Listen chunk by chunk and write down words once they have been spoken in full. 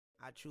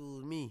I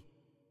choose me.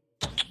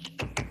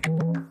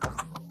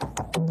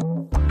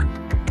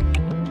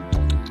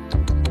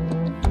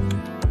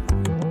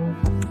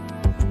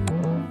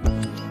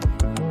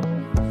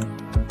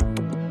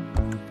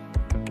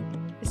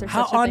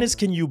 How honest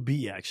can you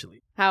be,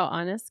 actually? How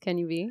honest can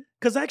you be?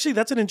 Because actually,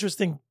 that's an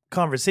interesting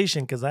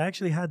conversation, because I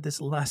actually had this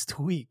last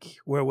week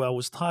where I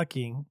was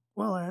talking.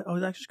 Well, I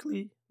was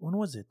actually, when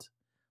was it?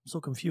 I'm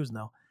so confused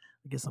now.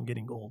 I guess I'm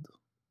getting old.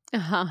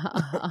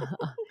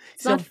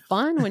 It's not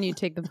fun when you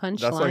take the punchline.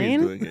 That's why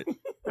he's doing it.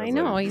 I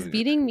know. He's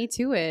beating me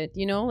to it,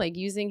 like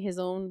using his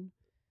own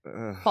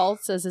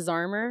faults as his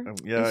armor.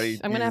 Yeah,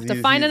 I'm going to have to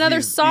find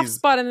another soft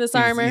spot in this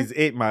armor. He's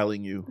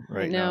 8-miling you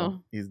right I know.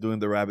 now. He's doing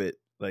the rabbit,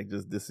 like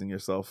just dissing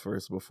yourself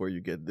first before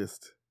you get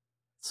dissed.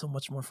 So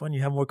much more fun.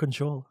 You have more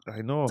control.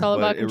 I know. It's all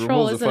about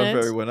control, it removes the fun for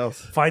everyone else.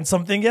 Find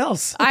something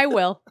else. I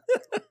will.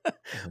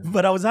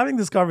 But I was having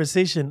this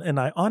conversation, and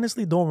I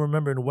honestly don't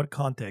remember in what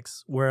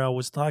context, where I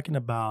was talking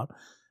about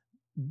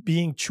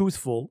being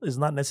truthful is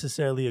not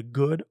necessarily a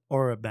good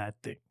or a bad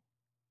thing.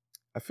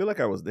 I feel like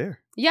I was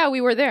there. Yeah,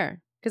 we were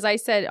there. Because I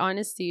said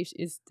honesty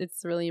it's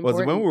really important.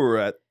 Was it when we were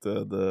at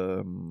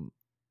the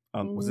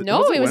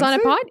it was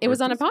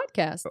on a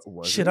podcast.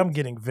 Shit, I'm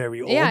getting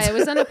very old. Yeah, it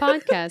was on a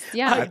podcast.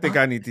 Yeah. I think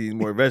I need to eat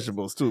more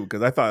vegetables too,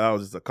 because I thought that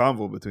was just a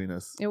convo between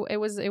us. It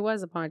was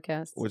a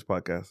podcast. Which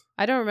podcast?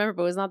 I don't remember,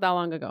 but it was not that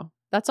long ago.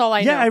 That's all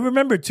I know. Yeah, I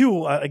remember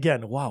too.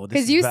 Again, wow.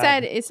 Because you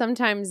said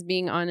sometimes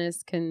being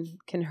honest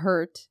can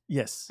hurt.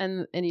 Yes.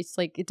 And it's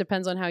like, it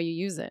depends on how you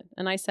use it.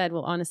 And I said,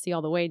 well, honesty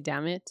all the way,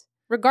 damn it.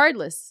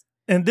 Regardless.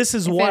 And this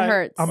is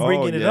why I'm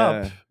bringing it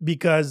up,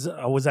 because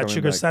I was at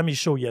Sugar Sammy's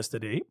show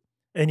yesterday,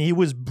 and he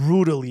was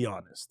brutally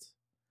honest.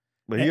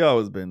 But he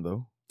always been,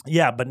 though.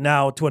 Yeah, but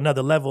now to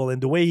another level.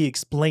 And the way he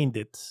explained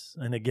it,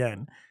 and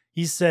again,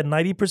 he said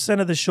 90%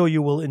 of the show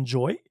you will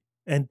enjoy,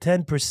 and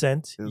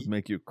 10% it'll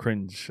make you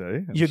cringe,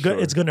 eh?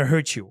 It's going to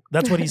hurt you.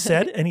 That's what he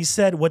said. And he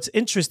said what's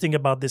interesting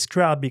about this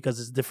crowd, because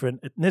it's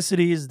different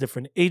ethnicities,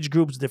 different age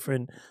groups,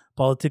 different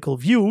political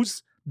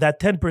views,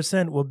 that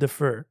 10% will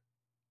differ.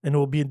 And it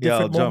will be in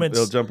different moments.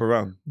 It'll jump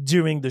around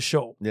during the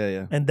show.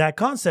 Yeah. And that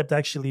concept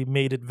actually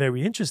made it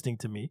very interesting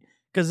to me,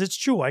 because it's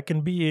true. I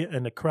can be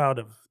in a crowd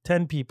of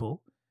 10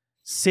 people,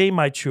 say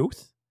my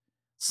truth.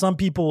 Some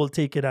people will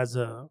take it as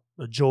a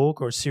joke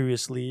or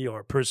seriously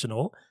or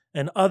personal,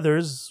 and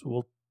others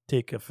will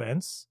take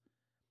offense.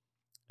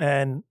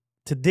 And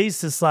today's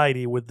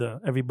society, with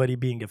everybody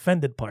being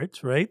offended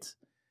part, right?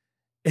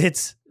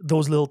 It's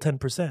those little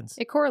 10%.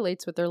 It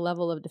correlates with their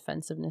level of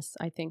defensive-ness,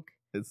 I think.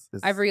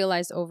 I've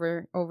realized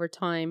over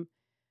time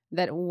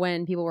that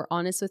when people were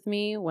honest with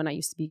me, when I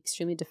used to be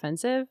extremely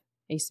defensive,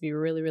 I used to be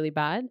really, really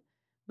bad.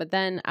 But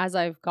then as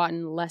I've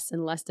gotten less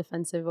and less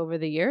defensive over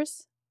the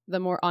years, the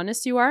more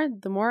honest you are,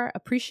 the more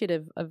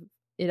appreciative of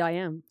it I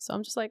am. So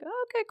I'm just like,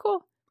 oh, okay,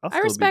 cool. I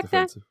respect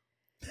that.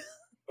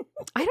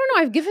 I don't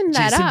know. I've given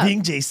that Jason up.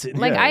 Being Jason.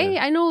 Like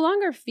I no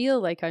longer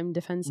feel like I'm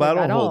defensive. But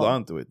I don't hold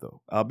on to it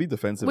though. I'll be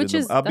defensive.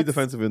 I'll be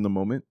defensive in the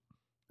moment.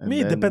 I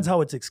mean, it depends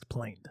how it's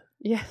explained.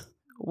 Yeah.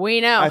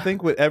 We know. I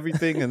think with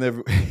everything and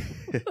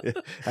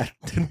I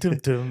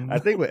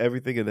think with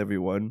everything and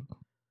everyone,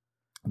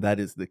 that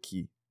is the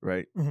key,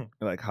 right? Mm-hmm.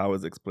 Like how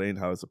it's explained,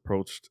 how it's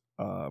approached.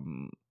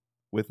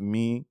 With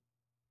me,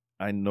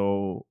 I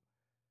know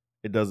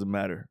it doesn't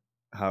matter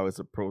how it's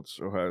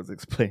approached or how it's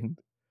explained.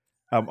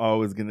 I'm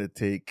always gonna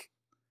take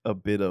a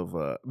bit of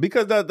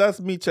because that's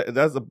me.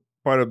 That's a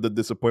part of the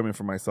disappointment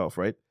for myself,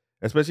 right?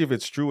 Especially if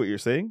it's true what you're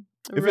saying.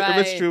 If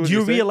it's true, do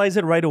you realize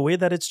it right away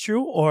that it's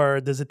true, or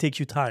does it take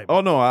you time?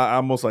 Oh no,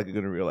 I'm most likely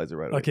going to realize it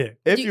right away. Okay.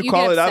 If you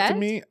call it out to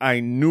me,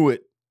 I knew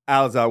it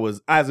as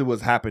it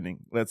was happening.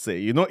 Let's say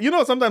you know.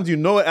 Sometimes you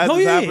know it as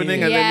it's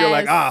happening, and then you're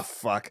like,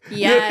 fuck.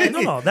 Yeah.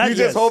 No, that you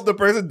just hope the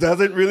person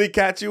doesn't really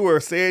catch you or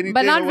say anything,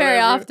 but not very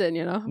often,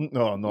 you know.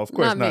 No, of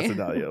course not,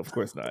 Sedalia. Of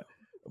course not.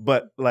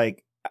 But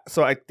like,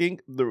 so I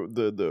think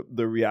the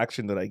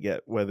reaction that I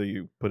get, whether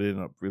you put it in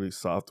a really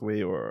soft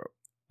way or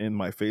in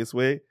my face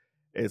way,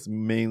 it's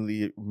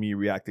mainly me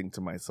reacting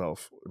to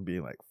myself and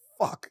being like,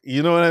 fuck.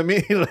 You know what I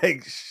mean?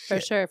 Like,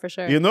 shit. For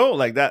sure. You know,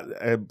 like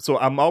that. So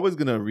I'm always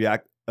going to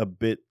react a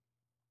bit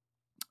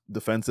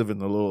defensive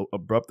and a little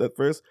abrupt at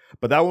first,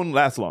 but that won't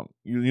last long.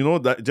 You know,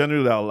 that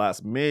generally that'll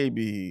last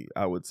maybe,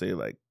 I would say,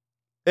 like,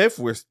 if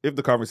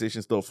the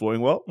conversation's still flowing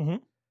well, mm-hmm.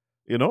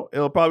 you know,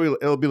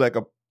 it'll be like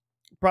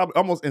probably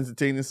almost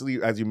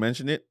instantaneously as you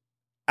mention it,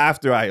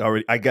 after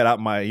I get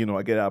out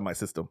my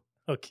system.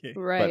 Okay.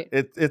 Right.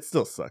 But it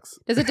still sucks.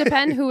 Does it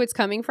depend who it's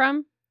coming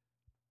from?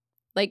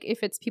 Like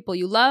if it's people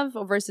you love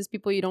versus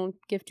people you don't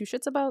give two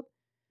shits about?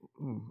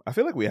 I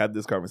feel like we had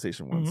this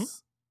conversation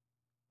once.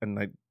 Mm-hmm.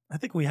 And I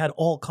think we had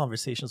all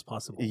conversations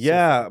possible.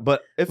 Yeah,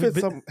 but if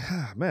it's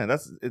man,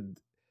 that's it.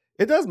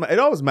 It does. It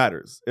always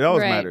matters. It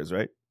always matters,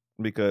 right?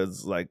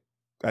 Because like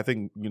I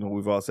think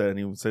we've all said, and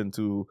even said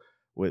too,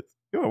 with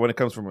when it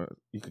comes from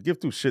you could give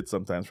two shits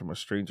sometimes from a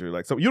stranger,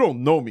 like so you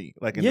don't know me,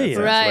 like in that sense,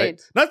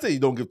 right? Not that you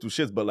don't give two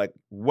shits, but like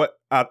what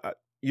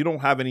you don't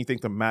have anything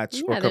to match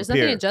or compare. There's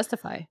nothing to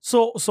justify.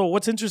 So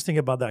what's interesting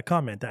about that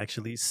comment,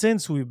 actually,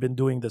 since we've been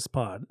doing this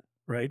pod,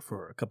 right,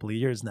 for a couple of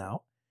years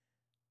now,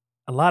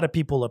 a lot of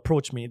people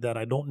approach me that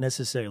I don't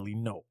necessarily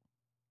know.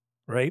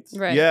 Right?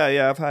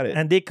 Yeah, I've had it.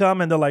 And they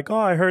come and they're like, oh,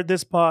 I heard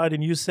this pod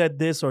and you said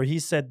this or he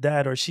said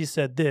that or she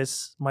said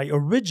this. My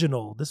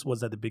original, this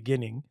was at the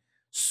beginning,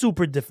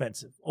 super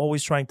defensive,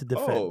 always trying to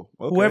defend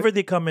whoever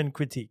they come and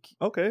critique.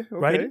 Okay.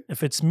 Right?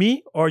 If it's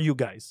me or you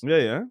guys.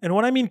 Yeah. And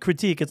when I mean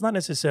critique, it's not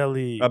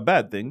necessarily a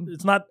bad thing.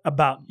 It's not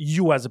about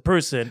you as a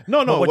person.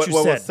 No, what you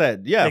said. Was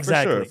said. Yeah,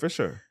 exactly. For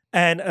sure.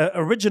 And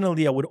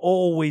originally, I would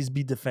always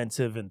be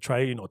defensive and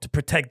try, to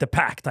protect the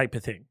pack type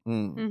of thing.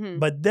 Mm-hmm.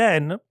 But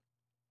then,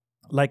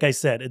 like I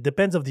said, it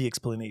depends on the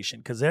explanation.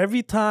 Because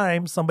every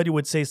time somebody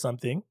would say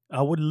something,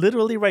 I would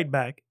literally write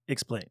back,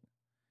 explain.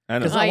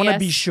 Because I want to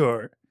be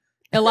sure.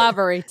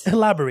 Elaborate.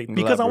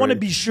 Because I want to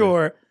be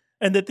sure.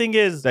 And the thing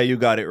is that you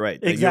got it right.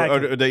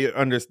 Exactly.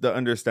 The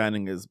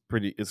understanding is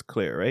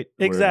clear, right?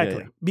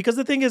 Exactly. Because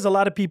the thing is, a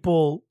lot of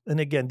people, and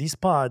again, these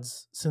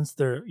pods, since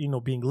they're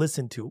being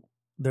listened to,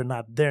 they're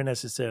not there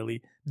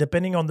necessarily.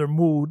 Depending on their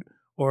mood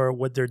or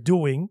what they're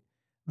doing,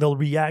 they'll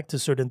react to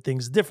certain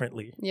things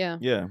differently.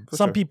 Yeah.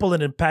 Some people,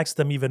 it impacts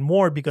them even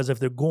more because if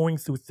they're going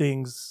through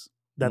things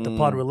that the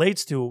pod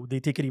relates to,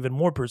 they take it even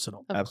more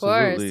personal. Of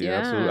course, yeah.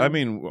 Absolutely. I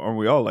mean, aren't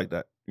we all like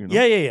that?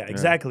 Yeah,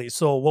 exactly.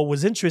 So what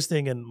was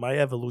interesting in my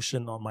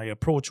evolution on my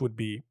approach would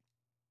be,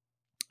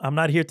 I'm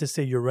not here to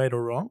say you're right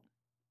or wrong.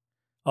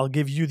 I'll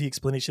give you the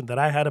explanation that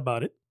I had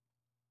about it.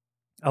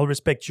 I'll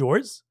respect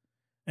yours.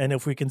 And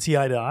if we can see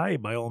eye to eye,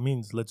 by all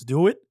means, let's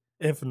do it.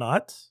 If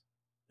not,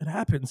 it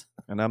happens.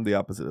 And I'm the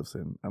opposite of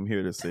Sin. I'm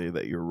here to say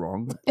that you're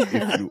wrong.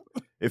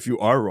 If you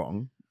are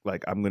wrong,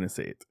 like, I'm going to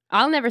say it.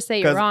 I'll never say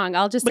you're wrong.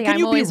 I'll just say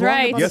I'm always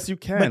right. Yes, you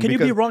can. But can you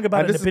be wrong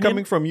about an opinion? This is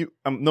coming from you.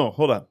 No,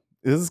 hold on.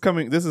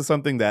 This is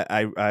something that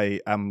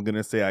I'm going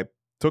to say I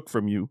took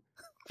from you.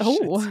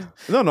 Oh.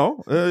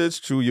 No. It's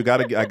true.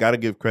 I got to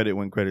give credit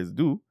when credit is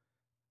due.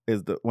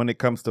 When it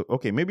comes to,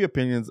 maybe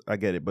opinions, I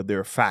get it, but there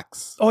are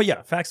facts. Oh,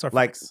 yeah. Facts are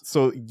facts.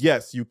 So,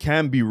 yes, you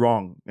can be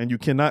wrong. And you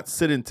cannot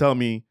sit and tell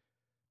me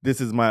this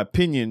is my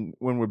opinion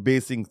when we're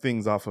basing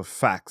things off of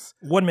facts.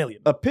 1 million.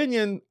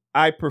 Opinion,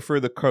 I prefer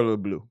the color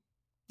blue.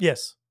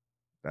 Yes.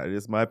 That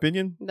is my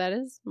opinion. That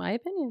is my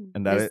opinion.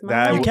 And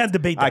that you can't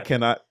debate that. I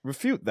cannot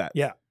refute that.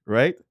 Yeah.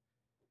 Right?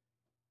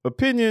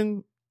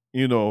 Opinion,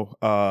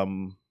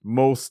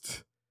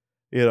 most,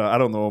 I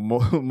don't know,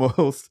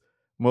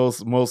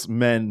 most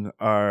men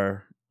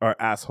are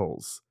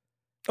assholes.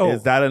 Oh.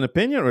 Is that an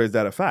opinion or is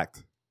that a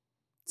fact?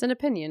 It's an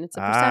opinion. It's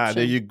a perception.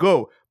 There you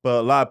go. But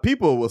a lot of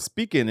people will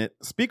speak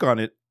on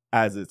it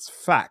as it's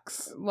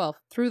facts. Well,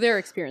 through their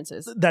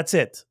experiences. That's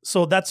it.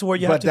 So that's where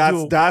you have to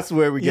do. That's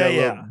where we get a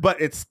little.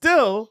 But it's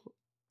still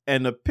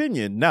an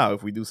opinion. Now,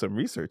 if we do some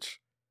research,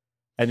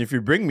 and if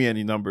you bring me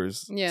any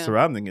numbers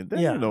surrounding it,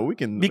 then we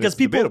can. Because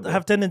people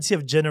have tendency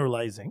of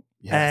generalizing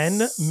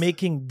and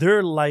making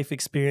their life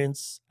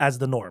experience as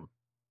the norm.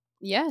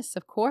 Yes,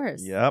 of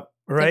course. Yep.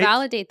 Right. To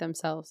validate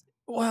themselves.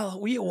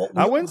 Well,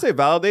 I wouldn't say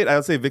validate. I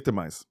would say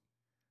victimize.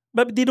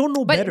 But they don't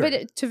know better.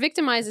 But to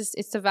victimize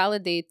is to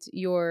validate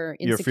your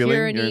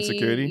insecurity, your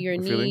insecurity, your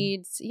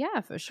needs. Yeah,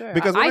 for sure.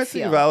 Because when I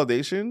see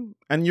validation,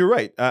 and you're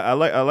right, I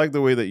like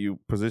the way that you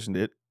positioned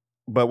it.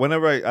 But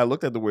whenever I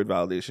looked at the word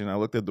validation, I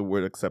looked at the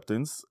word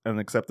acceptance. And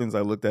acceptance,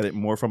 I looked at it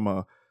more from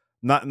a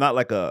not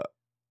like a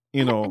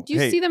Do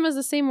you see them as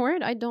the same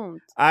word? I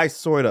don't. I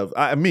sort of.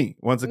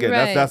 Once again,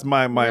 that's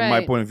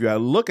my point of view. I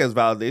look as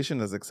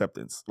validation as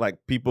acceptance. Like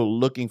people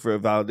looking for a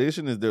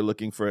validation is they're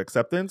llooking for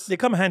acceptance. They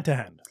come hand to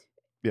hand.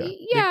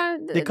 Yeah.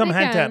 They come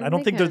hand to hand. I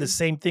don't think they're the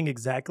same thing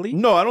exactly.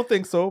 No, I don't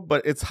think so.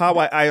 But it's how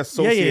I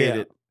associate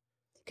it.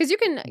 Because you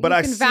can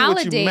validate.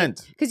 What you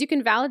meant. Because you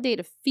can validate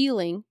a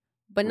feeling,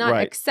 but not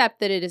accept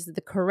that it is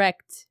the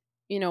correct,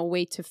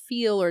 way to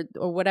feel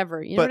or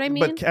whatever. You know what I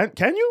mean? But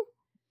can you?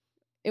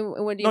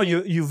 What do you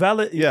mean? you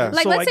validate. Yeah.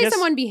 Like, let's say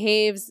someone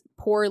behaves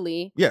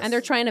poorly, and they're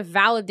trying to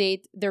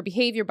validate their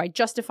behavior by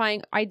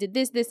justifying, I did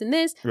this, this, and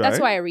this. Right. That's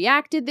why I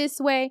reacted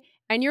this way.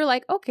 And you're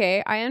like,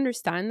 okay, I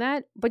understand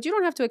that, but you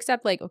don't have to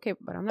accept, like, okay,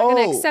 but I'm not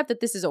going to accept that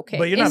this is okay.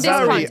 But you're not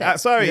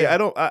sorry.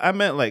 I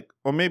meant like,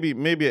 or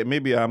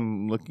maybe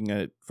I'm looking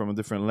at it from a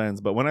different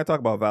lens. But when I talk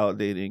about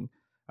validating,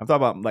 I'm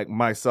talking about like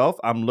myself.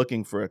 I'm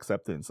looking for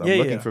acceptance. I'm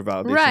looking for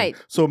validation. Right.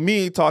 So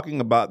me talking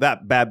about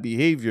that bad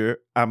behavior,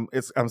 I'm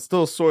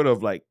still sort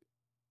of like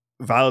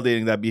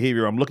validating that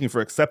behavior. I'm looking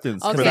for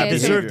acceptance for that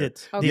deserved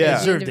it. Okay. They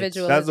deserved it.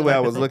 That's the way I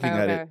was looking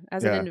at it.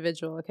 As an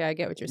individual, okay, I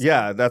get what you're saying.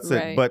 Yeah, that's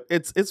it. But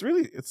it's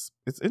really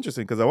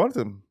interesting because I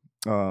wanted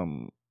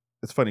to.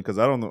 It's funny because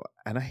I don't know,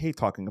 and I hate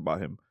talking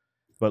about him.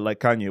 But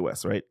like Kanye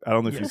West, right? I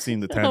don't know if you've seen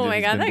the tangent. Oh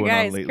my God, that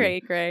guy's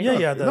cray.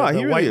 Yeah.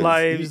 The white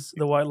lives.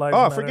 The white lives.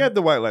 Oh, forget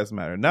the white lives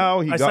matter.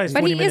 Now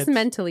but he is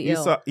mentally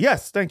ill.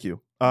 Yes, thank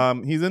you.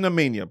 He's in a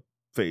mania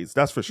phase.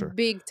 That's for sure.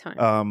 Big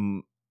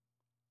time.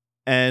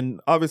 And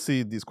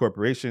obviously, these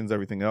corporations,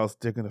 everything else,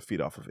 they're going to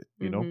feed off of it,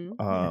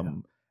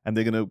 and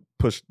they're going to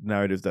push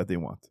narratives that they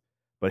want.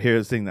 But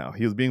here's the thing now.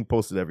 He was being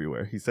posted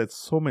everywhere. He said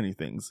so many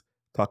things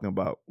talking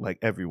about, like,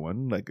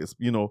 everyone. Like, it's,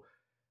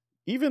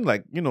 even,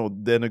 like,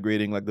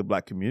 denigrating, like, the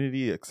black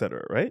community,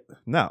 etc., right?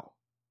 Now,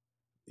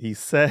 he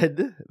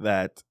said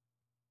that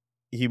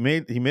he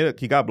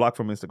got blocked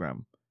from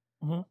Instagram.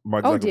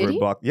 Mark Zuckerberg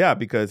blocked. Yeah,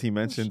 because he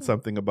mentioned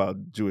something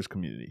about Jewish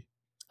community.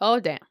 Oh,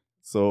 damn.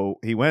 So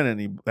he went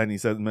and he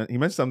said he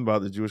mentioned something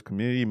about the Jewish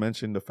community. He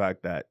mentioned the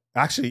fact that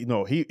actually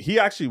no, he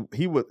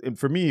was,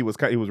 for me he was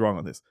wrong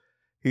on this.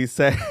 He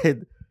said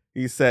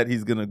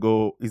he's gonna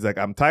go. He's like,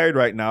 I'm tired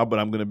right now, but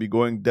I'm gonna be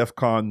going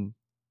DEFCON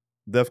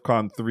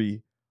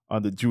 3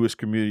 on the Jewish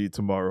community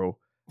tomorrow.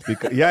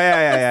 Because,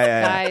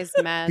 yeah. Guys,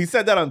 man. He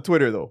said that on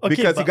Twitter though,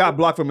 because he got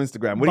blocked from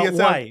Instagram. When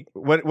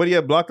he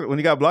got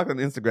blocked on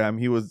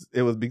Instagram,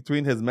 it was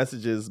between his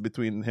messages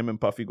between him and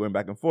Puffy going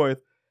back and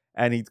forth,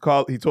 and he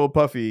told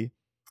Puffy,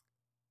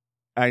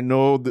 I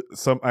know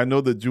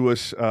the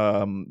Jewish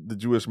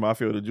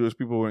mafia, or the Jewish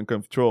people who are in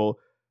control,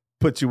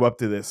 put you up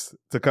to this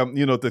to come,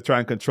 to try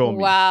and control me.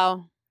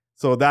 Wow.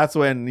 So that's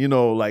when,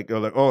 like,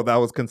 oh, that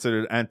was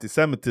considered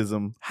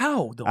anti-Semitism.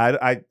 How though?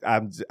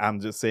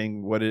 I'm just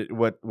saying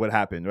what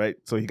happened, right?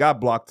 So he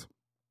got blocked,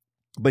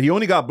 but he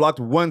only got blocked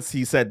once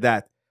he said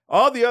that.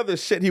 All the other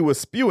shit he was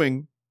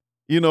spewing,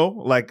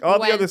 like all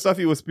the other stuff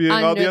he was spewing,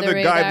 all the other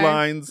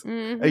guidelines.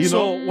 Mm-hmm.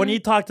 So when he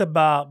talked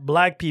about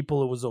black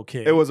people, it was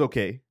okay. It was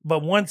okay.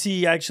 But once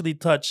he actually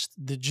touched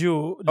the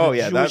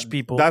Jewish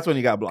people, that's when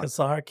he got blocked. Because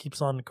Sahar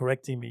keeps on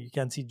correcting me. You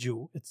can't see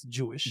Jew; it's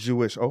Jewish.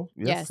 Jewish. Oh,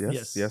 yes,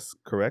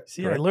 correct.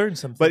 See, correct. I learned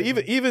something. But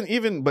even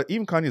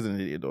Kanye's an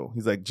idiot though.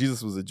 He's like,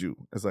 Jesus was a Jew.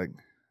 It's like,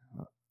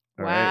 all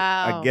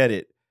right, I get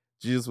it.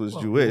 Jesus was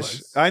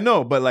Jewish. I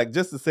know, but like,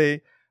 just to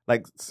say,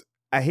 like,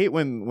 I hate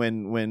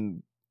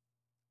when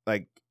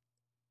like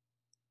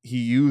he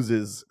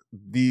uses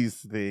these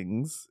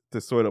things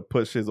to sort of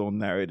push his own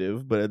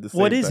narrative, but at the same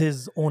time, what is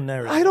his own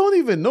narrative? I don't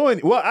even know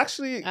any. Well,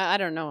 actually, I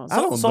don't know.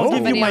 So I'll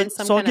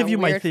give you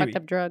my theory. Fucked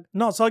up drug.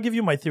 No, so I'll give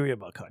you my theory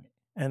about Kanye.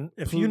 And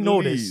if you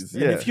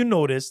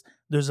notice,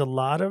 there's a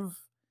lot of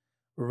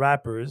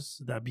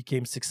rappers that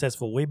became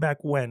successful way back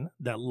when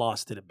that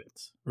lost it a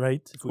bit,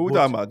 right? Who we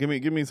talking about? Give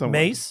me some.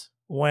 Mace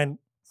went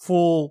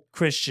full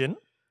Christian,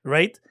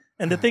 right?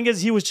 And the thing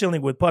is, he was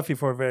chilling with Puffy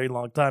for a very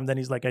long time. Then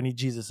he's like, I need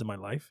Jesus in my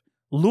life.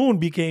 Loon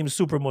became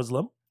super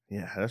Muslim.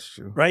 Yeah, that's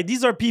true. Right?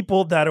 These are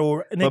people that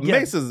are... But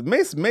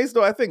Mace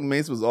though, I think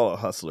Mace was all a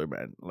hustler,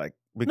 man. Like,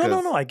 because,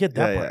 no, I get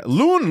that part. Yeah.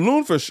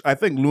 Loon I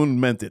think Loon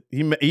meant it.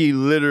 He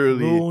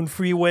literally... Loon,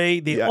 Freeway,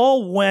 they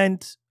all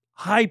went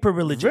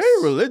hyper-religious.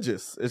 Very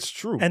religious. It's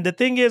true. And the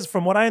thing is,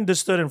 from what I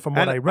understood and from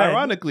what I read...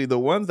 Ironically, the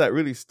ones that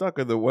really stuck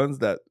are the ones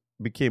that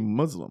became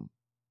Muslim.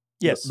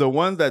 Yes. The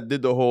ones that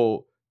did the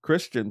whole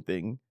Christian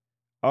thing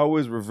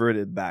always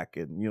reverted back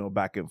and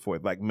back and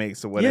forth, like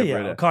Mace or whatever.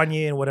 Yeah,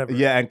 Kanye and whatever.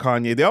 Yeah, and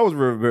Kanye, they always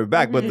revert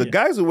back. But the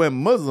guys who went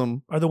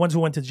Muslim are the ones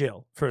who went to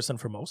jail first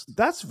and foremost.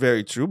 That's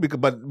very true.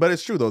 But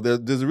it's true though.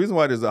 There's a reason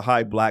why there's a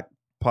high black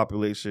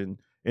population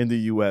in the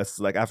U.S.,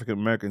 like African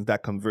Americans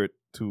that convert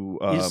to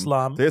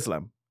Islam.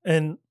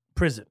 In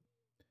prison.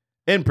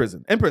 In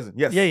prison,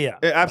 yes. Yeah.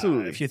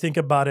 Absolutely. If you think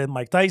about it,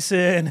 Mike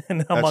Tyson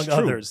and among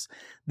others.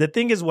 The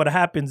thing is, what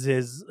happens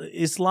is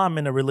Islam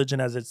in a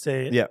religion, as it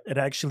says, it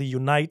actually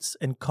unites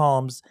and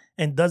calms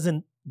and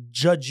doesn't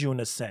judge you in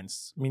a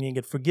sense, meaning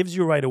it forgives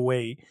you right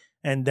away.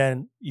 And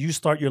then you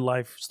start your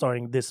life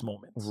starting this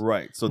moment.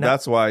 Right. So now,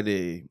 that's why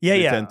they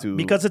tend to...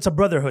 Because it's a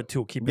brotherhood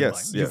too, keep in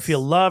mind. You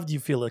feel loved, you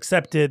feel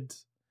accepted.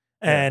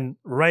 And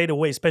right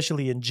away,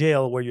 especially in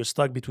jail where you're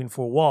stuck between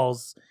four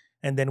walls,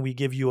 and then we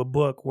give you a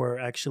book where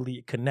actually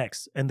it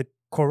connects. And the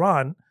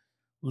Quran,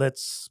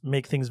 let's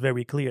make things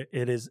very clear,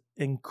 it is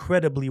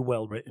incredibly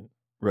well written.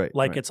 Right.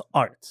 Like it's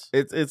art.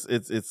 It's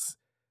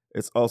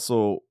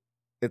also...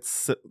 I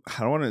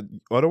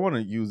don't want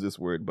to use this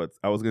word, but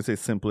I was gonna say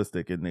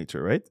simplistic in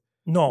nature, right?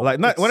 No, like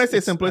not when I say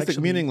simplistic,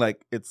 actually, meaning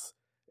like it's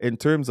in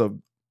terms of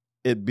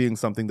it being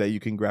something that you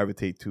can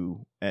gravitate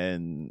to,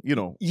 and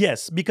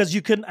yes, because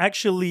you can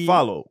actually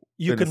follow.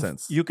 You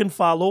can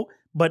follow,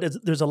 but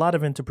there's a lot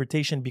of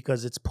interpretation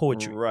because it's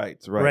poetry,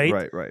 right.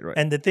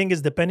 And the thing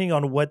is, depending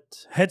on what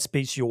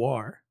headspace you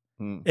are,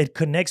 it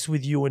connects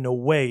with you in a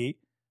way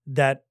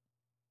that.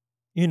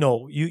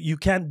 You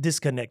can't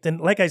disconnect.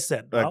 And like I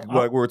said, like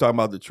we were talking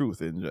about the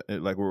truth, and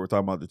like we were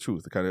talking about the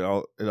truth,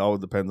 it always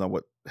depends on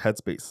what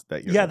headspace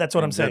that you're in. That's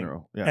what I'm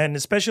saying. Yeah. And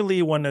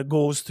especially when it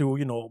goes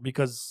through,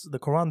 because the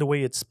Quran, the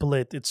way it's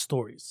split, it's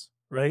stories,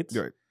 right?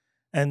 Right.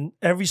 And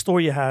every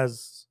story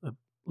has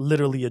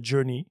literally a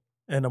journey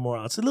and a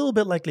moral. It's a little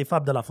bit like Les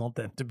Fables de La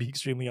Fontaine, to be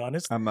extremely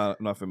honest. I'm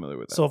not familiar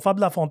with that. So Fables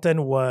de La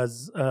Fontaine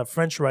was a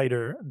French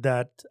writer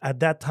that at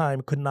that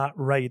time could not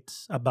write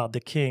about the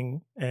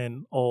king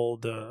and all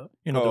the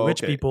the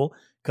rich people.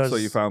 So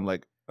you found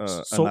like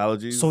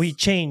analogies? So he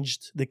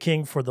changed the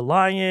king for the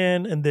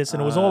lion and this,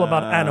 and it was all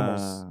about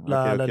animals.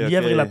 La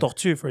lièvre et la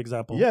tortue, for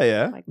example.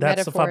 Yeah. Like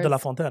that's the Fables de La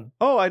Fontaine.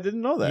 Oh, I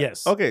didn't know that.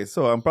 Yes. Okay,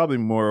 so I'm probably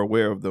more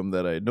aware of them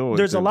than I know.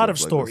 There's a lot of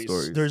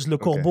stories. There's Le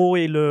Corbeau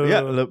et le...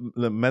 Yeah,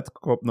 le Maître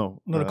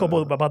Corbeau. No, Le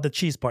Corbeau, about the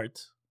cheese part.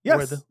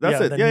 Yes,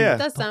 that's it. Yeah. It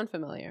does sound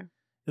familiar.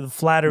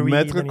 flattery.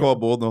 Maître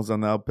Corbeau dans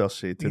un arbre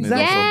perché. Yes,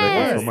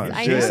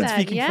 I know that.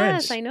 Speaking yes,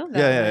 French. I know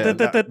that.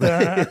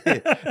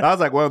 That was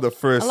like one of the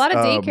first. A lot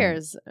of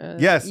daycares.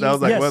 Yes, that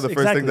was like one of the first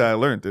exactly. things that I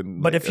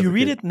learned. But if you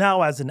read it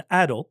now as an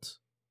adult,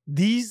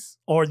 these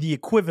are the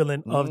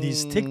equivalent of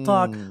these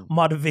TikTok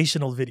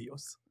motivational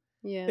videos.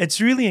 Yeah. It's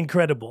really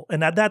incredible.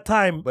 And at that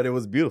time... But it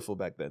was beautiful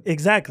back then.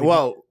 Exactly.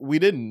 Well,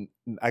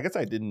 I guess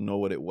I didn't know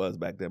what it was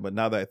back then, but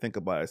now that I think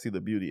about it, I see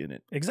the beauty in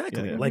it.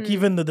 Exactly. Yeah. Like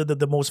even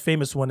the most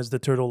famous one is the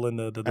turtle and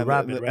the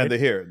rabbit, right? And the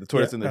hare, the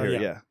tortoise and the hare,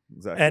 yeah.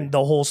 Exactly. And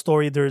the whole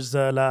story, there's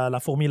la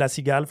fourmi, la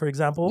cigale, for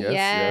example.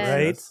 Yes.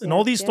 Right? Yes. And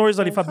all these stories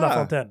are the Fable de La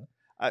Fontaine.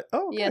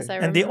 Okay. Yes, I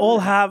remember. And they all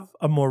have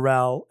a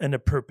morale and a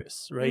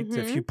purpose, right?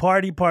 If you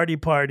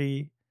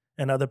party,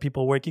 and other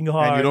people working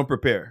hard, and you don't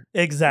prepare.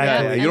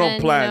 Exactly. Yeah. You don't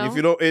plan.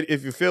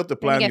 If you fail to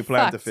plan, you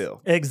plan to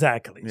fail.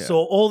 Exactly. Yeah. So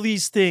all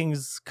these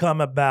things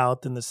come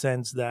about in the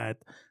sense that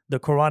the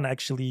Quran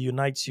actually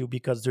unites you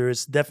because there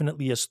is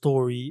definitely a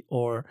story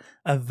or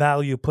a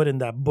value put in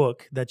that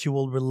book that you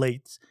will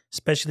relate,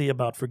 especially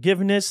about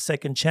forgiveness,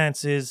 second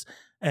chances,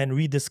 and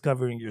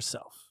rediscovering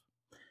yourself.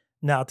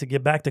 Now, to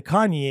get back to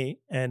Kanye,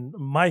 and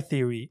my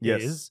theory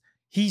is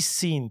he's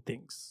seen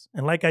things.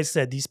 And like I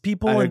said, these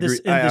people in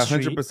this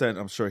industry... 100%,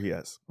 I'm sure he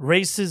has.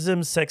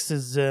 Racism,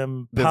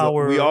 sexism,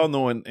 power... We all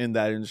know in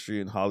that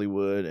industry, in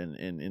Hollywood and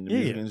in the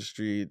music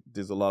industry,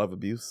 there's a lot of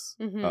abuse.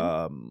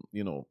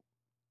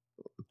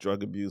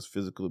 Drug abuse,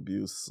 physical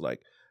abuse.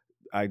 Like,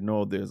 I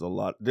know there's a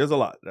lot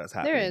that's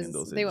happening in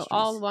those industries. They will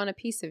all want a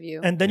piece of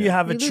you. And then you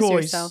have a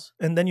choice.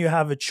 And then you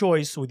have a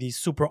choice with these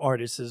super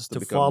artists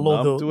to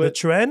follow the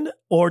trend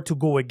or to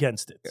go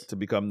against it. Yeah, to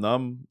become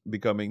numb.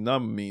 Becoming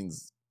numb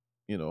means,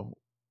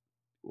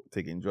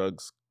 taking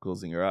drugs,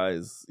 closing your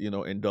eyes,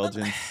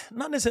 indulgence.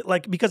 Not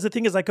necessarily, because the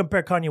thing is, I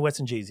compare Kanye West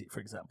and Jay-Z, for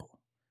example,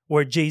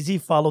 where Jay-Z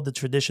followed the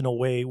traditional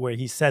way where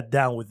he sat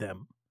down with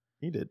them.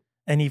 He did.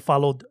 And he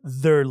followed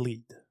their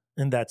lead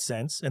in that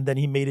sense. And then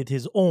he made it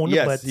his own.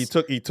 Yes, but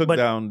he took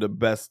down the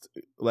best.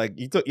 Like,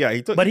 he took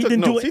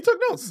notes. He took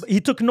notes. He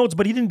took notes,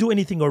 but he didn't do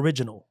anything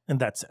original in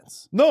that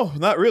sense. No,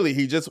 not really.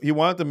 He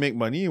wanted to make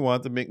money. He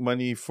wanted to make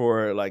money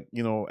for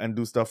and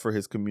do stuff for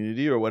his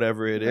community or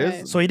whatever it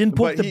is. So he didn't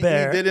poke the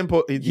bear.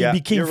 He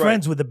became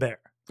friends with the bear.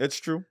 That's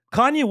true.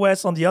 Kanye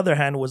West, on the other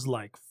hand, was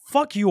like,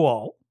 fuck you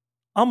all.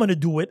 I'm going to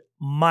do it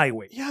my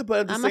way. Yeah,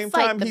 but at the same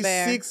time, he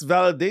seeks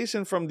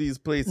validation from these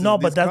places. No,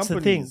 but that's the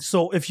thing.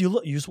 So if you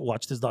look, you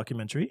watch this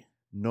documentary?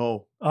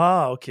 No.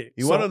 Ah, okay.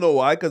 You want to know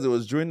why? Because it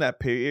was during that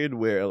period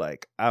where,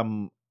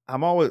 I'm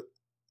always...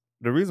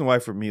 The reason why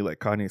for me,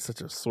 Kanye is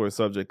such a sore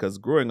subject, because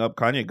growing up,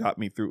 Kanye got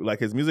me through,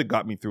 his music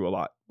got me through a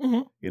lot.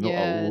 Mm-hmm.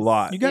 A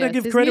lot. You got to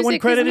give credit when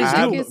credit is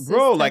due.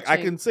 Bro, I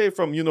can say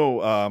from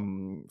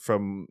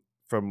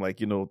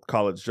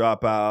College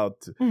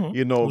Dropout,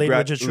 late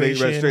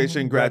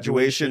registration,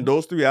 graduation,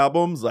 those 3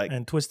 albums,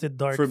 and Twisted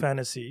Dark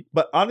Fantasy.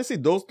 But honestly,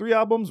 those 3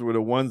 albums were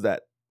the ones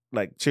that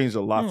changed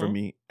a lot for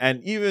me.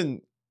 And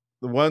even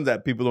the ones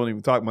that people don't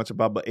even talk much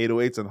about, but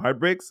 808s and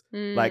Heartbreaks,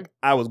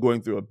 I was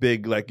going through a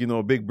big,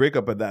 big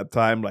breakup at that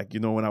time,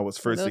 when I was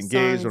first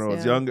engaged, when I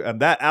was younger. And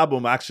that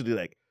album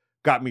actually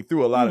got me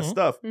through a lot of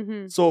stuff.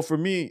 So for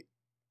me,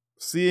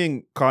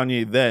 seeing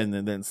Kanye then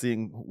and then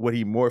seeing what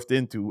he morphed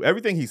into,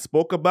 everything he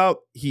spoke about,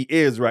 he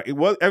is right.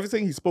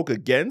 Everything he spoke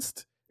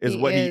against is he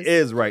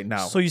is right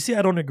now. So you see,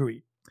 I don't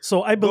agree.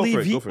 So I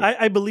believe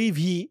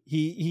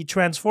he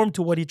transformed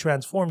to what he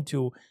transformed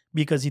to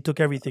because he took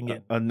everything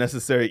in.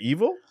 Unnecessary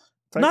evil?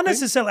 Not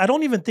necessarily. I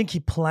don't even think he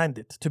planned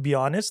it, to be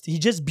honest. He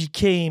just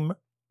became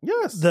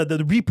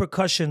the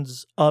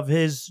repercussions of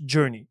his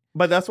journey.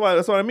 But that's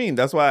what I mean.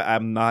 That's why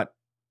I'm not,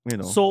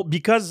 So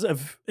because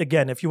of,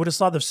 again, if you would have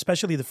saw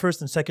especially the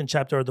first and second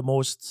chapter are the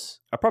most...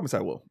 I promise I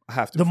will. I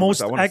have to. The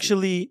most,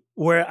 actually,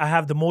 where I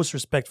have the most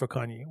respect for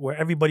Kanye, where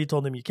everybody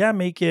told him, you can't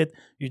make it,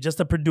 you're just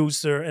a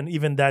producer, and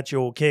even that,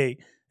 you're okay.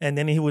 And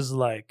then he was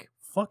like,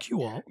 fuck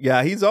you all.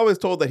 Yeah, he's always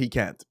told that he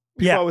can't.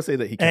 People always say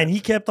that he can't. And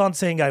he kept on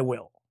saying, I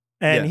will.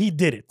 And he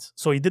did it.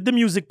 So he did the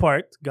music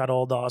part, got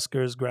all the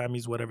Oscars,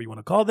 Grammys, whatever you want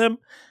to call them.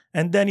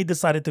 And then he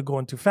decided to go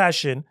into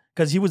fashion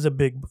because he was a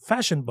big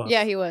fashion buff.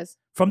 Yeah, he was.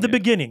 From the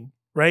beginning,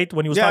 right?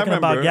 When he was talking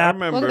about Gap.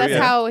 Well, that's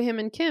how him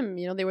and Kim,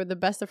 they were the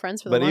best of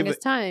friends for the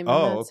longest time.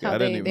 Oh, that's okay. how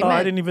they met.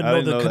 I didn't even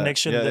know the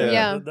connection there.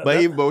 Yeah. But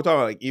we're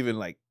talking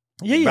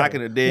back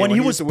in the day when he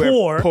was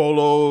poor,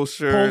 polo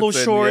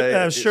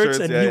shirts,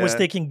 and he was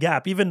taking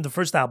Gap. Even the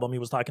first album, he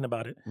was talking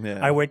about it. Yeah.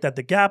 I worked at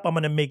the Gap. I'm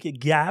going to make it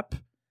Gap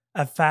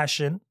a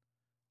fashion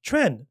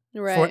trend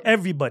for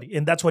everybody.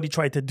 And that's what he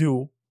tried to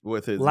do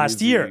with his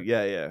last year.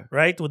 Yeah.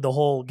 Right? With the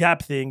whole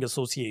Gap thing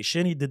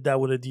association. He did that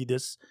with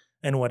Adidas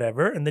and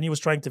whatever. And then he was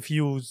trying to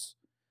fuse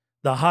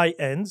the high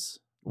ends,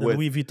 the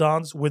Louis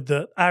Vuittons, with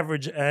the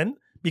average end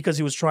because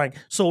he was trying.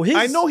 So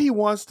I know he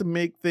wants to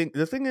make things.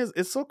 The thing is,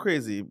 it's so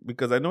crazy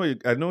because I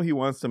know he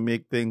wants to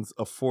make things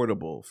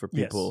affordable for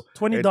people.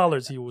 Yes.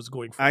 $20 he was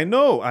going for. I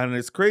know, and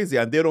it's crazy,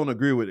 and they don't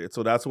agree with it.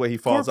 So that's why he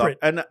falls off.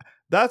 And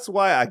that's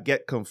why I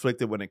get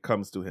conflicted when it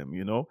comes to him,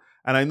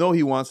 And I know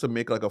he wants to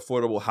make like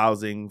affordable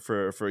housing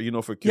for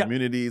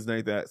communities and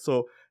everything.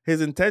 So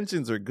his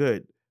intentions are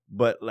good,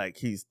 but like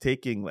he's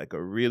taking like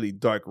a really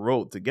dark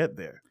road to get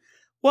there.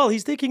 Well,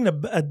 he's taking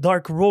a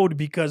dark road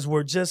because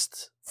we're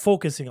just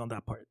focusing on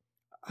that part.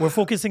 We're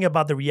focusing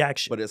about the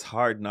reaction. But it's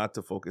hard not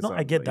to focus on.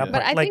 I get that.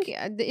 But I think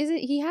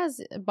he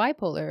has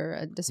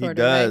bipolar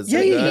disorder. He does.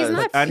 Right? Yeah, he's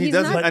not. And he he's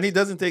doesn't. not, and he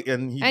doesn't take.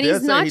 And he and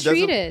does he's not say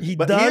he treated. He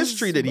but does, he is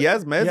treated. He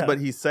has meds, yeah. but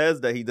he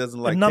says that he doesn't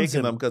like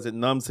taking them because it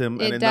numbs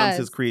him and it numbs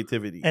his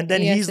creativity. And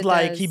then Yes, he's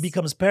like, does. he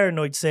becomes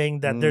paranoid,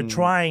 saying that they're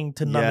trying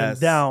to numb him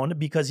down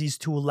because he's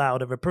too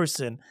loud of a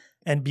person.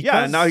 And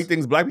because and now he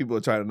thinks black people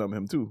are trying to numb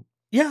him too.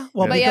 Yeah,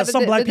 well, because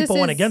some black people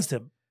went against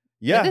him.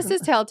 Yeah, but this is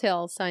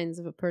telltale signs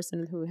of a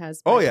person who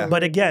has. Oh yeah,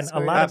 but again,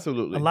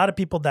 disorder. a lot of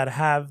people that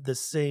have the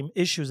same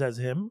issues as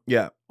him,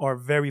 are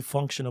very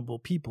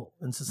functionable people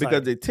in society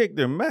because they take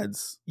their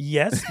meds.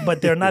 Yes,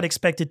 but they're not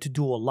expected to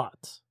do a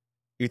lot.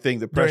 You think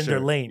the pressure? They're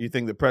in their lane. You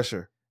think the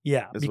pressure?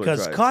 Yeah,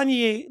 because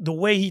Kanye, the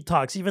way he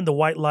talks, even the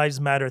White Lives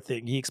Matter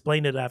thing, he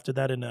explained it after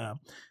that in a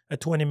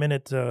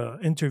 20-minute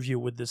interview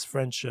with this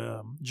French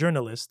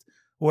journalist,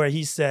 where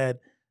he said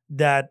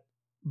that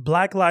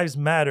Black Lives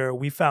Matter,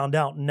 we found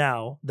out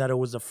now that it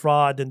was a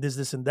fraud and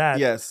this and that.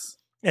 Yes.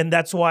 And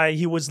that's why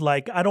he was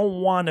like, I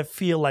don't want to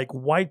feel like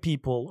white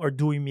people are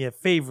doing me a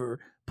favor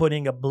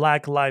putting a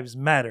Black Lives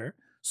Matter.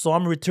 So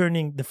I'm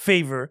returning the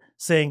favor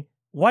saying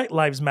White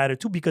Lives Matter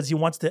too, because he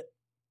wants to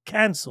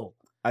cancel.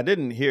 I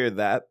didn't hear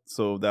that,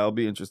 so that'll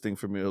be interesting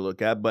for me to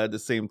look at. But at the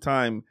same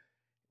time,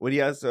 what he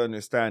has to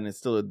understand is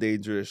still a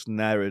dangerous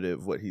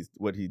narrative.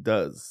 What he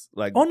does,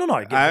 like, oh no,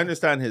 I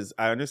understand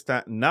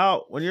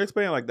now. When you're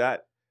explaining like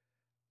that,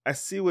 I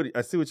see what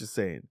you're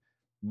saying,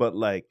 but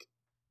like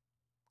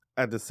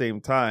at the same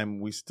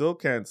time, we still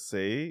can't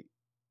say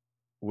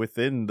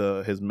within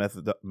his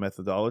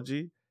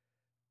methodology.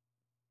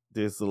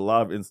 There's a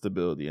lot of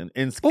instability and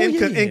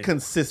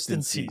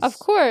inconsistency. Of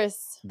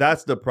course.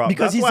 That's the problem.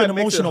 Because he's an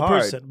emotional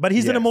person. But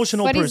he's an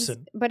emotional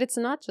person. But it's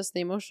not just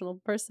the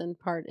emotional person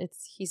part.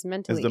 He's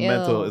mentally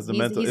ill. The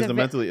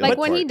mentally ill. Like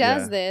when he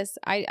does this,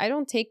 I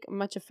don't take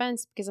much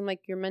offense because I'm like,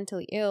 you're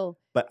mentally ill.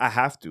 But I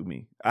have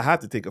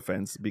to take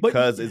offense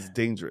because it's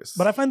dangerous.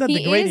 But I find that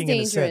degrading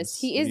in a sense.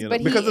 He is,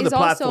 but because he is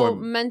also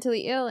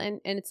mentally ill, and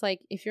it's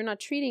like if you're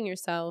not treating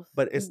yourself.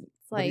 But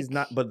he's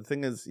not. But the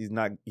thing is, he's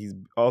not. He's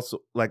also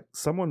like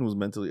someone who's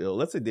mentally ill.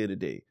 Let's say day to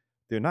day,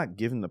 they're not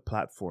given the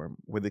platform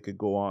where they could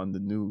go on the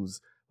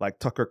news, like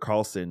Tucker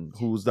Carlson,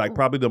 who's like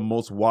probably the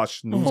most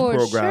watched news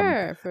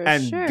program,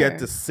 get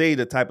to say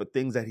the type of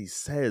things that he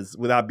says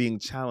without being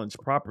challenged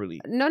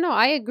properly. No,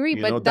 I agree,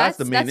 but that's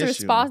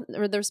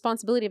the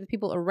responsibility of the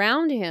people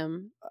around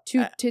him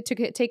to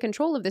take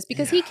control of this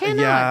because he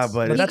cannot. Yeah,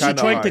 but that's you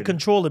trying to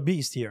control the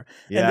beast here.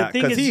 Yeah,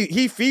 because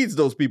he feeds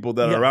those people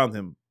that are around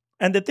him.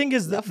 And the thing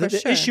is,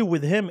 the issue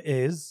with him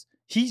is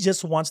he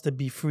just wants to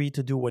be free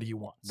to do what he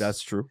wants.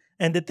 That's true.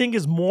 And the thing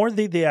is, more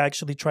they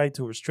actually try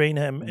to restrain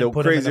him and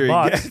put him in the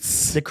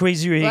box, the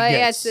crazier he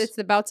gets. Yeah, it's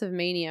the bouts of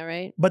mania,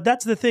 right? But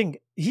that's the thing.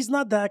 He's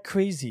not that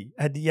crazy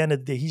at the end of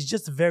the day. He's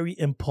just very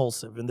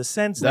impulsive in the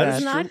sense that...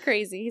 He's not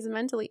crazy. He's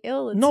mentally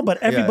ill. No,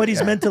 but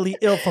everybody's mentally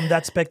ill from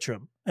that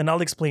spectrum. And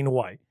I'll explain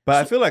why. But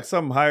I feel like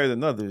some higher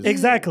than others.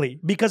 Exactly.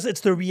 Because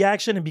it's the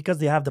reaction and because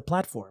they have the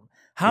platform.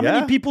 How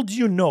many people do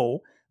you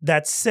know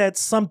that said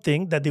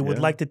something that they would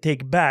like to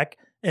take back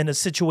in a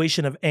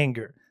situation of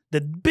anger?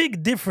 The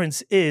big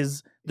difference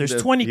is there's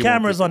 20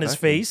 cameras on his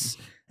face,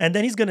 and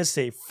then he's going to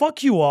say,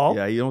 fuck you all.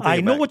 Yeah,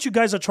 I know what you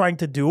guys are trying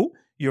to do.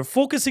 You're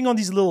focusing on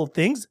these little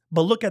things,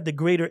 but look at the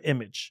greater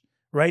image,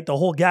 right? The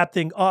whole Gap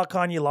thing. Oh,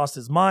 Kanye lost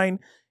his mind.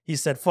 He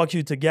said, fuck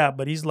you to Gap.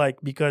 But he's like,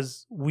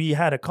 because we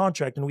had a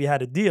contract and we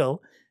had a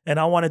deal, and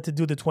I wanted to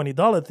do the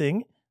 $20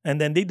 thing, and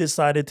then they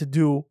decided to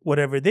do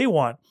whatever they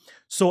want.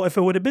 So if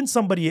it would have been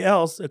somebody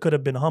else, it could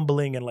have been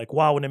humbling and like,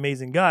 wow, an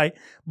amazing guy.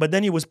 But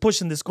then he was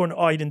pushing this corner.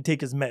 Oh, he didn't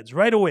take his meds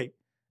right away.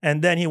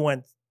 And then he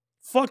went,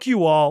 fuck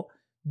you all.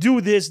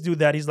 Do this, do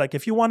that. He's like,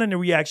 if you want a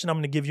reaction, I'm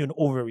going to give you an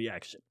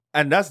overreaction.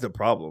 And that's the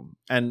problem.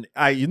 And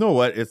you know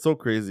what? It's so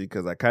crazy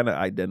because I kind of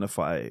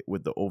identify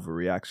with the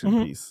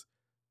overreaction piece.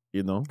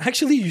 You know?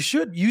 Actually, you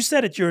should. You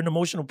said it. You're an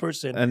emotional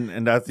person.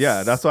 And that's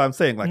what I'm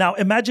saying. Like, now,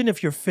 imagine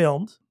if you're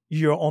filmed.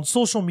 You're on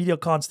social media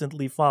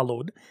constantly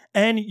followed,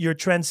 and you're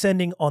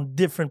transcending on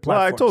different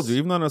platforms. Well, I told you,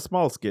 even on a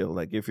small scale,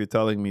 like if you're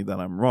telling me that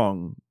I'm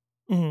wrong,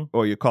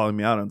 or you're calling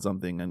me out on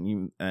something,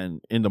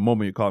 and in the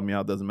moment you're calling me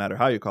out, doesn't matter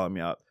how you're calling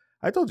me out.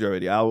 I told you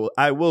already,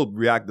 I will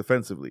react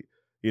defensively.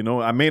 You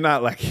know, I may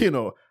not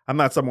I'm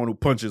not someone who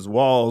punches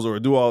walls or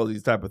do all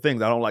these type of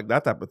things. I don't like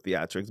that type of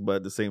theatrics, but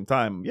at the same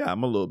time, yeah,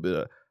 I'm a little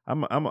bit.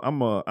 I'm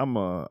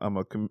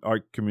a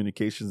art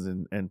communications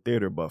and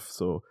theater buff,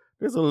 so.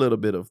 There's a little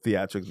bit of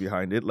theatrics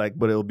behind it,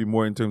 but it'll be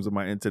more in terms of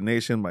my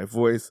intonation, my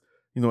voice,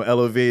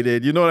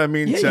 elevated. You know what I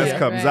mean? Chest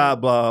comes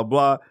out, blah,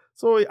 blah.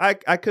 So I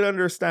could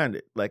understand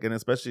it. And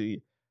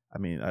especially, I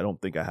mean, I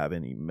don't think I have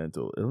any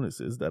mental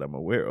illnesses that I'm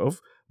aware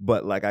of,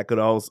 but I could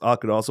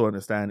also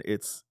understand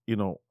it's,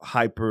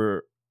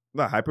 hyper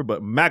not hyper,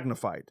 but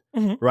magnified,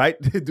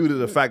 right? Due to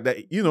the fact that,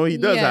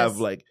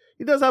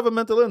 he does have a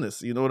mental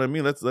illness. You know what I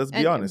mean? Let's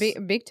be honest.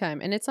 Big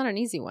time. And it's not an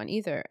easy one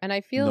either. And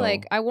I feel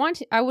like I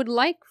would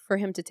like for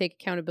him to take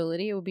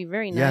accountability. It would be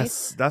very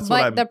nice. Yes, that's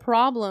but the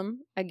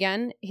problem,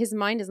 again, his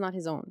mind is not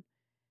his own.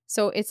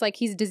 So it's like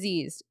he's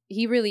diseased.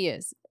 He really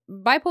is.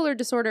 Bipolar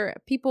disorder,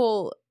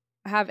 people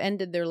have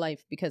ended their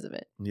life because of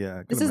it.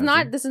 Yeah. This is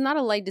not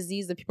a light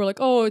disease that people are like,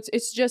 oh,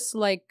 it's just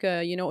like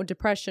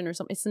depression or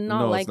something. It's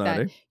not like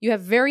that. You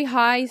have very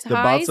high highs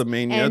bouts of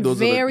mania, and those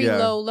very are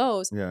low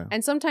lows. Yeah.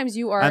 And sometimes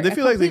you are and they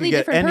feel like they can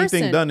get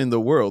anything person. done in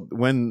the world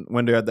when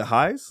they're at the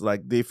highs.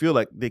 Like they feel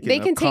like they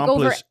can take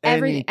over everything.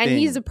 anything. And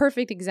he's a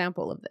perfect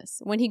example of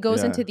this. When he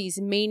goes into these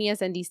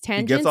manias and these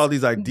tangents, he gets all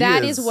these ideas.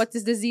 That is what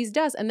this disease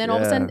does. And then all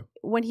of a sudden,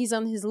 when he's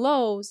on his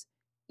lows,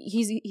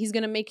 he's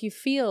gonna make you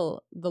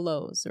feel the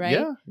lows, right?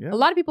 Yeah. A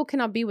lot of people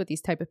cannot be with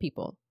these type of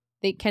people.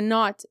 They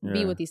cannot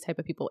be with these type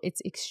of people.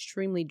 It's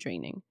extremely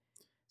draining.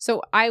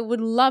 So I would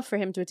love for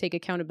him to take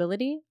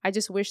accountability. I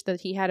just wish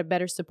that he had a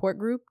better support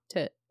group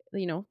to,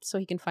 so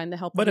he can find the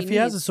help. But if he needs.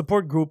 has a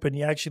support group and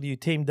you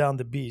tame down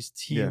the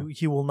beast,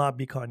 he will not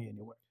be Kanye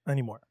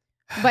anymore.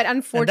 But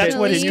unfortunately, and that's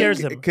what scares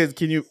him. Because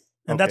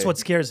And that's what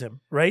scares him,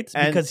 right?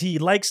 Because he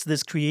likes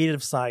this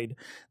creative side.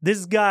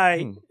 This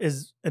guy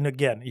is, and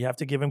again, you have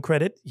to give him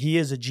credit. He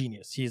is a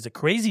genius. He is a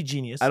crazy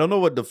genius. I don't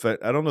know I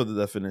don't know the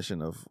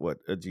definition of what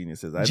a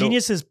genius is.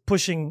 Genius is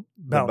pushing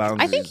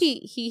boundaries. I think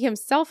he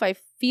himself, I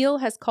feel,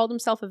 has called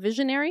himself a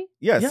visionary.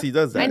 Yes, he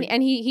does that.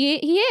 And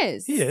he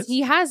is. He is.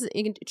 He has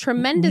a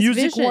tremendous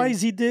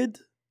Music-wise, he did.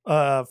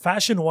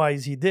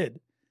 Fashion-wise, he did.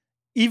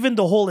 Even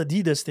the whole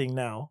Adidas thing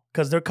now,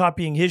 because they're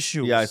copying his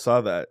shoes. Yeah, I saw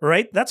that.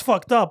 Right? That's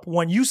fucked up.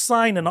 When you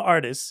sign an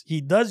artist,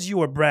 he does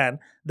you a brand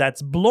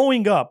that's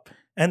blowing up,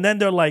 and then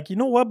they're like, you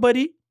know what,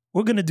 buddy?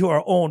 We're going to do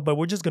our own, but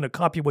we're just going to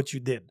copy what you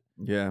did.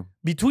 Yeah.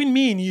 Between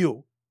me and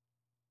you,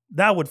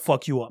 that would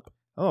fuck you up.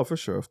 Oh, for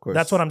sure, of course.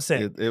 That's what I'm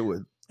saying. It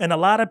would. And a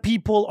lot of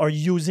people are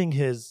using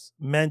his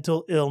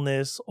mental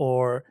illness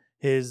or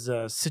his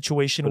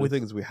situation but with... the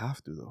thing is, we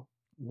have to, though.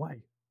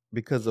 Why?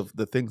 Because of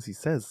the things he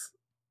says.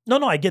 No,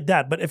 I get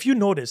that. But if you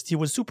noticed, he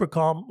was super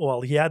calm.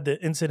 Well, he had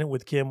the incident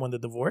with Kim when the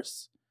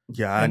divorce.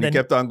 Yeah, and he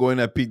kept on going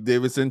at Pete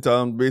Davidson,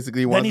 telling him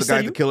basically he wants the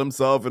guy to kill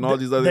himself and all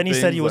these other things. Then he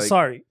said he was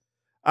sorry.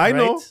 I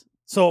know.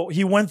 So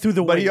he went through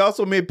the But he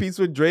also made peace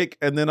with Drake,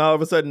 and then all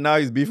of a sudden now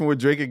he's beefing with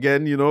Drake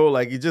again,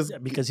 like he just... Yeah,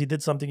 because he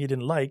did something he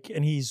didn't like,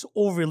 and he's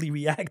overly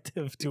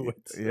reactive to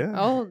it. Yeah.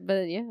 Oh,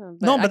 but yeah.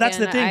 But again, that's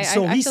the thing.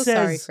 So he says...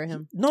 sorry for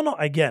him. No,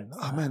 again.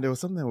 Oh, man, there was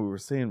something we were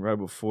saying right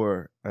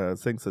before. I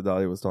think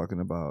Sedalia was talking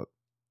about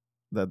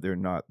that they're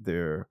not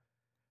their...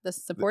 The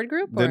support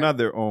group? They're not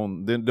their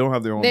own. They don't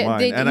have their own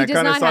mind. And I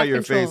kind of saw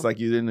your face like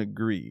you didn't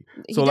agree.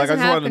 So I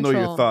just wanted to know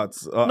your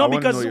thoughts. No,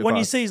 because when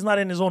you say he's not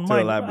in his own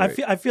mind,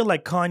 I feel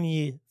like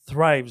Kanye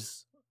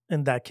thrives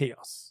in that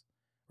chaos.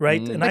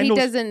 Right? And but he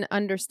doesn't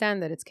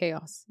understand that it's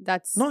chaos.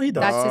 No, he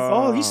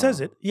does. He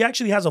says it. He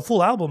actually has a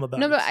full album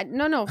about it.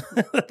 No.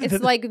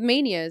 It's like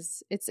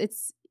manias.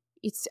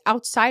 It's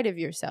outside of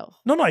yourself.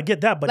 No, I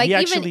get that, but he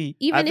actually...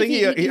 I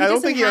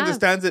don't think he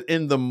understands it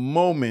in the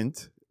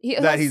moment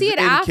that he's in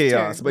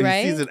chaos, but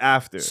he sees it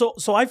after.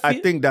 So I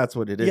think that's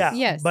what it is. Yeah,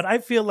 yes. But I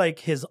feel like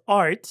his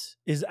art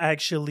is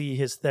actually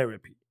his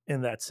therapy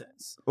in that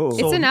sense. Oh.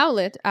 It's an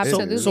outlet,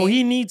 absolutely. So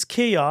he needs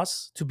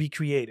chaos to be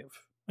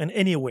creative in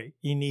any way.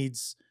 He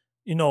needs,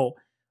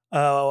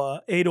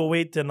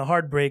 808 and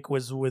Heartbreak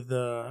was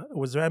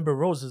Amber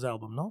Rose's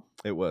album, no?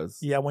 It was.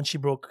 Yeah, when she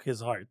broke his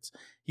heart.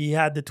 He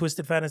had the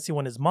Twisted Fantasy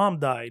when his mom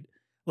died.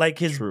 Like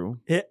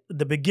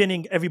the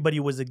beginning, everybody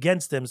was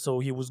against him, so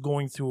he was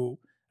going through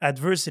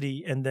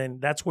adversity, and then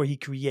that's where he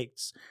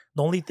creates.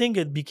 The only thing,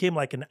 it became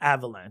like an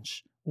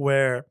avalanche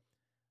where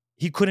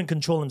he couldn't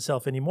control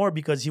himself anymore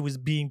because he was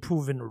being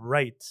proven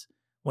right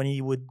when he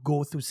would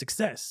go through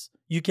success.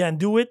 You can't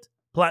do it,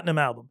 platinum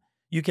album.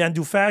 You can't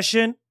do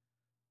fashion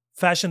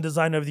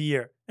designer of the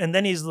year. And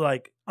then he's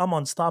like, I'm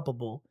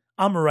unstoppable.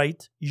 I'm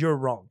right. You're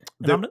wrong.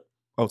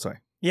 Sorry.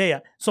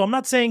 Yeah. So I'm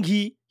not saying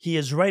he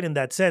is right in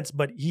that sense,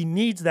 but he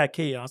needs that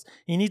chaos.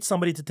 He needs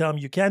somebody to tell him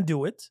you can't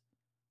do it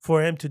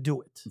for him to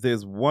do it.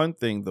 There's one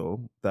thing,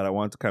 though, that I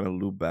want to kind of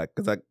loop back,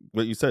 because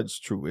what you said is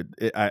true.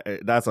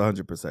 That's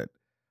 100%.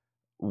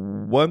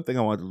 One thing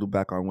I wanted to loop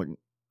back on when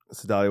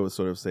Sedalia was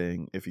sort of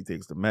saying if he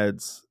takes the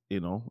meds,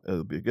 it'll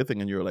be a good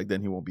thing. And you're like,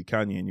 then he won't be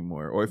Kanye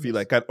anymore. Or if he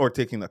or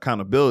taking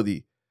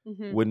accountability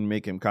wouldn't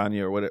make him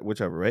Kanye or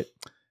whichever, right?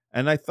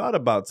 And I thought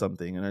about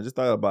something, and I just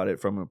thought about it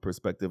from a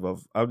perspective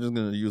of, I'm just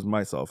going to use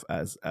myself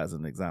as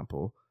an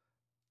example.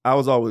 I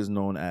was always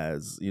known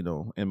as,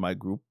 in my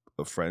group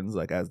of friends,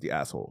 like as the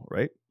asshole,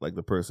 right? Like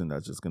the person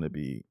that's just going to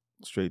be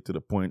straight to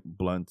the point,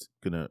 blunt,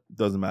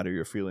 doesn't matter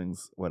your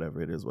feelings,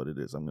 whatever it is, what it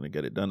is. I'm going to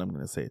get it done. I'm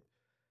going to say it.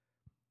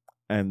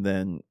 And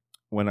then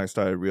when I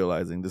started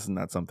realizing this is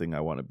not something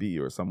I want to be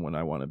or someone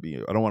I want to be,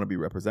 I don't want to be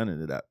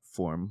represented in that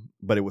form,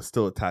 but it was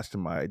still attached to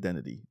my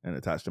identity and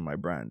attached to my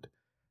brand.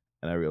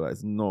 And I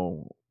realized,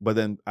 no. But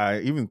then I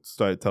even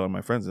started telling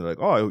my friends, they're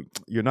like, oh,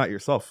 you're not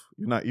yourself.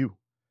 You're not you,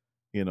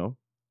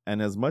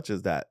 And as much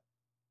as that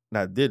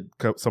that did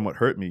somewhat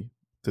hurt me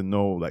to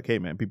know, like, hey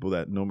man, people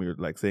that know me are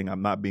like saying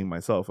I'm not being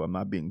myself, I'm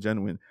not being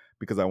genuine,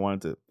 because I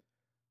wanted to,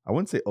 I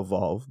wouldn't say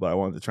evolve, but I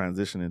wanted to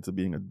transition into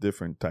being a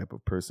different type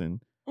of person,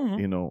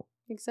 you know.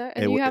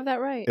 Exactly. And you have that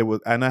right. It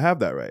was, and I have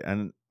that right.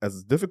 And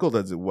as difficult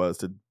as it was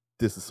to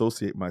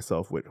disassociate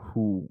myself with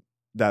who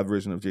that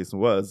version of Jason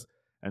was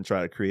and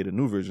try to create a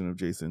new version of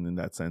Jason in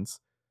that sense,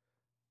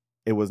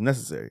 it was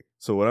necessary.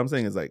 So what I'm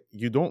saying is, like,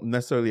 you don't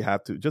necessarily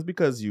have to, just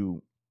because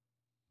you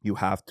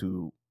have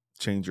to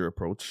change your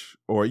approach,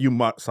 or you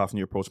soften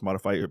your approach,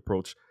 modify your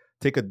approach,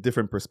 take a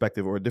different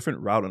perspective or a different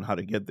route on how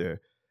to get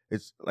there.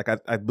 It's like,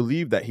 I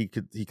believe that he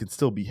could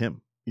still be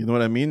him. You know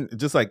what I mean?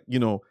 Just like, you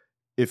know,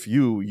 if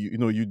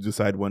you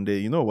decide one day,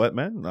 you know what,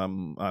 man,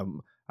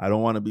 I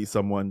don't want to be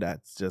someone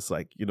that's just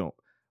like, you know,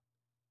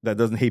 that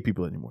doesn't hate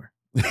people anymore.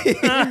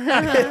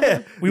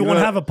 We won't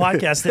have a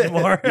podcast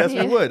anymore. Yes,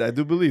 we would. I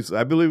do believe so.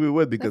 I believe we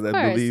would, because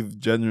I believe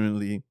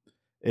genuinely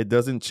it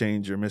doesn't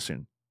change your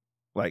mission,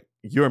 like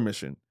your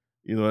mission.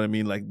 You know what I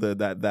mean? Like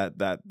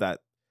that.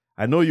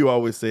 I know you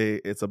always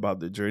say it's about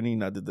the journey,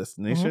 not the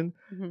destination,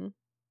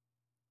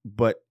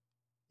 but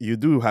you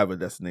do have a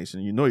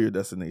destination. You know your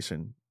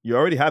destination. You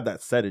already have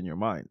that set in your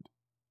mind.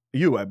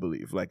 I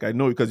believe. Like, I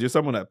know, because you're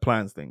someone that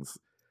plans things,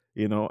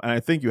 you know, and I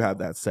think you have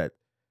that set.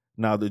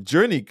 Now the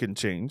journey can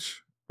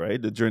change,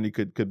 right? The journey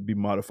could be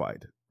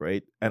modified,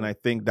 right? And I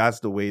think that's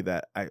the way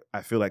that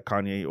I feel like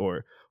Kanye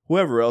or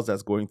whoever else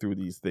that's going through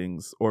these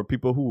things, or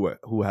people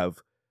who have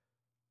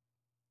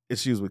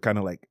issues with kind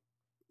of like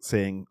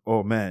saying,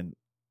 oh man,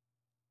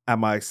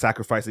 am I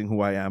sacrificing who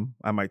I am?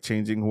 Am I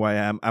changing who I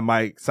am? Am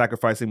I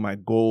sacrificing my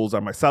goals?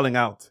 Am I selling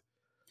out?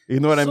 You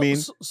know what I mean?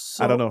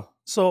 I don't know.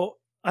 So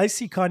I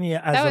see Kanye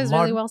as that was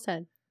really well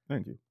said.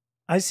 Thank you.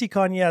 I see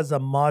Kanye as a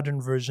modern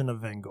version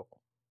of Van Gogh.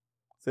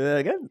 Say that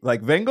again?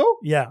 Like Van Gogh?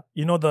 Yeah.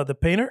 You know the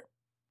painter?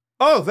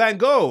 Oh, Van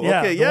Gogh.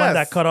 Yeah, okay, the one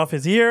that cut off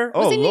his ear.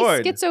 Oh, Wasn't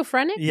Lord. he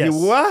schizophrenic? Yes.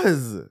 He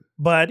was.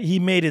 But he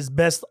made his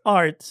best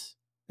art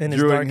in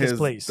his During darkest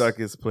place.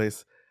 Darkest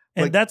place.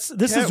 And Like,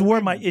 this is where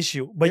my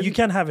issue. But you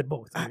can't have it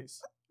both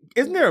ways.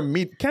 Isn't there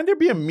can there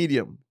be a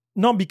medium?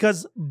 No,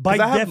 because by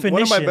definition,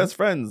 one of my best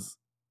friends,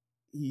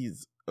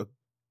 he's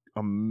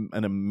an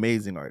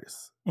amazing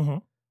artist. Mm-hmm.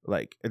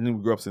 Like, and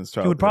we grew up since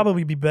childhood. It would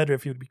probably be better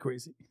if he would be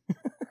crazy.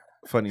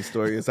 Funny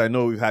story is, I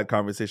know we've had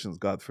conversations,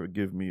 God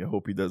forgive me, I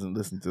hope he doesn't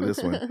listen to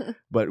this one,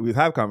 but we've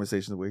had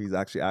conversations where he's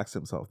actually asked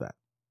himself that,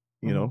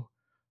 you know,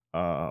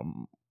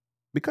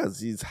 because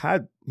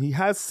he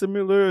has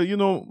similar, you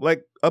know,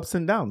 like ups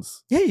and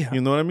downs. Yeah.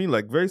 You know what I mean?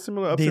 Like very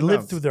similar ups and downs. They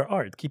live through their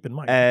art, keep in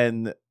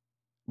mind.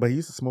 But he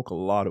used to smoke a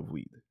lot of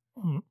weed.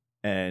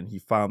 And he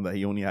found that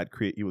he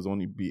was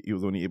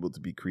only able to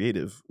be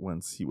creative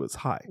once he was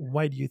high.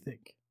 Why do you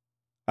think?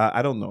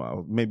 I don't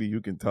know. Maybe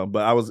you can tell.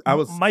 But I was.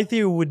 My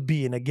theory would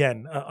be, and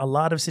again, a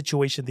lot of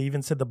situations. They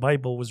even said the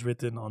Bible was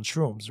written on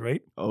shrooms,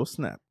 right? Oh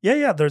snap!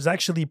 Yeah. There's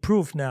actually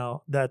proof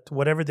now that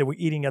whatever they were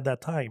eating at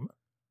that time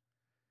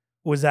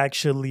was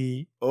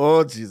actually.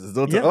 Oh Jesus!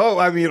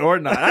 I mean, or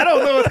not? I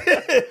don't know.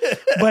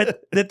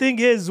 But the thing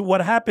is,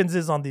 what happens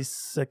is on these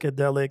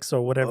psychedelics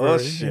or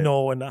whatever, you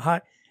know, and the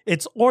high.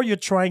 It's or you're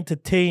trying to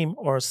tame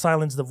or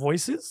silence the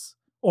voices,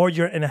 or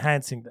you're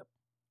enhancing them.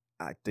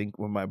 I think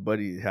when my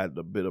buddy had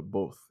a bit of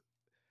both.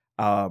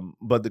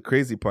 But the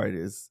crazy part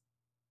is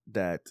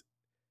that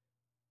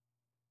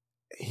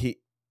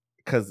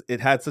because it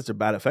had such a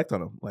bad effect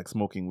on him, like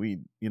smoking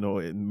weed, you know,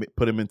 it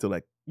put him into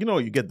like, you know,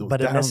 you get those.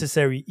 But a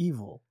necessary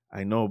evil.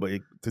 I know,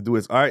 but to do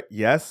his art,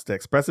 yes, to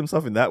express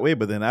himself in that way,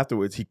 but then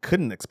afterwards he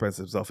couldn't express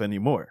himself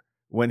anymore.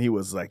 When he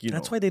was like,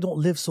 that's why they don't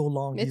live so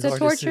long. It's a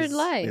tortured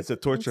life. It's a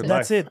tortured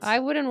life. That's it. I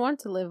wouldn't want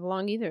to live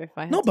long either if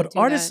I had no, but to do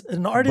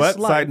an artist. But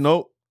side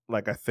note,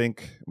 like I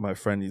think my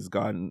friend, he's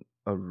gotten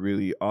a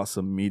really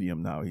awesome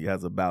medium now. He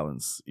has a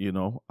balance, you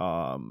know,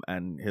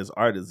 and his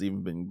art has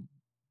even been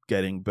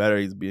getting better.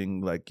 He's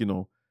being like, you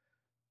know,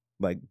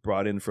 like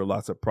brought in for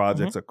lots of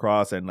projects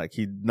across, and like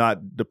he's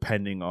not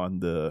depending on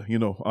the, you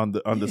know, on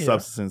the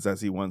substance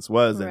as he once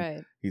was,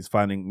 and he's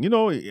finding, you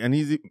know, and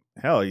he's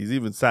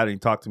even sat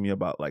and talked to me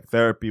about like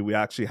therapy. We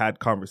actually had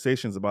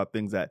conversations about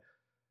things that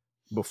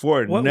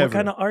before what never. What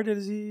kind of art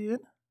is he in?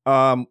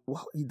 Well,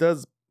 he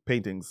does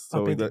paintings.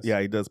 So paintings.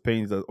 He does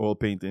paintings, he does oil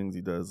paintings,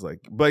 he does like,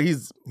 but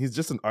he's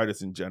just an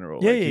artist in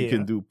general. Yeah, he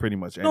can do pretty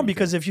much anything. No,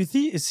 because if you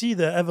see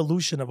the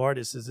evolution of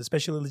artists,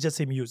 especially let's just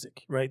say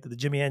music, right? The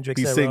Jimi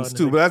Hendrix. He sings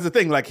too, but that's the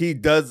thing. Like he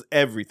does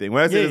everything.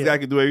 When I say this guy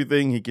can do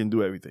everything, he can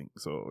do everything.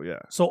 So yeah.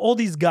 So all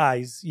these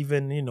guys,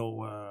 even you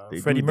know,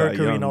 Freddie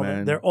Mercury and all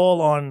that, they're all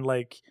on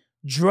like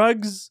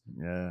drugs.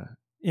 Yeah.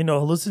 You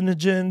know,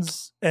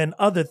 hallucinogens and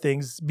other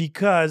things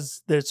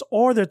because they're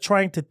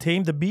trying to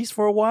tame the beast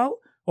for a while,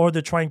 or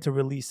they're trying to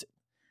release it.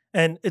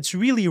 And it's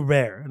really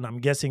rare. And I'm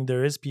guessing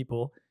there is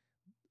people.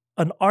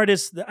 A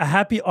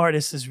happy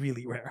artist is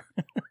really rare.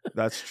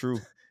 That's true.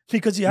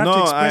 Because you have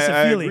to express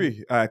a feeling. I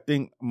agree. I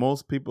think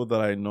most people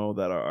that I know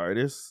that are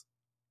artists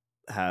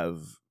have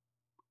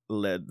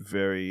led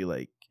very,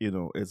 like, you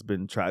know, it's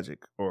been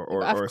tragic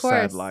or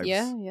sad lives.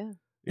 Yeah.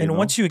 And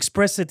once you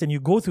express it and you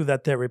go through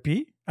that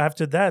therapy,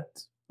 after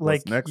that,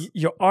 like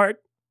your art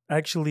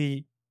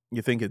actually.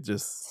 You think it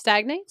just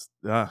stagnates?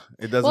 It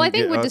doesn't. Well, I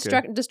think with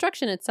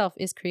destruction itself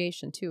is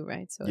creation too,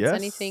 right? So it's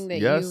anything that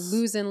you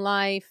lose in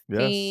life,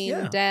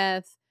 pain,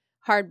 death,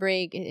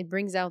 heartbreak. It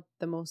brings out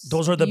the most.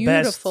 Those are the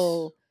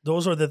beautiful. Best.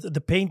 Those are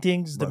the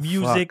paintings, the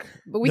music,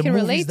 but we can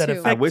relate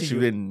to. I wish you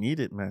didn't need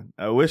it, man.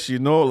 I wish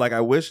I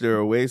wish there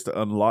were ways to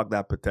unlock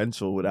that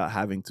potential without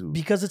having to.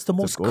 Because it's the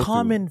most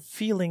common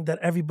feeling that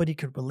everybody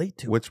could relate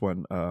to. Which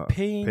one?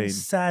 Pain,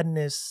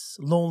 sadness,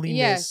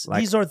 loneliness. Yes.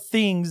 These are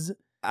things.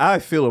 I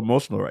feel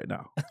emotional right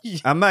now.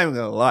 I'm not even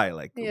gonna lie.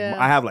 Like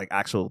I have like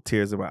actual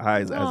tears in my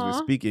eyes as we're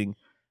speaking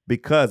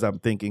because I'm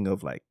thinking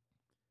of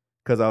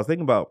because I was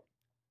thinking about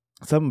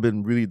something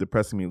been really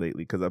depressing me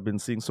lately because I've been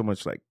seeing so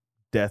much like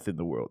death in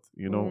the world,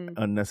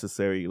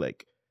 unnecessary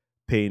like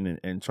pain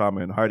and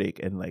trauma and heartache.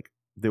 And like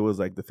there was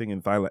like the thing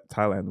in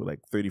Thailand where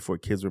like 34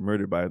 kids were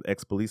murdered by an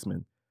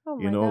ex-policeman. Oh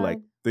my God. Like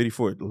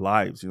 34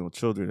 lives,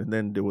 children. And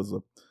then there was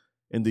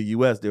in the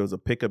US, there was a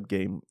pickup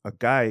game. A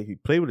guy, he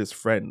played with his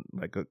friend,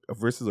 like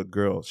versus a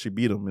girl. She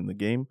beat him in the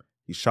game.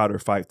 He shot her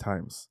 5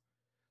 times.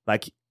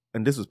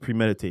 And this was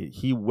premeditated.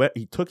 He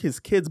took his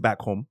kids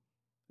back home.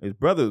 His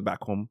brother was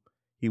back home.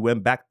 He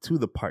went back to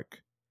the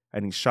park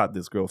and he shot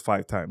this girl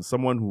 5 times.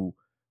 Someone who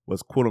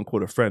was quote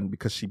unquote a friend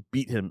because she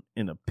beat him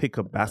in a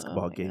pickup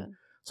basketball game. God.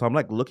 So I'm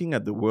like looking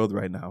at the world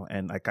right now.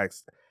 And like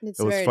it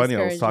was funny.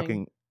 I was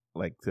talking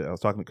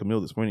to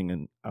Camille this morning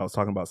and I was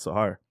talking about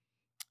Sahar.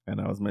 And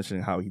I was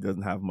mentioning how he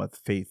doesn't have much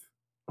faith,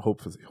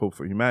 hope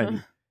for humanity.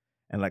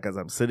 And like as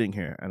I'm sitting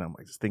here and I'm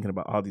like just thinking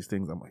about all these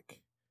things, I'm like,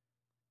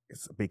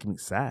 it's making me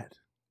sad.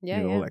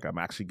 Yeah. Like I'm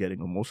actually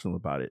getting emotional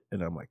about it.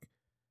 And I'm like,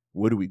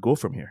 where do we go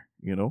from here?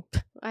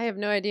 I have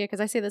no idea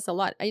because I say this a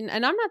lot. And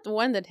I'm not the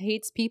one that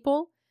hates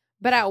people,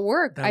 but at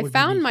work, I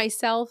found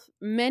myself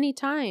many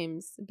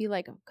times be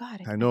like, oh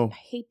God, I know. I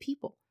hate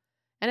people.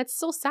 And it's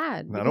so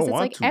sad because it's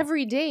like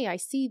every day I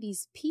see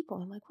these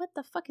people. I'm like, what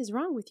the fuck is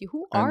wrong with you?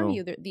 Who are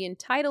you? The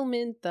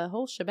entitlement, the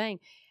whole shebang.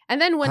 And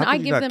then when I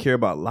give them, care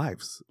about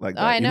lives like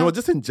that. I know.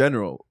 Just in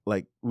general,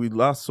 like we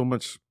lost so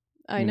much.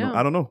 I know.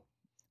 I don't know.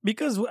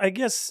 Because I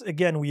guess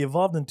again we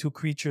evolved into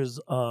creatures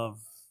of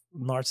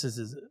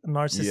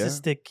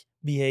narcissistic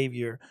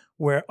behavior,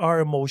 where our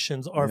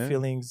emotions, our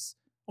feelings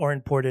are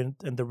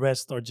important, and the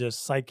rest are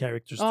just side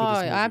characters to this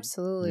movie.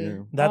 Absolutely.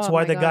 Yeah. That's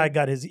why the guy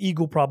got his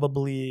ego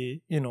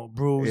probably,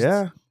 bruised.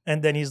 Yeah.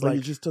 And then he's like,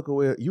 you just took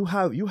away. You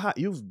help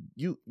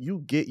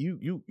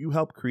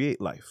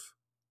create life.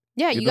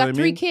 Yeah, you got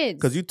 3 kids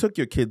because you took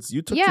your kids.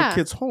 You took your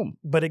kids home.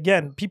 But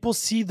again, people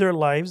see their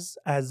lives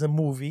as a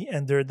movie,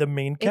 and they're the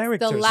main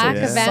characters. It's the lack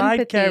of side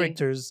empathy.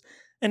 Characters.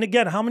 And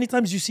again, how many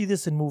times you see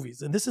this in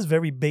movies? And this is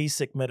very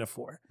basic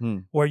metaphor,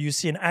 where you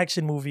see an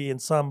action movie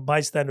and some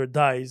bystander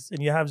dies,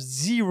 and you have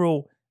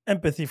zero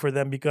empathy for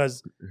them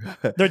because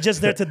they're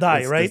just there to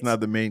die, right? It's not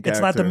the main character.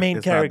 It's not the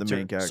main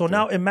character. So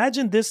now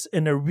imagine this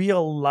in a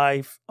real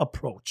life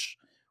approach,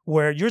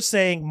 where you're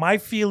saying, my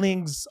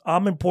feelings,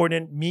 I'm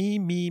important, me,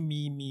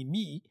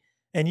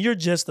 and you're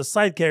just a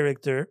side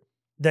character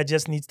that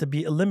just needs to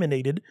be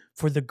eliminated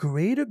for the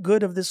greater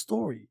good of this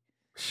story.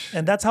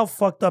 And that's how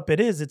fucked up it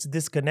is. It's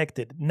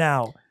disconnected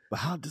now. But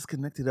how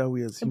disconnected are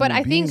we as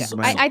human beings?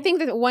 I think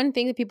that one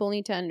thing that people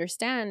need to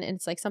understand, and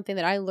it's like something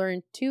that I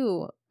learned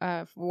too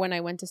when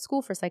I went to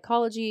school for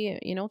psychology,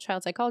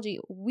 child psychology.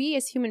 We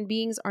as human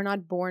beings are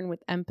not born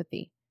with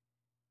empathy.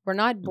 We're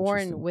not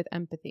born with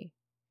empathy.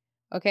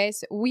 Okay,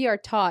 so we are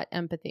taught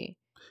empathy.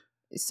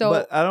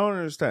 But I don't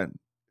understand.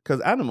 Because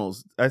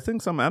I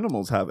think some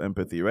animals have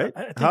empathy, right?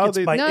 I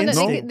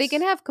think they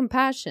can have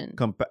compassion.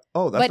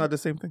 That's not the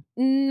same thing?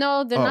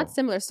 No, they're not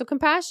similar. So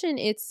compassion,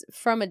 it's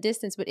from a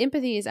distance, but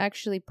empathy is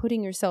actually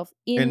putting yourself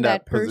in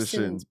that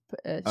person's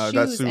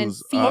shoes and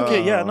feeling.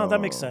 Okay,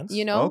 that makes sense.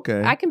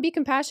 Okay. I can be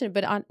compassionate,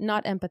 but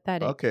not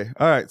empathetic. Okay,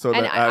 all right. So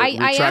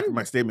I retract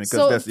my statement.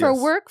 So for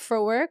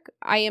work,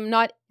 I am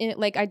not,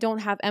 I don't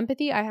have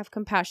empathy. I have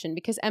compassion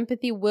because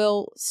empathy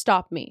will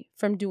stop me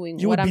from doing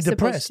what I'm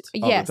supposed to.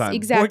 Yes,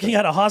 exactly. Working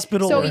at a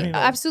hospital. So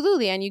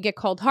absolutely, and you get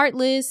called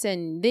heartless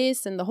and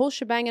this and the whole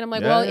shebang. And I'm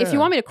like, if you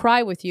want me to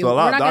cry with you, so a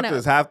lot of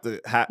doctors have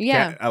to.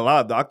 A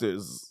lot of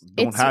doctors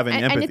don't have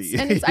any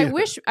empathy. I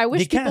wish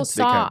people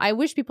saw. I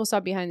wish people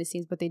saw behind the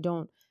scenes, but they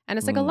don't. And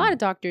it's like a lot of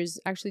doctors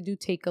actually do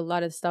take a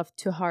lot of stuff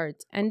to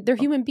heart, and they're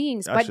human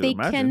beings, but they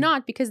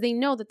cannot because they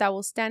know that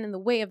will stand in the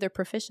way of their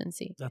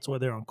proficiency. That's why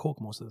they're on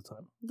coke most of the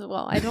time.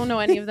 Well, I don't know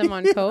any of them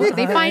on coke.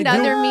 They find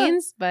other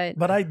means,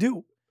 but I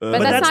do. But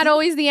that's not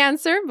always the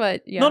answer,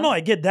 but yeah. No,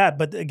 I get that.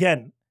 But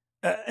again,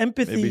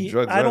 empathy,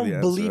 I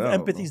don't believe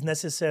empathy is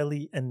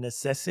necessarily a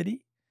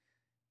necessity.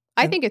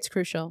 I think it's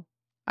crucial.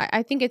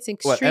 I think it's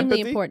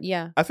extremely important.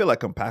 Yeah. I feel like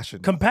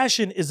compassion.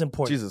 Compassion is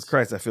important. Jesus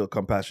Christ, I feel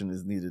compassion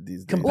is needed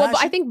these days. Well,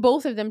 but I think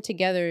both of them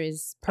together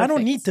is perfect. I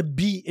don't need to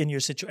be in your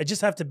situation. I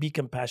just have to be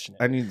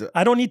compassionate.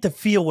 I don't need to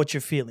feel what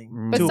you're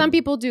feeling. But some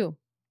people do.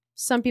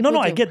 Some people do.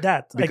 I get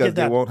that. Because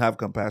they won't have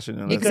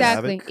compassion.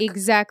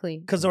 Exactly.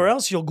 Because or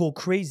else you'll go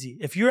crazy.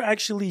 If you're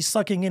actually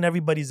sucking in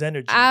everybody's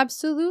energy.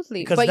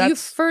 Absolutely. But you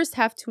first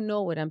have to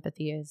know what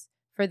empathy is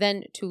for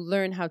then to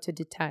learn how to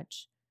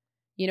detach.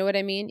 You know what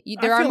I mean?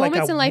 There are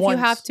moments in life you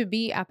have to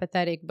be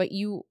apathetic, but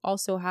you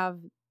also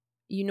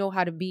know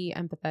how to be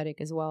empathetic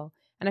as well.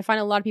 And I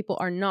find a lot of people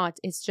are not.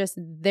 It's just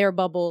their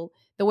bubble,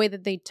 the way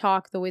that they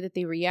talk, the way that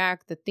they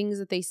react, the things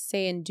that they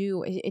say and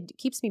do. It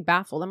keeps me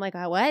baffled. I'm like,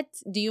 what?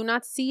 Do you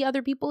not see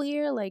other people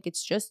here? Like,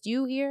 it's just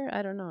you here?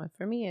 I don't know.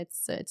 For me,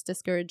 it's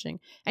discouraging.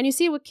 And you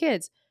see it with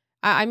kids.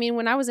 I mean,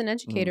 when I was an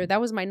educator,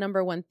 that was my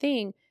number one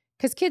thing,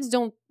 because kids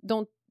don't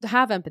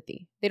have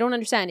empathy. They don't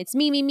understand. It's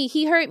me.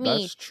 He hurt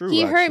me. That's true.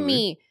 He hurt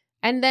me.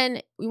 And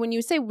then when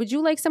you say, would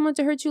you like someone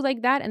to hurt you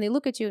like that? And they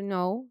look at you,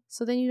 no.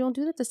 So then you don't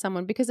do that to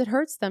someone because it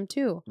hurts them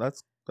too.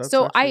 That's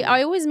so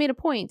I always made a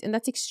point, and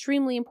that's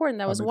extremely important.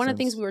 That was one of the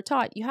things we were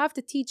taught. You have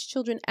to teach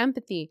children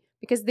empathy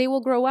because they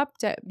will grow up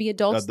to be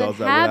adults that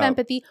have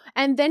empathy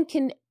and then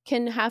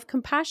can have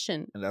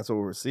compassion. And that's what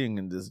we're seeing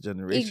in this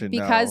generation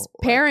because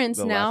now, parents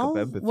now,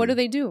 what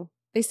do?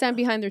 They stand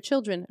behind their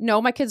children.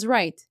 No, my kid's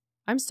right.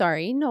 I'm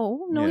sorry.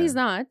 No, he's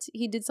not.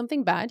 He did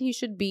something bad. He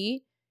should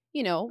be,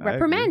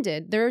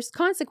 reprimanded. There's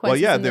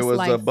consequences. Well, yeah, there was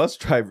a bus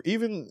driver.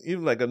 Even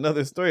like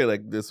another story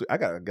like this. I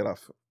gotta get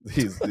off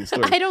these stories.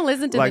 I don't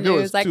listen to the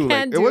news. I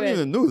can't do it. It wasn't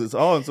even the news. It's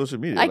all on social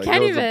media. I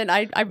can't even.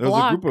 I blocked. There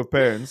was a group of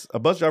parents. A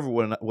bus driver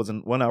was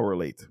 1 hour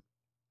late,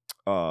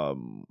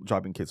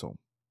 dropping kids home.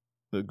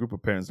 The group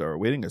of parents that were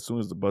waiting, as soon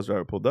as the bus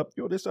driver pulled up,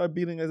 they started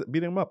beating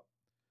him up.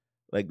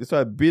 Like, they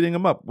started beating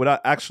him up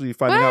without actually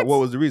finding out what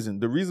was the reason.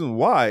 The reason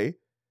why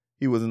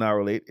he was an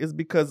hour late is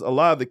because a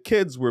lot of the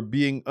kids were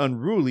being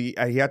unruly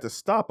and he had to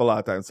stop a lot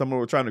of times. Some of them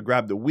were trying to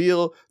grab the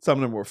wheel. Some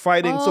of them were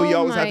fighting. So he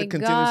always had to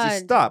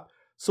continuously stop.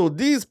 So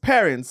these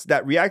parents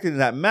that reacted in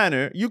that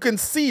manner, you can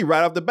see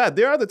right off the bat,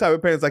 they are the type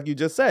of parents like you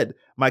just said.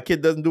 My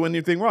kid doesn't do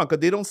anything wrong because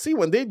they don't see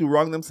when they do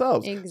wrong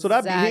themselves. Exactly. So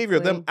that behavior,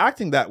 them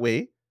acting that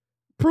way,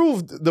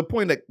 proved the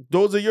point that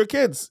those are your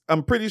kids.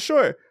 I'm pretty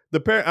sure.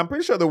 I'm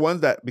pretty sure the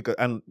ones that,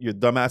 and your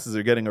dumbasses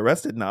are getting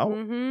arrested now.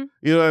 Mm-hmm.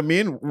 You know what I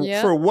mean?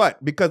 Yep. For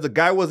what? Because the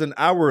guy was an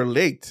hour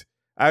late.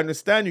 I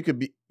understand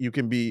you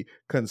can be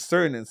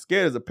concerned and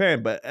scared as a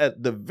parent, but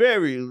at the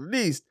very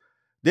least,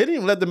 they didn't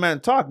even let the man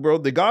talk, bro.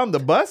 They got on the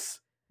bus.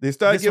 They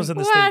started giving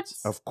the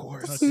States. Of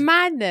course. That's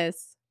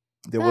madness.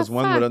 There was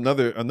one with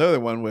another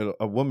one with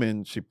a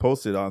woman. She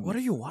posted on. What are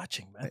you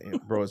watching, man?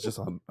 Bro, it's just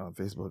on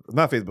Facebook.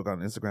 Not Facebook, on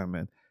Instagram,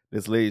 man.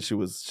 This lady,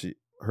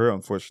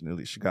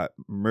 unfortunately, she got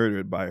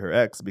murdered by her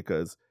ex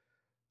because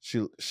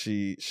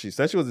she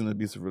said she was in an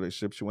abusive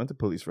relationship. She went to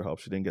police for help.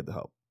 She didn't get the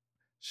help.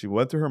 She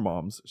went to her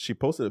mom's. She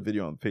posted a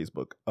video on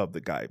Facebook of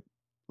the guy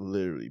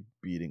literally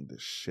beating the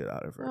shit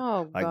out of her.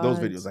 Oh, like God. Those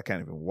videos I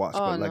can't even watch,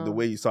 but like the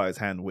way you saw his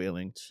hand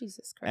wailing.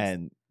 Jesus Christ.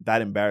 And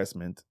that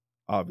embarrassment,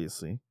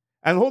 obviously.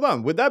 And hold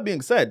on, with that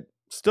being said,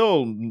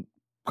 still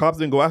cops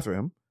didn't go after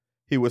him.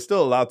 He was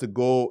still allowed to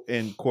go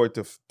in court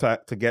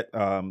to get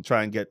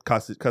try and get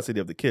custody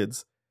of the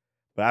kids.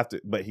 But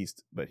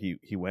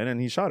he went and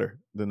he shot her.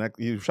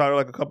 He shot her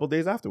like a couple of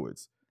days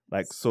afterwards.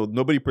 Like, so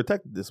nobody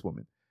protected this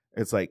woman.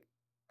 It's like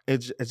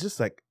it's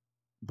just like,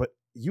 but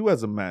you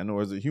as a man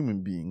or as a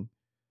human being,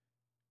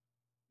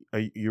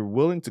 you're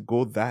willing to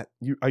go that?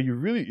 You're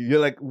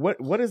like,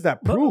 what is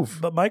that proof?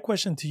 But my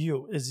question to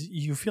you is: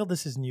 you feel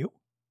this is new?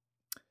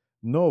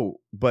 No,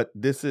 but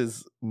this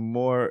is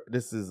more.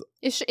 This is.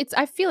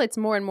 I feel it's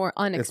more and more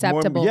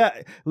unacceptable.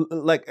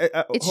 Like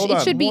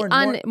it should be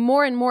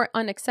more and more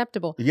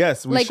unacceptable.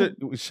 Yes, we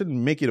shouldn't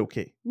make it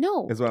okay.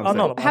 No, is what I'm saying.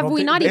 No, have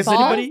we not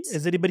evolved?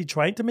 Is anybody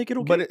trying to make it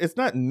okay? But it's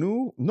not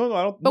new. No,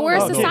 I don't. But we're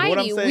a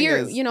society.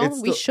 We're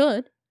we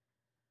should.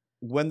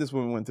 When this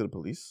woman went to the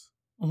police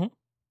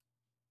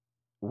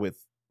with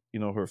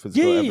her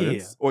physical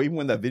evidence, or even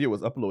when that video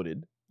was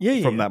uploaded,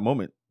 from that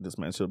moment, this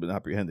man should have been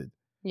apprehended.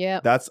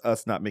 Yeah, that's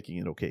us not making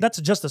it okay. That's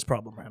a justice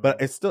problem, right?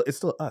 But it's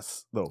still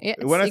us though.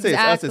 When I say it's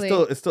us,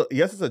 it's still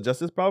yes, it's a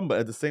justice problem, but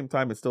at the same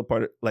time, it's still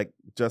part of like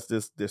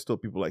justice. There's still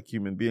people like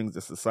human beings.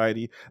 The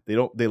society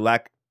they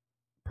lack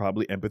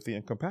probably empathy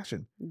and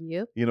compassion.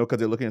 Yep. Because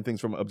they're looking at things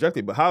from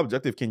objective. But how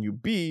objective can you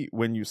be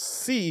when you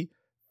see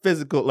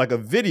physical, like a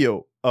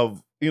video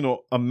of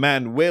a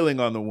man wailing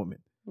on a woman?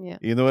 Yeah.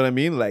 You know what I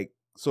mean? Like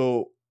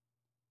so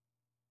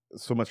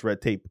much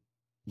red tape.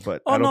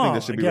 But I don't think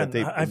there should be red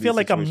tape. I feel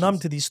like I'm numb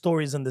to these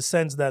stories in the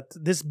sense that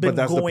this has been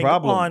going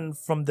on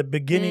from the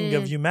beginning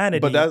of humanity.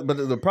 But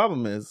the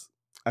problem is,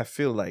 I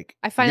feel like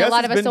I find a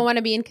lot of us don't want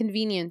to be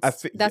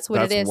inconvenienced. That's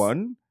what it is. That's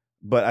one.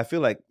 But I feel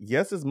like,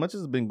 yes, as much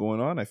as it's been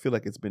going on, I feel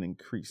like it's been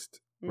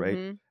increased, right?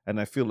 Mm-hmm. And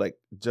I feel like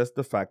just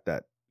the fact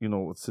that,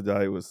 what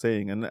Sadai was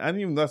saying, and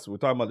even us, we're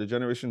talking about the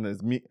generation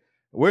that's me.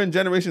 We're in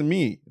generation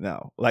me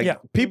now. Like,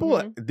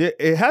 people,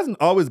 it hasn't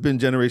always been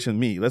generation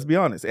me. Let's be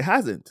honest. It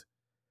hasn't.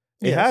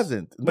 It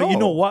hasn't. But you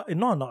know what?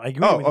 No, I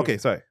agree with you. Okay,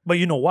 sorry. But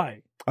you know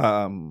why?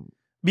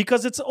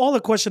 Because it's all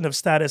a question of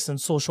status and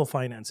social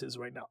finances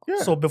right now. Yeah.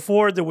 So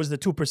before there was the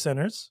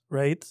 2%ers,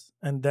 right?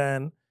 And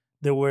then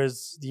there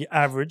was the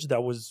average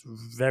that was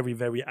very,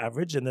 very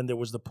average. And then there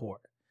was the poor.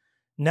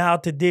 Now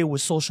today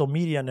with social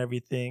media and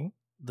everything,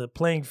 the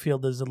playing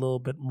field is a little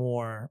bit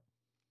more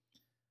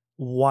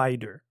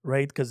wider,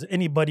 right? Because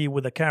anybody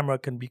with a camera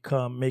can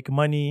make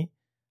money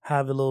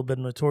have a little bit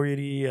of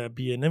notoriety,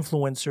 be an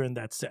influencer in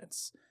that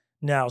sense.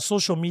 Now,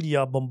 social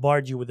media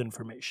bombard you with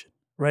information,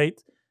 right?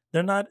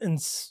 They're not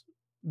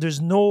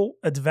there's no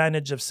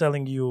advantage of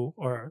selling you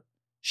or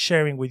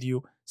sharing with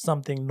you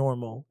something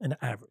normal and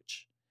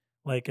average.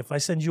 Like if I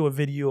send you a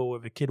video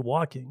of a kid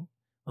walking,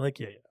 I'm like,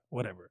 yeah,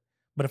 whatever.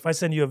 But if I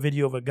send you a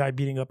video of a guy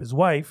beating up his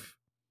wife,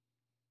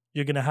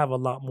 you're going to have a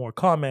lot more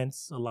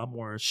comments, a lot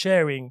more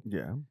sharing.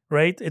 Yeah.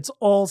 Right? It's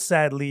all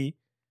sadly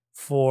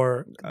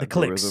for the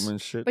clicks.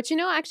 And shit. But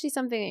actually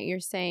something that you're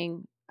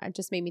saying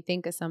just made me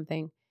think of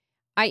something.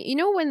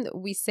 When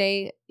we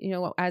say,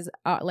 as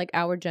like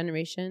our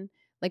generation,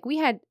 like we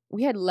had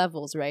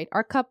levels, right?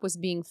 Our cup was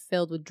being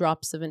filled with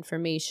drops of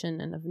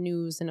information and of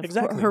news and of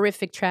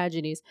horrific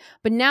tragedies.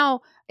 But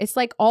now it's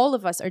like all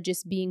of us are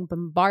just being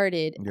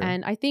bombarded. Yeah.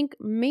 And I think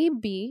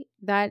maybe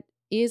that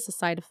is a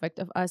side effect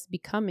of us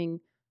becoming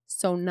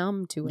so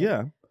numb to it.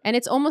 Yeah. And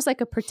it's almost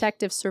like a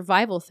protective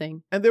survival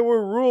thing. And there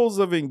were rules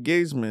of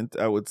engagement,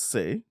 I would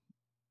say.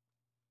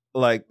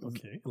 Like,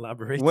 okay,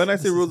 elaborate. When I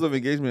say rules of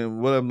engagement,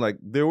 what I'm like,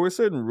 there were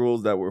certain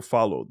rules that were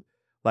followed.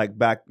 Like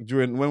back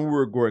when we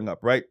were growing up,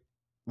 right?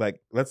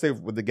 Like, let's say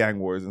with the gang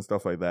wars and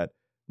stuff like that.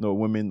 No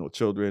women, no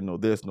children, no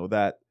this, no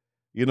that.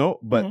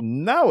 But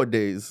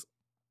nowadays,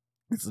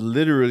 it's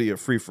literally a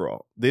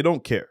free-for-all. They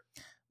don't care.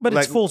 But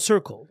it's full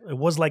circle. It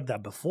was like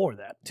that before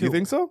that, too. You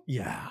think so?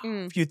 Yeah.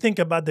 If you think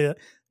about the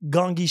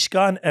Genghis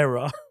Khan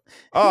era.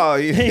 Oh,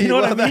 you know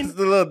what I mean? That's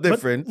a little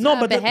different.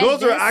 But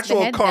those are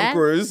actual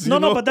conquerors. No,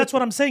 but that's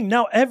what I'm saying.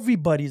 Now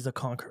everybody's a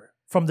conqueror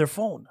from their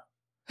phone.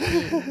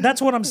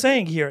 That's what I'm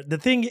saying here. The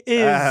thing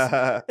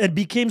is, it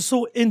became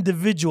so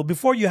individual.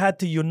 Before you had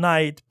to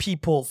unite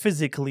people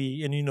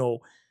physically and,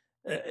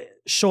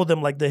 show them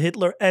like the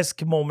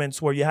Hitler-esque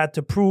moments where you had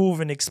to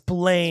prove and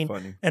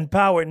explain and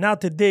power. Now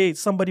today,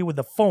 somebody with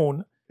a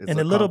phone and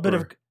a little bit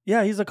of,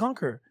 he's a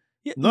conqueror.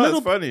 Yeah,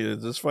 it's funny.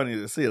 It's just funny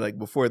to see. Like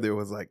before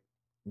there's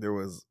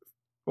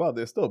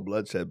still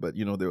bloodshed, but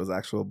there was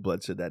actual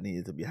bloodshed that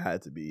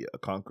had to be a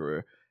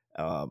conqueror.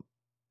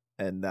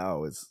 And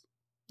now it's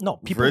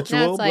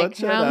virtual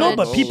bloodshed.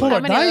 But people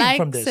are dying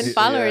from this. And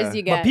followers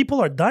you get. But people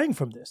are dying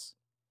from this.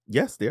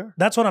 Yes, they are.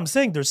 That's what I'm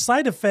saying. There's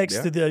side effects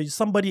to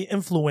somebody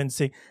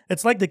influencing.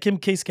 It's like the Kim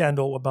K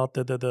scandal about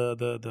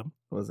the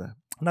what was that?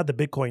 Not the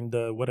Bitcoin,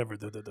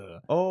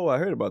 the Oh, I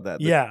heard about that.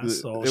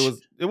 So it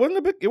was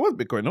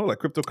Bitcoin, no, like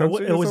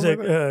cryptocurrency. It was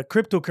a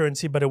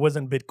cryptocurrency, but it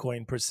wasn't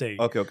Bitcoin per se.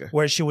 Okay.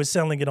 Where she was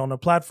selling it on a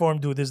platform,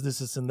 do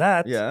this, and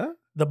that. Yeah.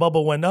 The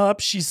bubble went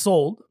up. She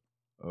sold.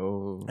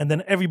 Oh. And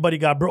then everybody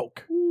got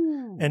broke.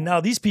 Ooh. And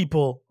now these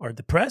people are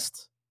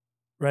depressed,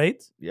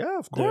 right? Yeah,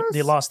 of course.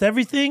 They lost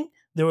everything.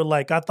 They were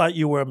like, I thought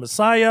you were a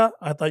messiah.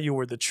 I thought you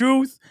were the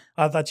truth.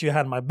 I thought you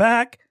had my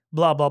back,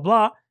 blah, blah,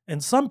 blah.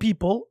 And some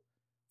people,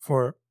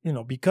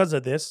 because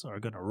of this, are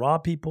going to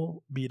rob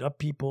people, beat up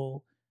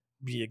people,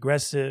 be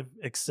aggressive,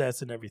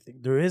 excess, and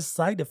everything. There is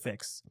side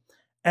effects.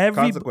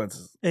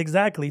 Consequences.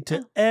 Exactly.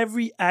 To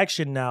every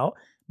action now,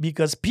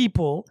 because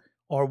people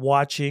are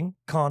watching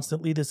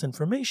constantly this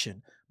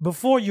information.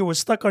 Before, you were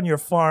stuck on your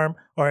farm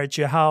or at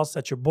your house,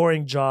 at your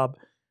boring job,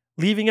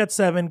 leaving at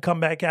 7,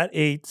 come back at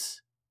 8,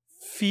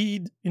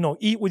 feed,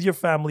 eat with your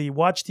family,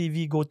 watch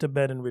TV, go to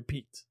bed, and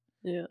repeat.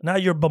 Yeah. Now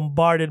you're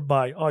bombarded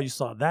by, you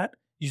saw that,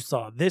 you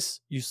saw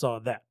this, you saw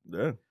that.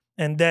 Yeah.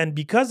 And then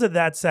because of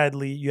that,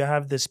 sadly, you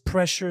have this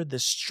pressure,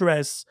 this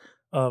stress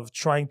of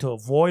trying to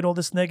avoid all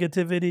this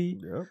negativity,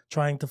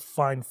 trying to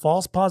find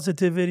false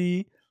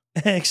positivity,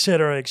 et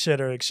cetera, et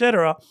cetera, et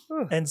cetera.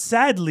 And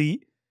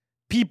sadly,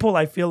 people,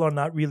 I feel, are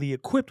not really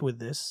equipped with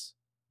this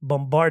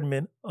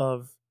bombardment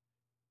of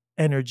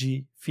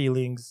energy,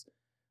 feelings,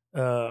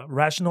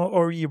 rational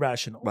or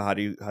irrational. But how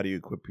do you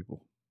equip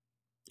people?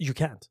 You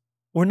can't.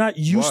 We're not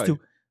used to,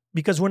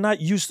 because we're not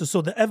used to.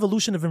 So the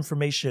evolution of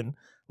information,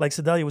 like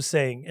Sedalia was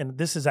saying, and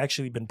this has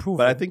actually been proven.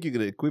 But I think you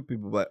could equip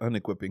people by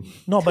unequipping.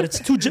 No, but it's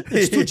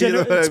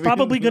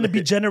probably going to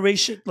be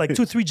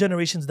 2-3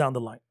 generations down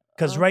the line.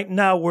 Because right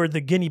now we're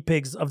the guinea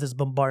pigs of this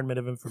bombardment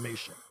of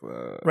information.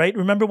 Right?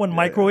 Remember when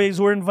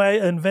microwaves were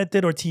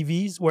invented, or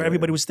TVs, where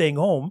everybody was staying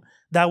home?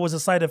 That was a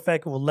side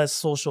effect of less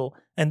social.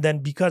 And then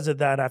because of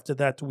that, after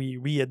that, we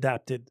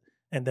readapted.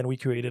 And then we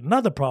created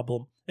another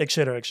problem, et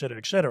cetera, et cetera,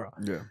 et cetera.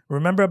 Yeah.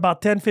 Remember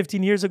about 10,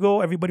 15 years ago,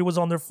 everybody was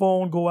on their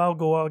phone, go out,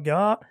 go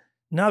out.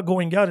 Now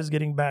going out is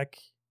getting back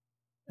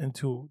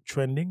into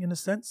trending in a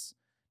sense.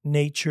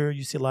 Nature,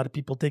 you see a lot of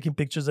people taking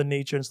pictures of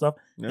nature and stuff.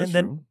 That's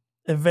then true.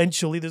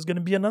 Eventually there's going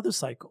to be another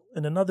cycle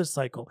and another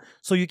cycle.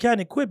 So you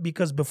can't equip,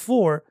 because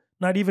before,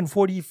 not even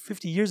 40,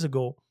 50 years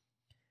ago,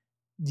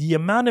 the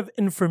amount of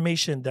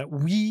information that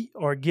we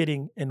are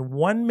getting in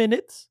 1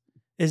 minute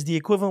is the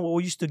equivalent of what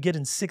we used to get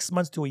in 6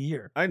 months to a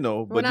year. I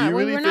know, but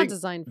we're not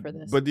designed for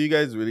this. But do you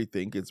guys really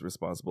think it's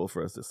responsible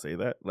for us to say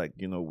that? Like,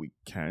 we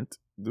can't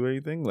do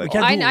anything? Like, we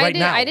can't do it right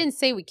now. I didn't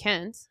say we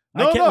can't.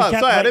 I'm sorry.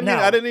 Right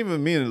I didn't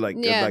even mean it like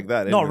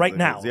that. No, right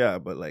now. Yeah,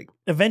 but like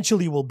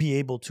eventually we'll be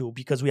able to,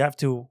 because we have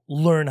to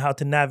learn how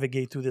to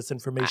navigate through this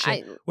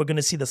information. We're going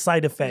to see the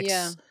side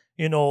effects.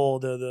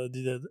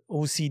 the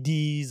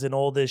OCDs and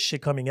all this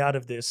shit coming out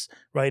of this,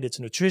 right? It's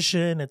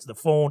nutrition, it's the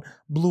phone,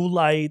 blue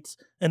light,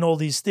 and all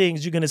these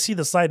things. You're going to see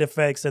the side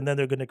effects, and then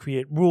they're going to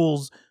create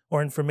rules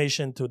or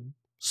information to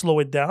slow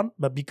it down.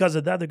 But because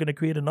of that, they're going to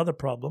create another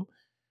problem.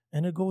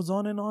 And it goes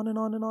on and on and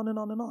on and on and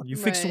on and on. You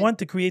fix one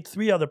to create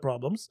 3 other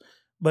problems.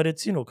 But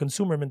it's,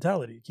 consumer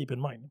mentality, keep in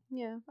mind.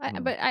 Yeah.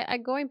 But I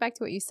going back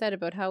to what you said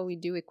about how we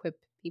do equip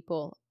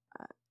people,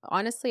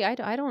 honestly, I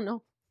don't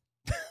know.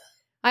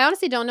 I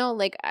honestly don't know.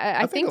 Like,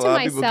 I think to myself, a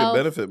lot of people could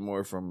benefit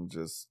more from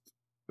just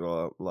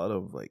a lot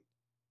of like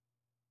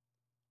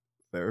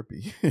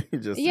therapy,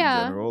 just in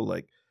general.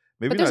 Like,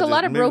 but there's a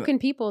lot of broken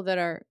people that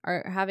are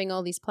having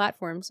all these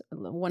platforms.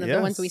 One of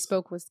the ones we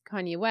spoke was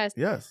Kanye West.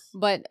 Yes.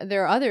 But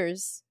there are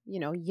others,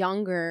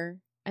 younger,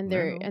 and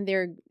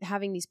they're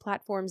having these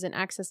platforms and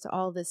access to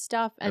all this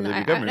stuff. And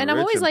I'm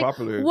always like,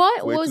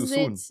 what was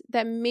it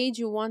that made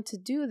you want to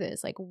do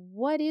this? Like,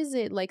 what is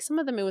it? Like, some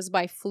of them it was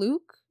by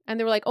fluke. And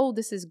they were like, oh,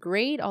 this is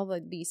great, all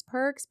of these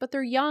perks, but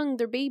they're young,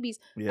 they're babies.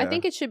 Yeah. I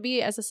think it should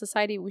be, as a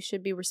society, we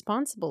should be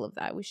responsible of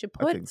that. We should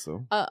put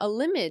a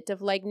limit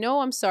of like,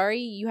 no, I'm sorry,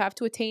 you have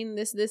to attain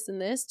this, this,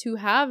 and this to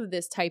have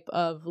this type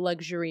of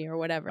luxury or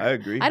whatever. I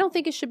agree. I don't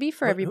think it should be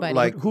for everybody.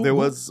 Like, who's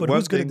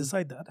going to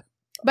decide that?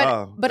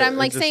 But I'm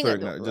like saying,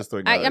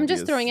 I'm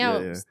just throwing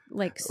out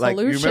like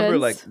solutions. You remember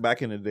like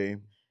back in the day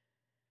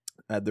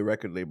at the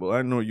record label,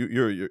 I know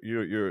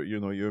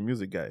you're a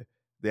music guy.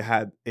 They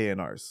had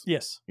A&Rs.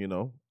 Yes.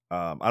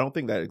 I don't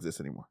think that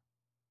exists anymore.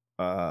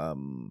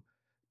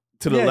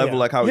 To the level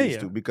like how it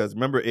used to. Because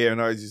remember,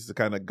 A&Rs used to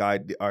kind of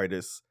guide the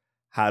artists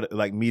how to,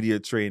 like, media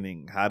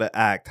training, how to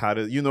act, how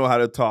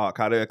to talk,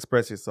 how to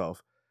express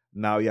yourself.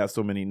 Now you have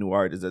so many new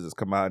artists that just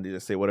come out and they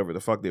just say whatever the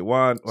fuck they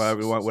want,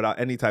 whatever they want, without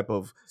any type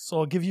of... So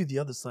I'll give you the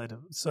other side of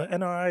it. So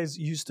NRIs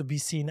used to be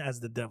seen as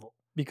the devil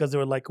because they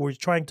were like, we're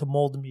trying to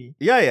mold me.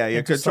 Yeah,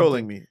 you're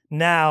controlling me.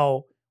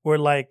 Now we're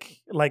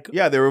like...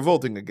 Yeah, they're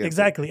revolting against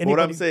exactly. What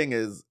I'm saying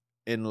is,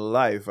 in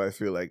life, I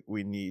feel like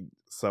we need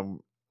some...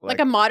 Like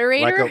a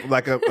moderator?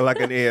 Like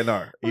an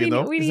A&R, you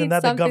know? Isn't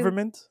that the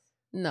government?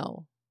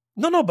 No.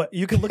 No, but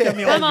you can look at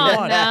me all you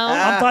want.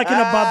 Now. I'm talking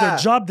about their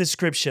job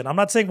description. I'm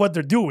not saying what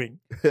they're doing.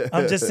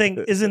 I'm just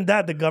saying, isn't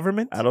that the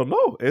government? I don't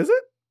know. Is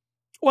it?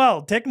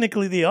 Well,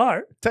 technically they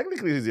are.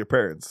 Technically, it's your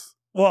parents.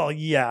 Well,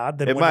 yeah.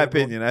 In my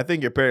opinion, I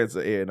think your parents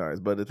are A&Rs.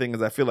 But the thing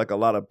is, I feel like a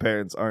lot of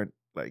parents aren't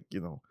like,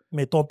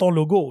 Mais Tonton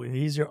Legault,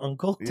 he's your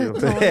uncle. You know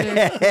what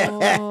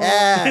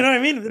I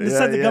mean?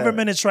 The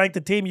government is trying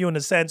to tame you in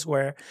a sense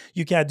where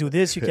you can't do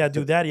this, you can't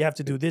do that, you have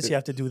to do this, you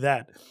have to do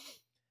that.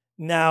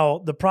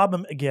 Now, the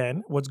problem,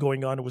 again, what's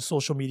going on with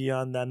social media,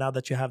 and now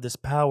that you have this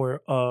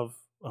power of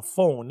a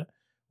phone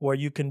where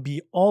you can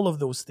be all of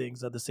those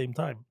things at the same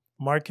time.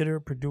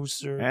 Marketer,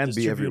 producer, and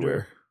distributor. Be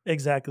everywhere.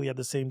 Exactly, at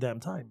the same damn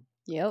time.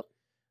 Yep.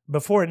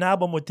 Before, an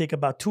album would take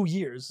about 2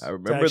 years. I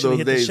remember those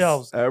days. The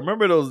shelves. I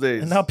remember those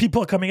days. And now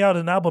people are coming out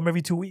an album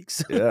every 2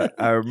 weeks. Yeah,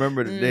 I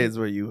remember the days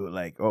where you were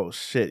like, "Oh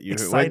shit!" You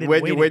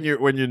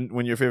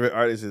when your favorite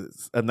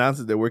artist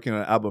announces they're working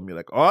on an album, you're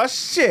like, "Oh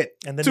shit!"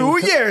 And then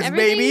 2 years,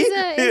 baby.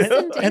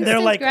 And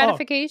they're like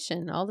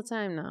gratification all the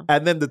time now.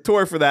 And then the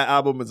tour for that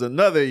album is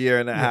another year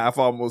and a half,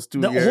 almost 2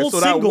 years. The whole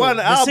single,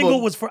 the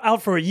single was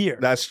out for a year.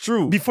 That's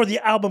true. Before the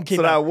album came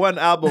out. So that one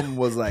album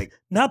was like.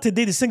 Now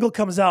today the single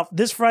comes out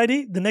this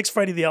Friday. The next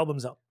Friday the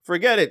album's out.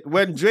 Forget it.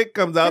 When Drake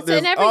comes out,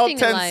 there's all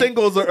 10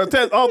 singles or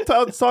 10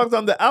 songs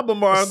on the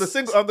album or on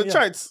the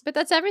charts. But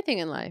that's everything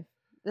in life.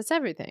 That's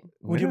everything.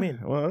 What do you mean?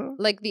 Well,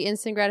 like the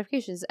instant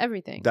gratification is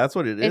everything. That's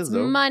what it is. It's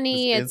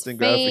money, it's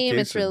fame,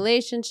 it's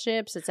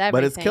relationships, it's everything.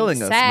 But it's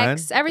killing us, man.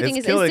 Everything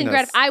is instant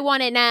gratification. I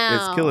want it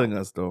now. It's killing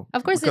us, though.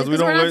 Of course, because we're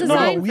not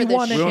designed for this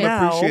shit. We don't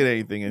appreciate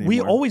anything anymore. We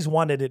always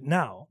wanted it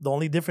now. The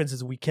only difference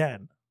is we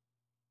can.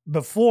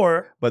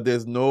 Before, but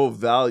there's no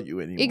value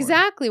anymore.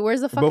 Exactly.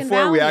 Where's the fucking value?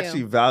 Before we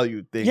actually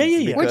valued things.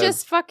 Yeah. We're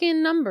just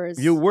fucking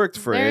numbers. You worked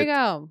for it. There you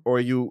go. Or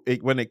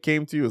when it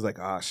came to you, it was like,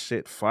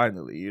 shit,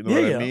 finally. You know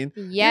what I mean?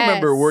 Yes. You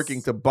remember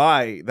working to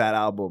buy that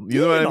album.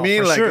 You know what I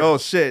mean? Like, sure.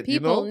 Shit.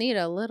 People need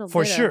a little bit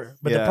for sure.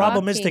 But the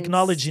problem is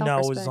technology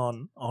now is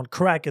on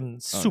crack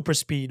and super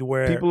speed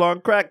where people on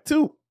crack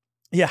too.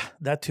 Yeah,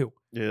 that too.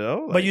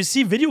 But you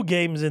see video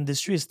games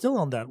industry is still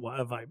on that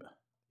vibe.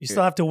 You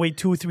still have to wait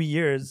 2-3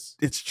 years.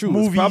 It's true.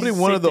 Movies, it's probably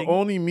one of the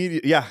only media.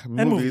 Yeah,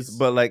 movies.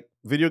 But like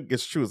video,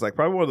 it's true. It's like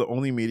probably one of the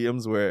only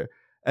mediums where,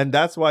 and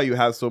that's why you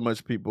have so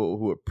much people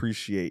who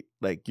appreciate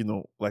like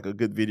like a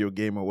good video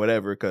game or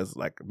whatever. Because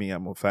like me,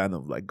 I'm a fan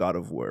of like God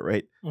of War,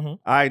 right? Mm-hmm.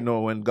 I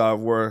know when God of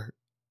War,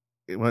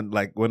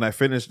 when I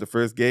finish the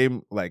first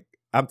game, like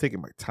I'm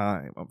taking my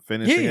time. I'm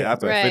finishing it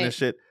after I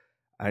finish it.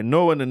 I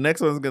know when the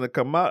next one's going to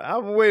come out.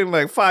 I'm waiting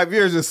like 5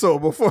 years or so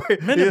before,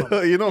 minimum.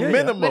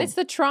 But it's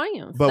the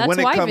triumph. But that's when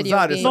it comes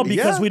out, it's not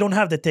because we don't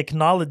have the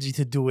technology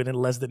to do it in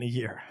less than a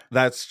year.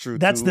 That's true.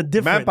 That's the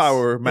difference.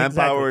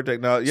 Manpower,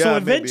 technology. Yeah, so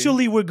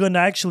eventually we're going to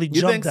actually jump.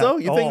 You think so?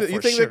 You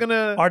think they're going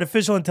to?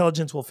 Artificial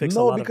intelligence will fix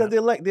a lot of that. No,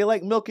 because they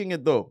like milking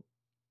it though.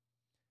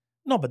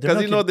 No, but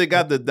because they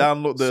got the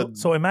download.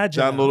 So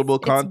imagine downloadable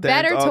content. It's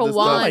better to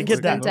want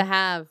than to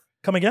have.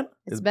 Come again?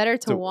 It's better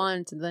to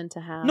want than to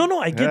have. No,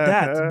 I get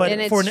that.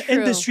 But for an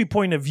industry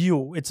point of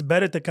view, it's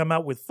better to come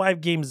out with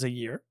 5 games a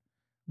year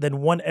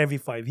than one every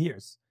 5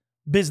 years,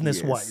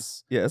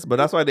 business-wise. Yes, but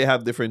that's why they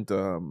have different,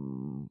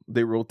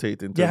 they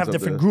rotate in terms They have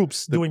different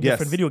groups doing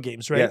different video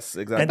games, right? Yes,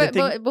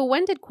 exactly. But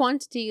when did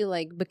quantity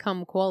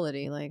become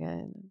quality?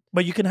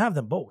 But you can have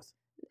them both.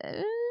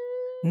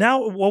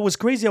 Now, what was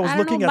crazy, I was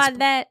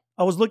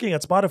looking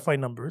at Spotify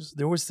numbers.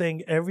 They were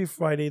saying every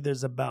Friday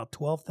there's about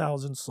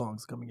 12,000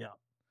 songs coming out,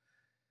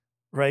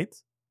 right?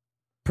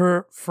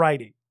 Per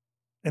Friday.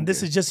 And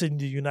this is just in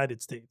the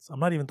United States. I'm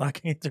not even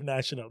talking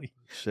internationally.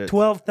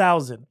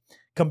 12,000.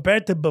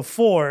 Compared to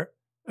before,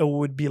 it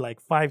would be like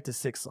 5 to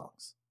 6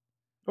 songs.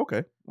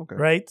 Okay.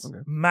 Right? Okay.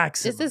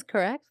 Maximum. This is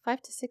correct.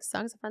 5 to 6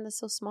 songs. I find that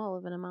so small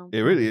of an amount.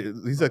 It really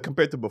is. He said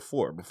compared to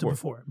before.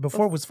 Before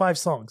it was 5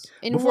 songs.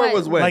 Before it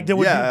was when? Like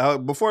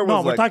before it was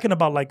no, we're talking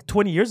about like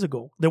 20 years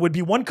ago. There would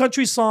be one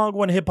country song,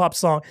 one hip hop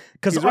song.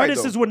 Because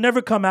artists would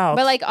never come out.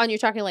 But you're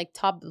talking like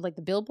top, like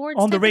the billboards?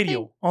 On the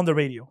radio.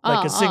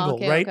 Like a single,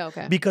 okay, right?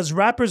 Okay. Because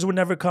rappers would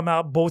never come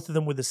out, both of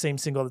them with the same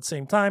single at the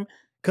same time.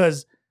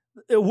 Because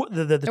there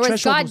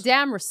was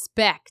goddamn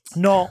respect.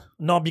 No,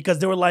 because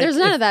they were like... There's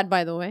none of that,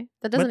 by the way.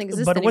 That doesn't exist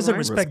anymore. But it wasn't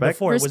respect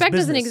before. Respect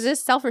doesn't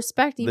exist.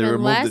 Self-respect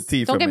even less.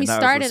 Don't get me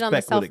started on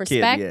the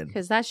self-respect,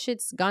 because that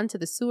shit's gone to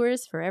the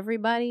sewers for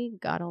everybody.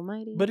 God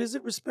almighty. But is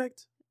it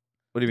respect?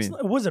 What do you mean?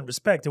 It wasn't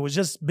respect. It was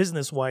just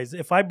business-wise.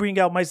 If I bring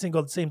out my single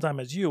at the same time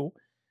as you,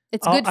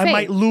 it's good faith. I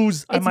might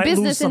lose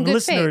some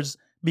listeners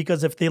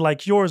because if they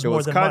like yours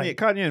more than mine.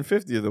 Kanye and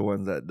 50 are the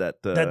ones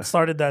that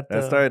started that.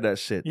 That started that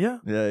shit. Yeah.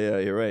 Yeah,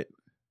 you're right.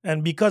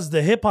 And because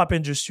the hip hop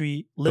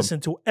industry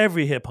listened to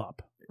every hip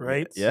hop,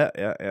 right?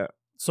 Yeah.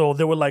 So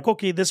they were like,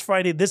 okay, this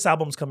Friday, this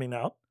album's coming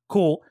out.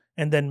 Cool.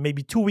 And then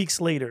maybe 2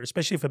 weeks later,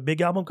 especially if a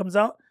big album comes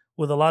out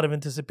with a lot of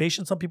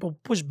anticipation, some people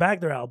push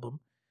back their album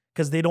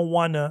because they don't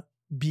want to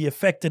be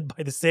affected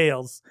by the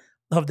sales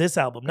of this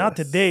album. Now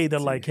today,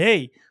 they're like,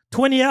 hey,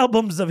 20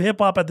 albums of hip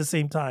hop at the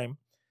same time.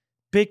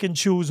 Pick and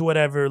choose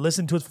whatever,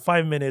 listen to it for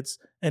 5 minutes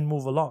and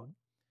move along.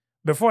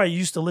 Before, I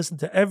used to listen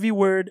to every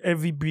word,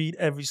 every beat,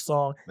 every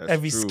song,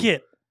 every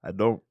skit. I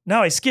don't.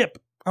 Now I skip.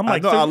 I'm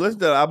like, I listen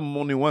to the album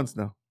only once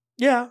now.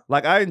 Yeah.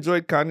 Like I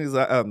enjoyed Kanye's,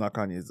 not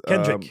Kanye's.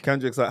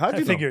 Kendrick's. How'd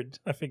you know?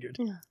 I figured.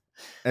 Yeah.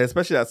 And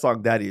especially that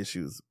song Daddy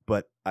Issues.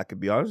 But I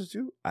could be honest with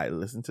you, I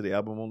listened to the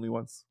album only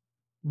once.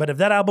 But if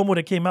that album would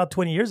have came out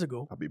 20 years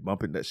ago, I'd be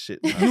bumping that shit.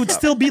 You would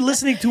still be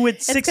listening to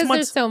it 6 months.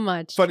 There's so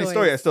much. Funny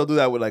story, I still do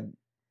that with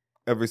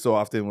every so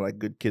often with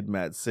Good Kid,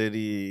 Mad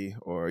City,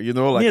 or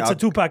Me, it's a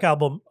Tupac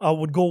album. I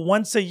would go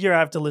once a year. I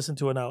have to listen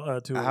to it now.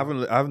 I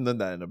haven't done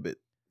that in a bit.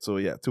 So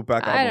yeah,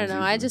 Tupac albums. I don't know.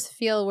 Usually. I just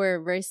feel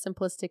we're very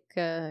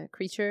simplistic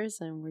creatures,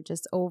 and we're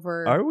just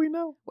over. Are we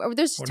now?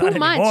 There's too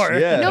much.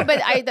 Yeah. No,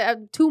 but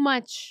too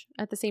much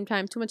at the same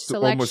time. Too much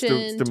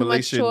selection. Too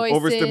much choices.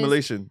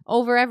 Overstimulation.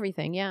 Over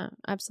everything. Yeah,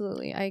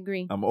 absolutely. I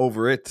agree. I'm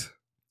over it.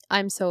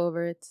 I'm so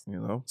over it.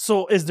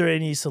 So, is there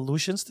any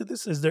solutions to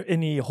this? Is there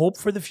any hope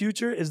for the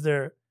future? Is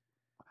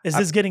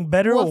this getting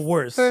better or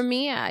worse? For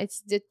me,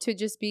 it's to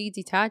just be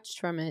detached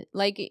from it.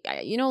 Okay,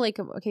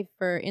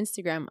 for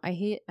Instagram, I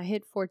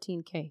hit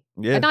 14K.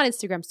 Yeah. Not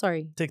Instagram,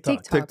 sorry.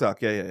 TikTok,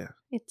 yeah.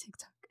 It's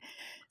TikTok.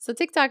 So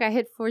TikTok, I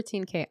hit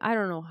 14K. I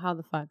don't know how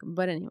the fuck,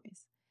 but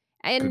anyways.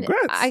 And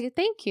congrats.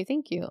 Thank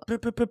you.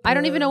 I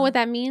don't even know what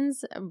that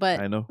means, but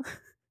I know.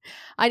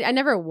 I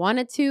never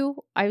wanted to.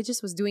 I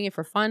just was doing it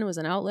for fun. It was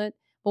an outlet.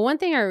 But one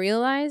thing I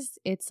realized,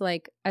 it's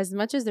like, as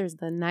much as there's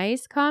the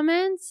nice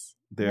comments,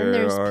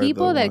 there's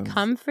people that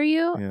come for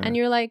you, and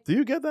you're like, do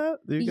you get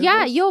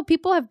that?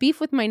 People have beef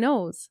with my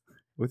nose.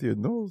 With your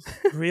nose?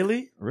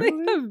 Really? They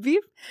have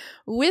beef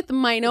with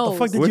my nose. The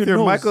fuck did with your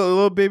nose?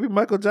 little baby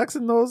Michael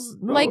Jackson nose?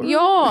 No.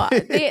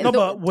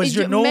 But was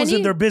your nose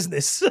in their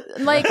business?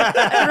 Right?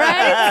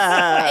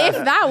 If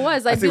that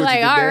was, I'd be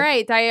like, all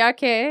right,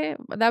 okay,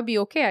 that'd be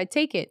okay. I'd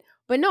take it.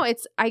 But no,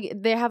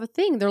 they have a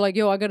thing. They're like,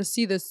 I gotta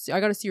see this. I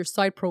gotta see your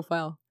side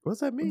profile. What's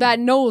that mean? That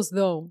nose,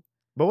 though.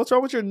 But what's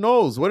wrong with your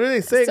nose? What are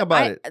they saying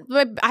about it?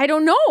 But I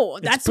don't know.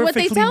 That's what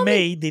they tell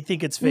me. They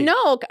think it's fake.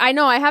 No, I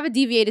know. I have a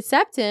deviated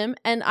septum,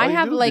 and I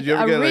have Did you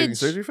ever a get ridge.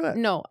 surgery for that?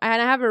 No,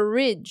 and I have a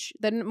ridge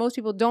that most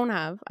people don't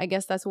have. I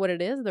guess that's what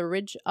it is. The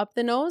ridge up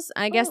the nose.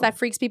 I guess that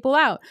freaks people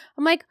out.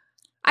 I'm like,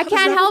 I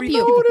can't help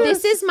you.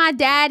 This is my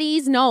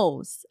daddy's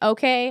nose.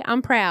 Okay,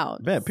 I'm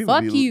proud. Man,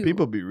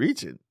 people be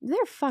reaching.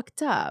 They're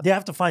fucked up. They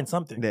have to find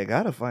something. They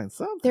gotta find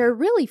something. They're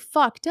really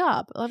fucked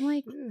up. I'm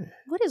like,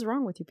 what is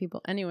wrong with you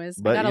people?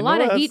 Anyways, I got a lot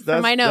of heat for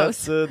my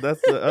nose.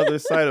 That's the other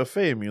side of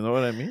fame. You know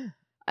what I mean?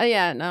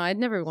 Yeah, no, I'd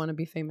never want to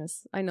be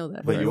famous. I know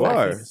that. But you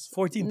are.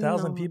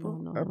 14,000 people?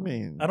 No. I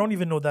mean, I don't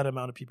even know that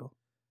amount of people.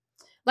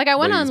 Like, I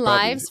went on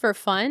lives for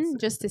fun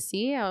just to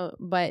see,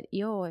 but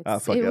I'll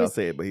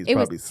say it, but he's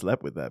probably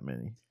slept with that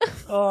many.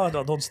 Oh,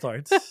 no, don't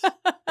start.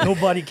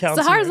 Nobody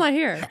counts. Sahar's not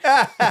here.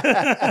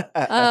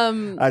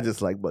 I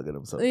just like bugging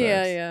him sometimes.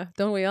 Yeah.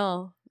 Don't we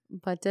all?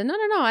 But no.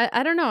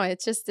 I don't know.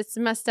 It's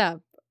messed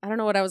up. I don't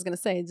know what I was going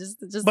to say.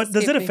 Just but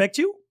does it affect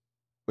you?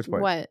 Which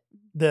part? What?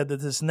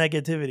 This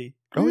negativity.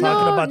 Oh,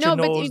 talking about your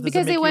but nose.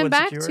 because they went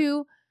back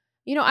to,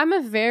 I'm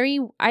a very,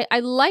 I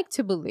like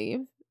to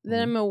believe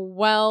that I'm a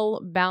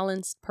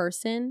well-balanced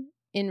person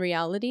in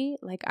reality.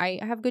 Like I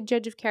have good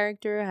judge of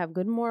character, I have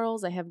good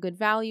morals, I have good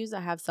values, I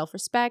have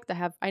self-respect,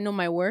 I know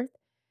my worth.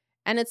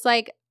 And it's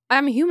like,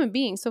 I'm a human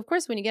being. So of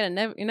course, when you get a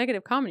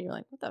negative comment, you're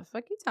like, what the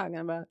fuck are you talking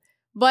about?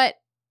 But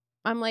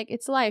I'm like,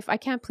 it's life. I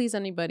can't please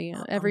anybody,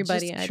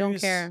 everybody. I don't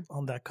care.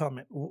 On that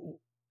comment,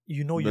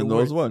 you know the your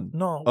nose worth. one.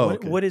 No,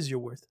 what is your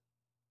worth?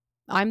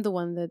 I'm the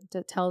one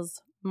that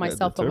tells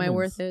myself what my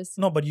worth is.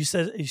 No, but you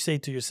say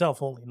to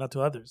yourself only, not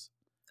to others.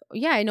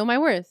 Yeah, I know my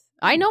worth.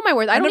 I know my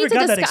worth. I don't need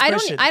to discuss.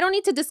 I don't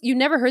need to You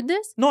never heard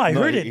this? No, I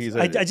heard it.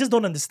 I just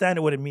don't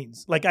understand what it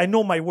means. Like, I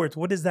know my worth.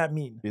 What does that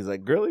mean? He's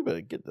like, girl, you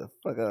better get the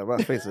fuck out of my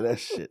face with that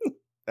shit.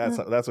 That's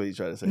what he's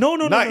trying to say. No,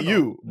 not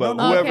you, but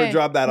whoever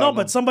dropped that on. No,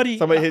 but somebody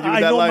hit you with that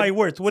line. I know my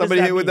worth. What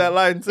somebody does that hit with that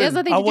line. It has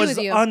nothing to do with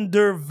you. I was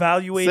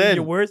undervaluating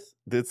your worth.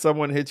 Did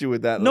someone hit you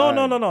with that line?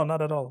 No,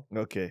 not at all.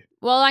 Okay.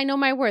 Well, I know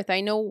my worth.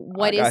 I know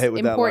what is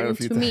important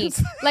to me.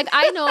 Like,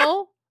 I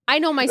know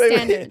my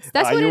standards.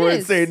 That's what it is. You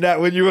weren't saying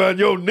that when you were on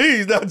your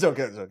knees. No,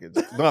 joking.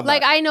 No,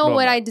 like, I know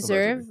what I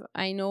deserve.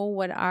 I know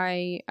what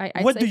I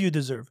what do you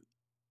deserve?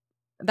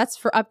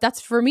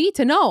 That's for me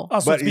to know. Oh,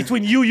 so it's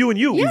between you and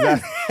you. Yeah.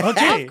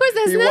 Okay. Of course,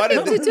 there's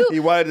nothing to do. He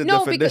wanted a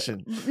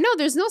definition. No,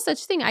 there's no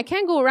such thing. I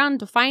can't go around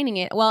defining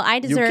it. Well, I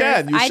deserve. You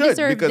can. You should.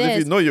 Deserve because this.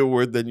 if you know your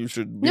worth, then you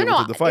should be able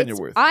to define your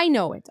worth. I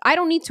know it. I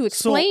don't need to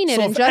explain it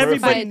and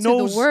justify it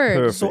to the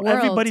word. So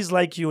everybody's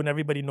like you, and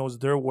everybody knows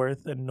their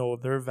worth and know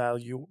their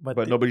value,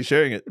 but nobody's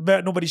sharing it.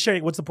 But nobody's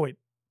sharing. What's the point?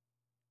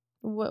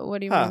 What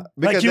do you mean?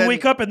 Like you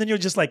wake up and then you're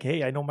just like,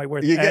 hey, I know my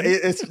worth.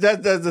 That's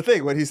the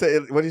thing. What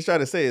he's trying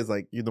to say is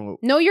like,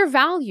 know your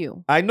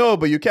value. I know,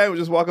 but you can't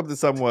just walk up to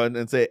someone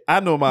and say, I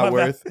know my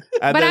worth.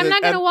 But I'm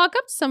not going to walk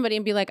up to somebody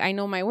and be like, I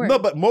know my worth. No,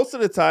 but most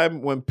of the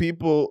time when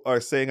people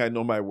are saying I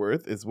know my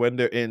worth is when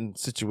they're in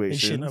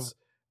situations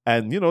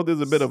and,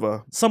 there's a bit of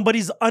a...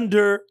 Somebody's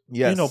under,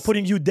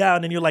 putting you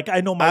down and you're like,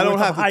 I know my worth. I don't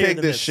have to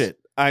take this shit.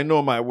 I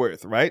know my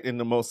worth, right? In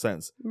the most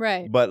sense.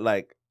 Right. But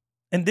like...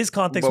 In this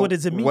context, what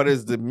does it mean? What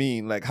does it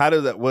mean? Like, what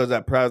does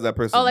that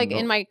person? Oh, like know?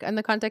 in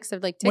the context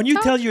of like TikTok? When you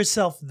tell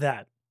yourself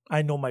that,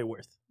 I know my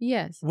worth.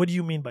 Yes. What do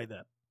you mean by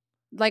that?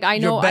 Like, I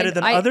know you're better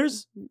than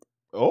others?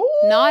 Oh,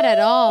 not at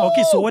all.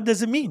 Okay, so what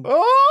does it mean?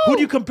 Oh, who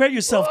do you compare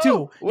yourself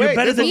to? You're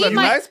better than me,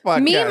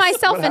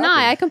 myself, and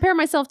I compare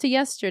myself to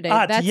yesterday.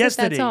 That's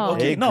yesterday. That's all.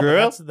 Okay, hey,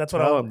 girl, that's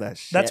what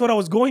I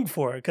was going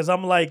for. Because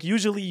I'm like,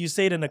 usually you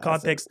say it in the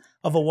context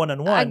of a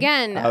one-on-one.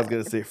 Again, I was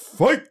gonna say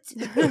fight.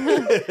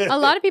 A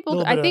lot of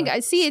people, I think,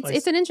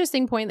 it's an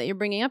interesting point that you're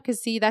bringing up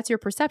because that's your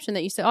perception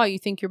that you say, oh, you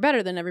think you're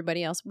better than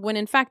everybody else. When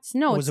in fact,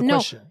 no, it's no.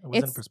 Question. It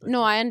wasn't a perspective.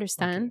 No, I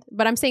understand,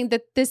 but I'm saying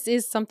that this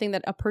is something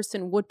that a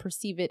person would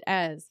perceive it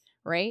as.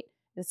 Right?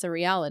 It's a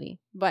reality.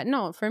 But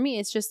no, for me,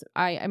 it's just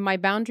my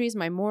boundaries,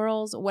 my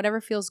morals, whatever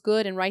feels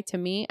good and right to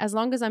me. As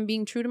long as I'm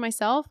being true to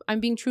myself, I'm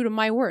being true to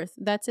my worth.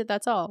 That's it.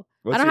 That's all.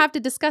 I don't have to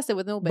discuss it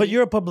with nobody. But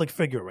you're a public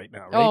figure right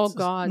now, right? Oh,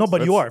 God. No,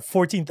 but you are.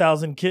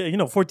 14,000,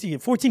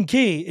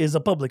 14K is a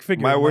public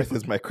figure. My worth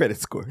is my credit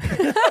score.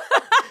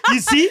 You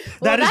see?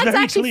 That's very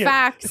actually clear.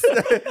 Facts.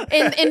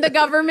 In the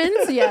government,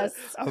 yes.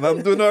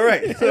 I'm doing all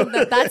right.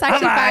 That's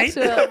actually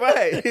factual.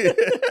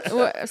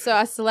 Right. So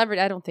a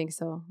celebrity, I don't think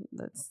so.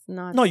 That's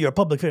not. No, you're a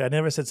public figure. I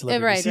never said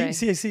celebrity. Right.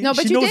 See. No,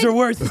 but she knows her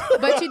worth.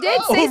 But you did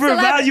say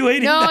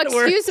overvaluating. No, that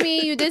excuse word.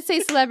 me. You did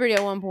say celebrity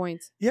at one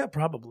point. Yeah,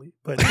 probably.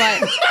 But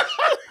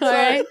all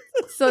right.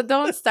 So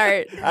don't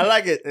start. I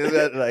like it.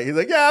 He's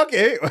like, yeah,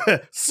 okay.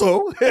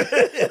 So.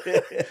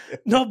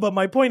 No, but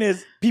my point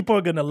is, people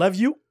are gonna love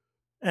you.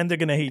 And they're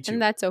gonna hate you,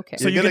 and that's okay.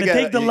 So you're gonna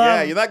take the love.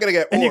 Yeah, you're not gonna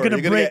get and you're gonna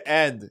get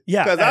and.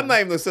 Yeah, because I'm not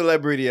even a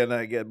celebrity, and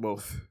I get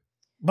both.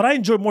 But I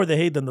enjoy more the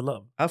hate than the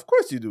love. Of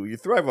course you do. You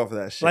thrive off of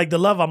that shit. Like the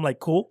love, I'm like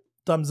cool,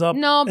 thumbs up.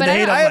 No, but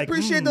I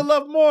appreciate the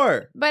love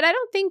more. But I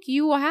don't think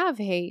you have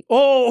hate.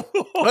 Oh,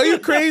 are you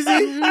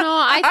crazy? No,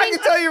 I can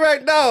tell you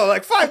right now,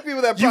 like 5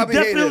 people that probably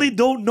hate him. You definitely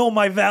don't know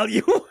my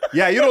value.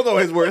 Yeah, you don't know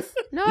his worth.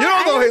 No, you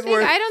don't know his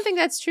worth. I don't think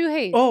that's true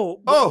hate.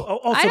 So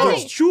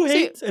there's true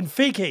hate and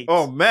fake hate.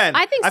 Oh man,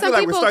 I think feel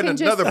like we're starting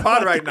another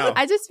pod right now.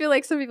 I just feel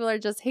like some people are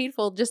just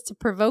hateful just to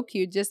provoke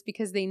you, just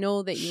because they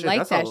know that you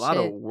like that shit. That's a lot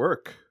of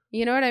work.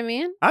 You know what I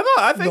mean? I know.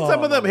 I think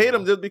some of them hate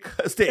him just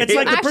because they hate him.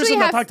 It's like the person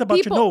that talked about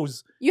your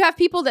nose. You have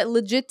people that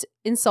legit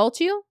insult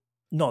you?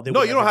 No, you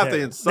don't have to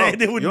insult.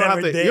 They would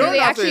never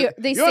dare.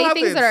 They say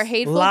things that are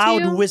hateful to you.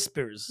 Loud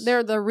whispers.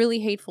 They're really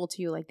hateful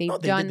to you. Like they've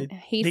done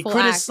hateful acts.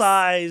 They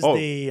criticize.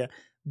 They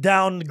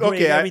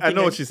downgrade everything. I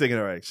know what she's thinking.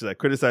 All right, she's like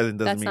criticizing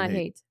doesn't mean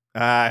hate.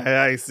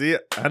 I see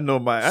it. I know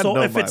my. So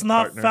if it's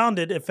not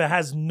founded, if it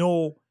has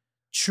no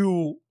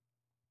true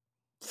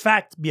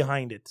fact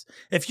behind it,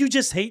 if you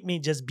just hate me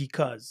just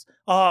because,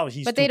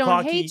 he's but too they don't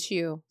cocky. hate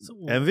you.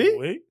 Envy?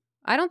 Wait.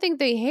 I don't think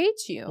they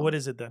hate you. What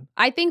is it then?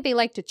 I think they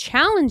like to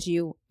challenge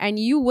you, and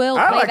you will.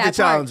 I play like that to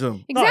challenge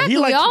him. Exactly,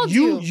 we all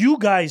do. You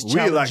guys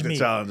challenge we like me. to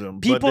challenge him.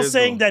 People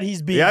saying that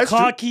he's being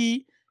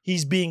cocky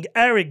he's being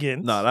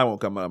arrogant. No, that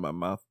won't come out of my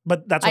mouth.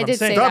 But that's what I I'm did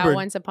saying. say that Stubborn.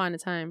 once upon a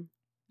time.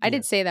 I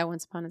did say that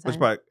once upon a time. Which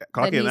part?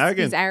 Cocky That and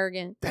arrogant? He's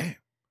arrogant. Damn.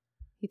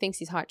 He thinks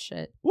he's hot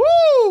shit.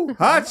 Woo!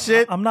 Hot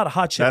shit. I'm not a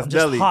hot shit. That's I'm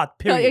just Deli. hot,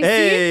 period.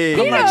 Hey.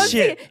 he I'm not knows,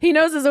 shit. He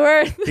knows his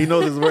worth. He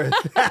knows his worth.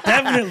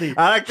 Definitely.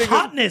 I like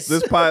Hotness.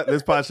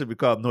 This pod should be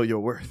called Know Your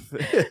Worth.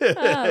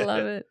 I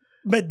love it.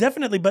 But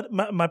definitely, but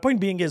my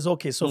point being is,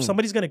 okay, so if Mm.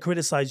 somebody's going to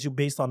criticize you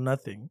based on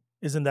nothing,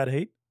 isn't that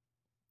hate?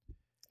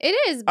 It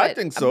is. But, I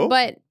think so.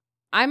 But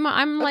I'm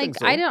like, think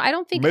so. I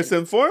don't think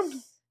Misinformed?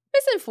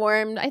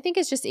 misinformed. I think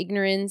it's just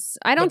ignorance.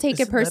 I don't But take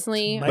it isn't that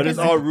personally. my But it's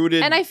Because- all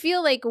rooted. And I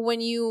feel like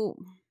when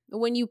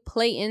you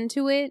play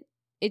into it,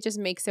 it just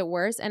makes it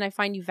worse. And I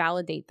find you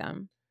validate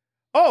them.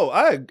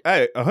 I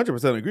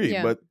 100% agree.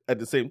 Yeah. But at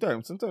the same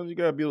time, sometimes you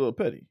gotta be a little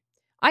petty.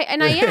 I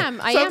am. I am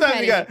Sometimes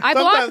petty. I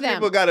block sometimes them.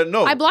 people gotta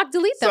know. I block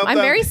delete them. I'm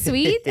very Sometimes-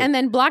 sweet, and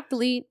then block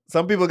delete.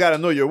 Some people gotta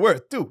know your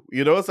worth too.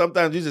 You know,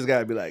 sometimes you just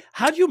gotta be like,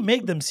 How do you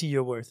make them see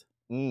your worth?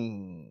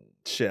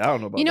 shit, I don't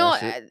know about You know, that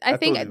shit. I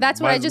think told you, that's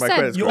what I mine's just my said.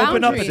 credit You score.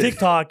 open up a Boundaries.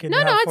 TikTok and No,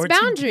 have it's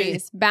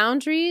 14K.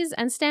 boundaries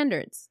and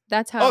standards.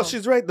 That's how. Oh,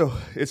 she's right though.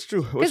 It's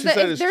true. What she Because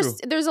said is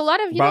true. there's a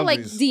lot of like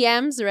Boundaries.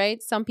 DMs,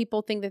 right? Some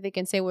people think that they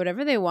can say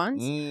whatever they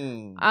want.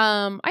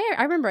 I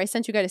remember I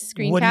sent you guys a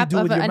screen What do you cap do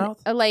of with your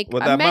mouth?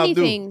 What that many mouth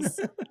do? things.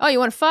 Oh, you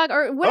want to fuck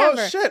or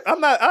whatever? Oh shit!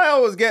 I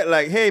always get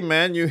like, hey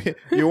man, you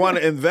want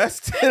to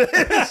invest?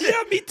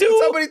 Yeah, me too.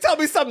 Somebody tell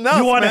me something else.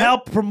 You want to man.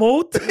 help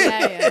promote?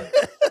 Yeah.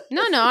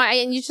 No,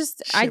 I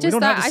just Shit, we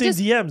don't have the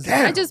same DMs.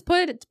 I just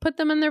put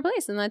them in their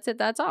place, and that's it.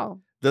 That's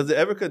all. Does it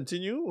ever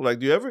continue? Like,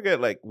 do you ever get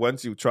like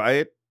once you try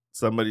it,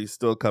 somebody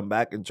still come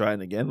back and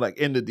trying again, like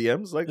in the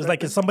DMs? Like, It's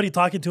like, is somebody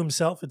talking to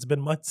himself? It's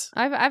been months.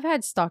 I've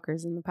had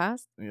stalkers in the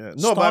past. yeah,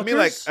 no, but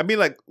Stalkers? I mean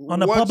like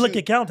On a once public you-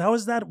 account. How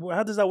is that?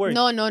 How does that work?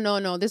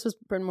 No. This was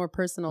more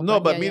personal. No,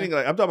 but yeah, meaning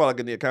like I'm talking about like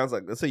in the accounts.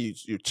 Like, let's say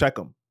you check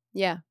them.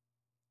 yeah.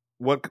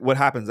 What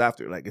happens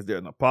after? Like, is there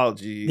an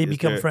apology? They Is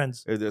become there-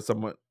 friends. Is there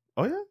someone?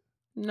 Oh yeah,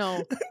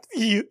 No,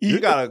 you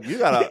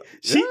gotta.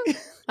 She, yeah.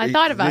 I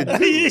thought about You it.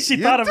 do. She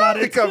You thought do about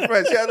it. Become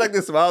friends. She had like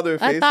this smile on her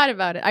I face. thought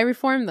about it. I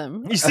reformed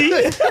them. you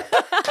see?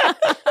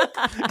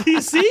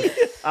 You see?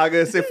 I'm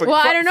gonna say, Well,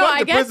 I don't know. fuck I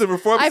the guess prison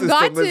reform I've system.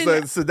 gotten-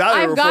 It's a Sedalia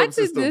I've reform got to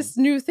system. this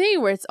new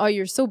thing where it's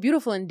you're so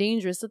beautiful and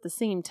dangerous at the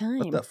same time.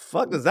 What the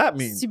fuck does that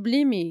mean?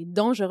 Sublime,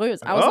 dangereuse.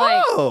 I was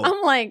Oh!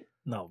 I'm like,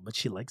 No, but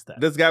she likes that.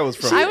 This guy was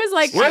from. I was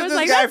like, Where's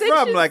this guy that's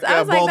from? interest- Like I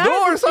was like, Bordeaux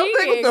that or was something?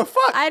 What intriguing. the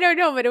fuck? I don't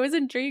know, but it was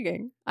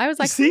intriguing. I was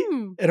like, see?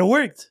 It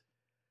worked.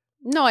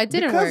 No, it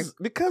didn't work.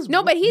 Because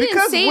No, but he didn't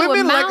because say it with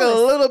women like a malice.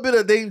 little bit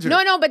of danger.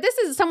 No, but this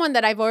is someone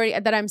that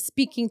I'm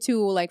speaking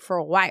to like for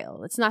a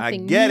while. It's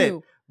nothing get new.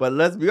 it. But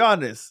let's be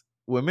honest,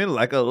 women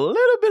like a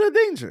little bit of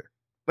danger.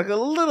 Like a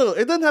little.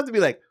 It doesn't have to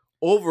be like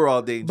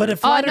overall danger. But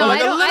if Oh, I no, don't, I like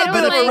don't- a little I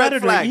bit don't of a like- predator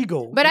flag.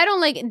 ego. But I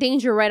don't like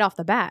danger right off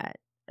the bat.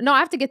 No, I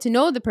have to get to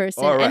know the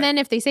person, All right. and then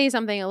if they say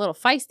something a little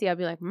feisty, I'll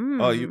be like,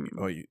 you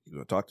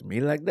gonna talk to me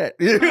like that?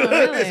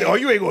 really? Oh,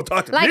 you ain't gonna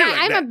talk to Like me like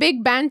I'm that. a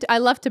big banter. I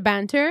love to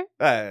banter.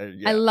 Yeah,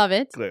 I love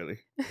it. clearly.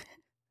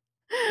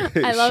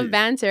 I love Jeez.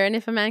 banter, and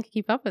if a man can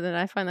keep up with it,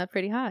 I find that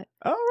pretty hot.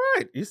 All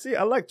right, you see,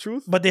 I like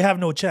truth. But they have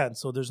no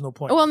chance, so there's no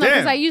point. Well, no,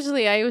 because Damn. I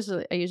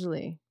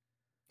usually.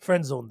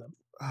 Friend zone them.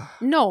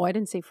 No, I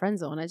didn't say friend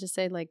zone. I just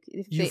said like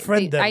if You they,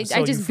 friend them. I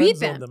so just you beat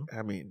friend them. zone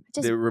I mean,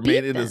 Just they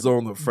remain beat in the them.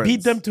 zone of friends.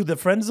 Beat them to the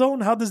friend zone?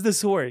 How does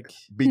this work?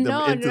 Beat them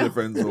No, into no. the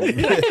friend zone. I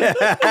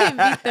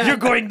beat them. You're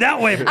going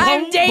that way.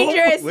 I'm Boom,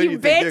 dangerous, Where do you you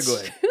think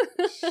bitch.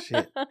 they're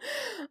Shit.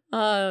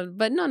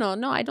 But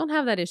no, I don't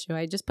have that issue.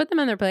 I just put them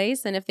in their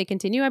place, and if they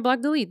continue, I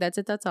block delete. That's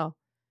it. That's all.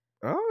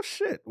 Oh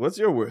shit! What's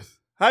your worth?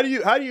 How do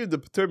you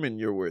determine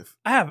your worth?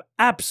 I have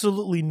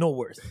absolutely no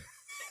worth.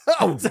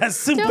 Oh, It's as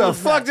simple the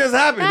as fuck that. just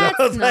happened? I That's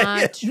was like,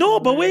 not true. No,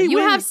 but wait, You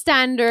wait. have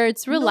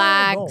standards.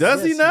 Relax. no.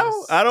 does he Yes, now?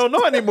 yes. I don't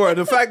know anymore.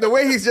 The fact, the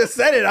way he just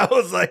said it, I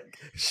was like,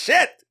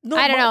 shit. No,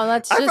 I don't my- know.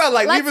 Let's I just felt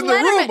like let's leaving the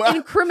let room. him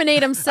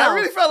incriminate himself. I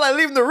really felt like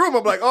leaving the room.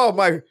 I'm like, oh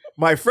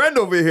my friend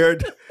over here.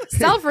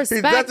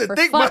 Self-respect, He doesn't for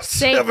think fuck's much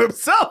sake. of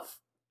himself.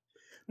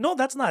 No,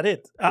 that's not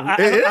it. It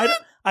isn't?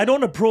 I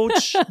don't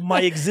approach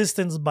my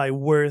existence by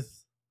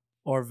worth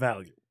or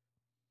value.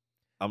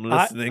 I'm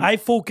listening. I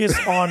focus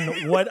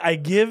on what I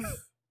give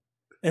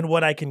and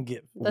what I can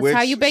give. That's which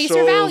how you base shows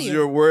your value.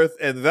 your worth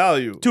and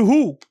value To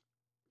who?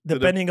 the-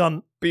 Depending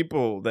on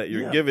people that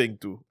you're Yeah. giving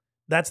to.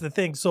 that's the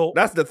thing. So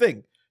That's the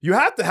thing. You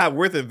have to have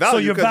worth and value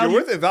your because your value-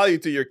 worth and value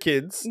to your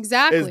kids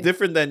Exactly. is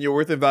different than your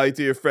worth and value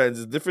to your friends.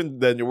 It's different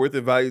than your worth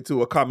and value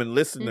to a common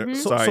listener. Mhm.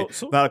 Sorry,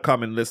 So- not a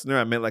common listener.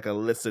 I meant like a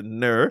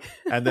listener,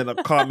 and then a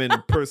common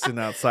person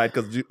outside.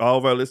 Because all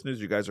of our listeners,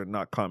 you guys are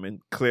not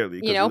common. Clearly,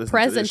 'cause You know, listen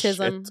to this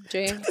presentism,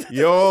 shit. Jay.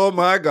 Yo,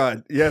 my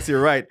God. Yes,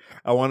 you're right.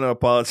 I want to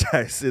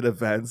apologize in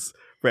advance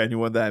for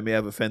anyone that I may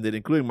have offended,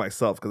 including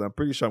myself, because I'm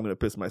pretty sure I'm going to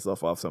piss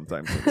myself off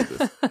sometimes with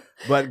this.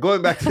 But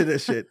going back to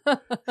this shit.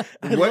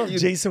 I love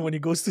Jason when he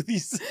goes to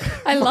these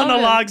I love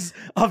monologues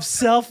of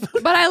self.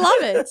 But I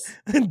love it.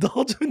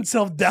 Indulge in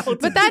self-doubt.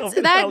 But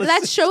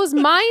that shows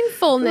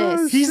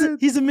mindfulness.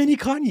 He's a mini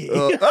Kanye.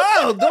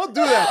 Don't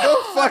do that.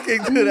 Don't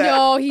fucking do that.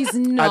 No, he's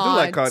not. I do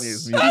like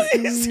Kanye's music.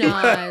 He's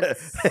not.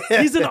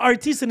 He's an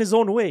artist in his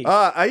own way.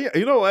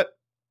 You know what?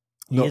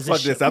 No,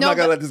 fuck this. I'm not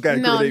going to let this guy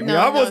incriminate me.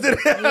 I almost did it.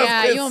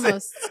 Yeah, you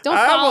almost. Don't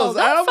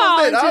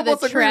fall into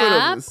the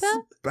trap.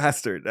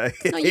 Bastard. I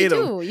No, hate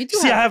him. You do.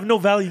 See, I have no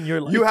value in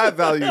your life. You have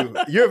value.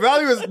 Your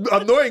value is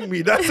annoying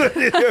me. That's what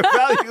your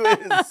value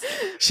is.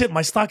 Shit,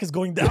 my stock is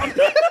going down.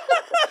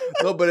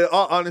 No, but in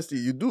all honesty,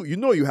 you do. You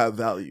know you have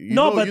value. You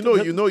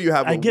know you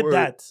have. I get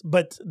that,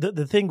 but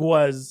the thing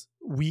was,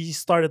 we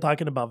started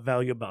talking about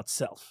value about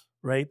self,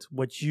 right?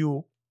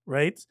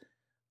 Right?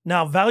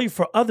 Now, value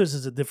for others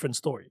is a different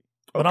story.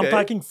 But I'm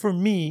talking for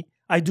me,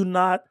 I do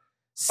not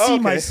see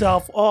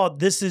myself,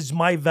 this is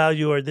my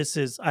value or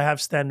I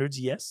have standards,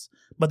 yes.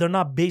 But they're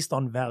not based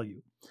on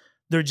value.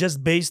 They're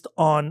just based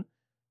on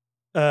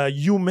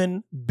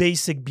human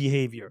basic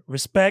behavior.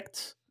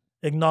 Respect,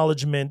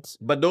 acknowledgement.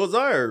 But those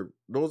are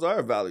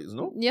values,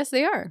 no? Yes,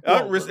 they are.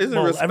 Isn't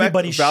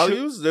respect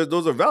values?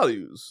 Those are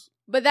values.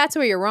 But that's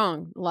where you're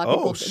wrong. A lot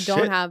of people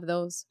don't have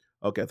those.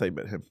 Okay, I thought you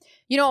meant him.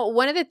 You know,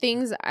 one of the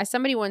things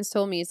somebody once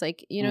told me is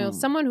like,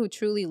 someone who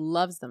truly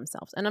loves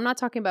themselves. And I'm not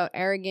talking about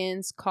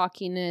arrogance,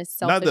 cockiness,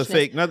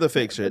 selfishness. Not the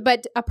fake shit.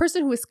 But a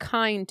person who is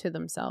kind to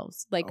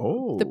themselves. Like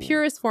the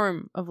purest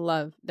form of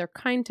love. They're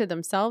kind to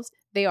themselves.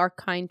 They are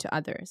kind to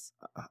others.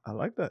 I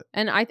like that.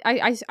 And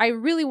I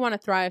really want to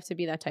thrive to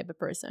be that type of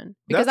person.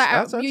 Because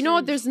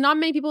there's not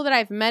many people that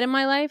I've met in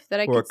my life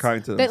that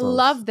that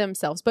love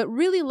themselves, but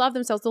really love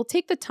themselves. They'll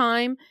take the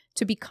time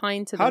to be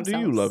kind to themselves. How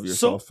do you love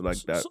yourself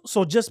like that?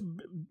 So just,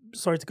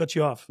 sorry to cut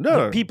you off.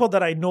 No. The people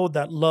that I know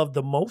that love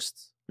the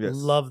most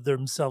love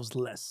themselves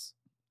less.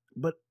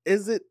 But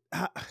is it...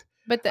 I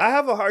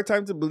have a hard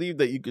time to believe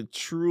that you could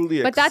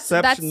truly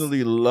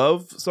exceptionally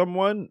love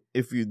someone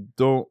if you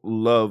don't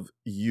love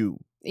you.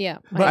 Yeah.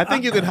 But I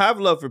think you can have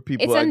love for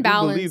people. It's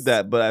unbalanced. I do believe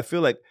that, but I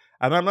feel like,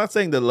 and I'm not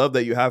saying the love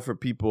that you have for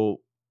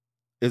people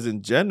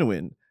isn't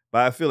genuine,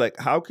 but I feel like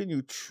how can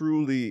you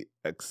truly,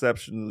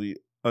 exceptionally,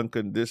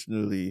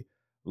 unconditionally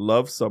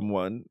love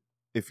someone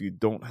if you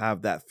don't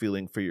have that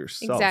feeling for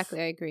yourself?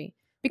 Exactly, I agree.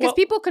 Because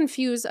people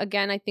confuse,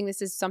 again, I think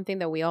this is something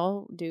that we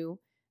all do.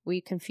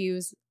 We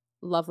confuse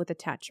love with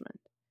attachment.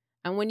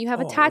 And when you have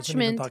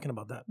attachment, talking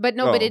about that. But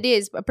but it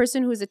is a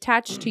person who's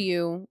attached to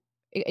you.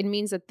 It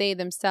means that they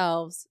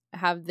themselves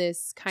have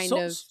this kind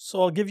of.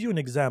 So I'll give you an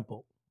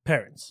example.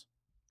 Parents.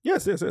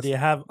 Yes. They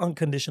have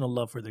unconditional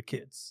love for their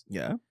kids.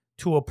 Yeah.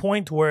 To a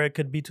point where it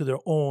could be to their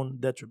own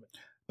detriment.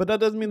 But that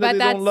doesn't mean that they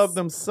don't love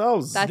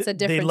themselves. That's a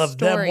different They love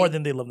story. them more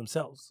than they love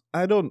themselves.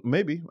 I don't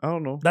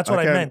know. That's what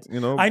I meant.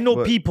 I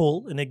know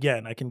people, and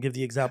again, I can give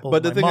the example But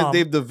of the my thing mom. is,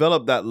 they've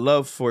developed that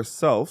love for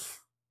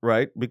self,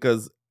 right?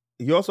 Because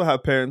you also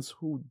have parents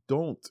who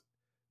don't,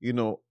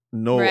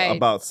 know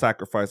about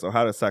sacrifice or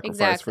how to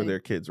sacrifice for their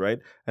kids, right?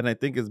 And I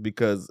think it's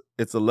because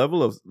it's a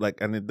level of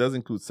and it does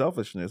include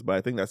selfishness, but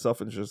I think that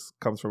selfishness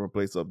comes from a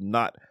place of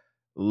not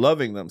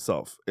loving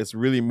themselves. It's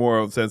really more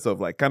of a sense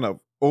of kind of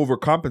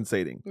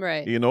overcompensating,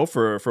 right?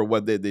 For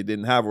what they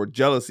didn't have, or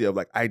jealousy of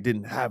I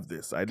didn't have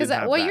this. I didn't have that.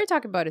 Because what you're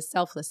talking about is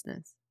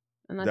selflessness.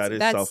 And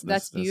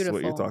that's beautiful.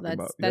 What you're talking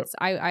about. That's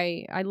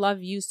I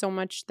love you so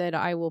much that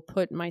I will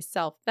put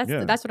myself. That's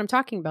what I'm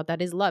talking about.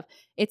 That is love.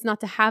 It's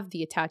not to have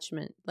the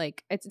attachment.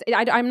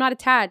 I'm not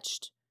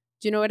attached.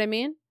 Do you know what I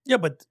mean? Yeah,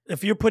 but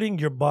if you're putting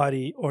your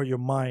body or your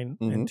mind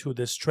into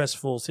this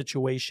stressful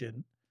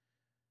situation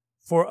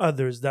for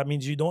others, that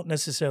means you don't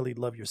necessarily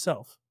love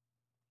yourself.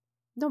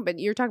 No, but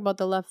you're talking about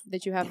the love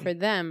that you have for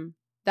them.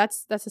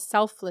 That's a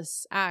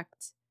selfless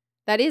act.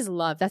 That is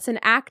love. That's an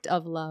act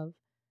of love.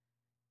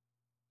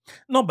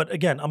 No, but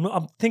again,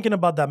 I'm thinking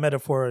about that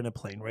metaphor in a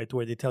plane, right?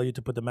 Where they tell you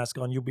to put the mask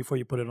on you before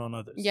you put it on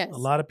others. Yes. A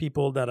lot of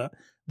people that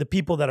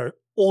are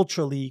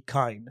ultrally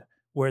kind,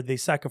 where they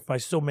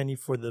sacrifice so many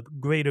for the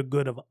greater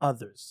good of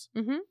others,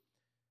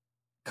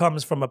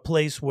 comes from a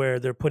place where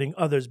they're putting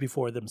others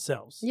before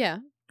themselves. Yeah.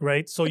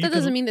 Right? So but that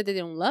doesn't mean that they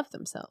don't love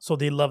themselves. So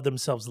they love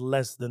themselves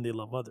less than they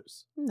love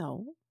others.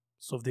 No.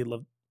 So if they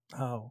love,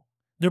 how?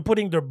 They're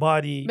putting their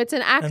body but it's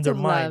an act of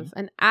love.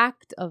 An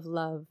act of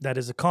love. That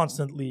is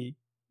constantly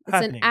It's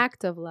happening. an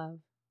act of love.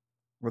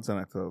 What's an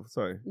act of?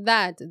 Sorry.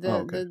 That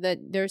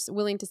they're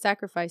willing to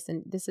sacrifice,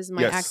 and this is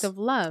my act of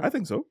love. I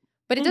think so.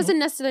 But it doesn't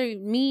necessarily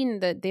mean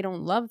that they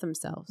don't love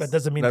themselves. That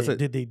doesn't mean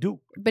they do.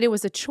 But it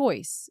was a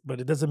choice.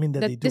 But it doesn't mean that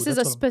they do. This is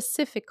a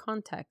specific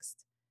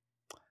context.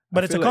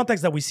 But it's a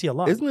context that we see a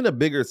lot. Isn't it a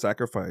bigger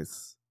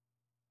sacrifice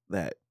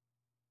that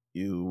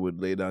you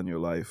would lay down your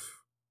life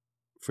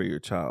for your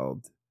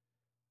child,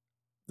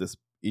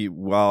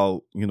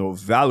 while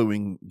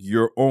valuing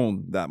your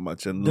own that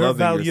much and their loving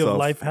value yourself? of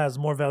life has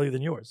more value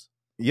than yours.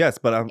 Yes,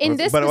 but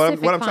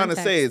what I'm trying to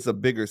say is a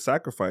bigger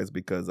sacrifice,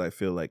 because I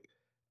feel like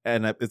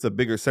And it's a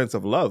bigger sense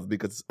of love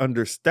because it's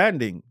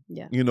understanding,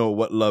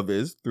 what love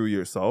is through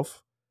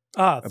yourself.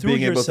 Through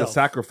being yourself. able to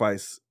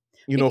sacrifice,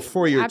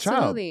 for your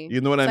Absolutely. child.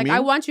 You know what I mean? I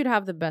want you to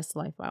have the best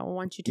life. I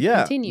want you to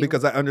continue.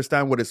 Because I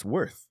understand what it's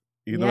worth.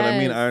 You know what I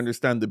mean? I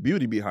understand the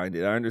beauty behind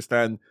it. I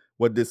understand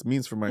what this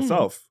means for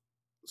myself.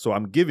 So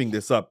I'm giving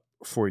this up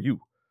for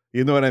you.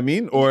 You know what I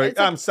mean? Or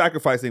I'm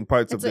sacrificing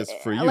parts of this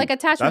for you. Like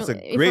attachment. That's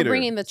a if we're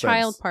bringing the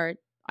child part,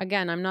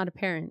 again, I'm not a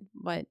parent,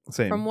 but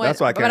Same. From what, that's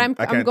why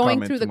I'm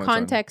going through the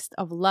context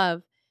of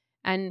love,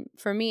 and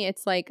for me,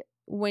 it's like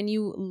when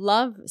you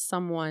love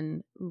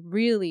someone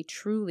really,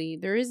 truly,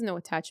 there is no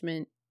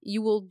attachment.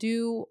 You will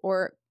do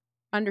or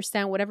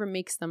understand whatever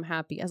makes them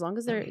happy, as long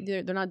as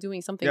they're not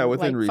doing something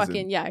within like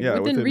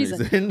reason. Within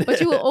reason.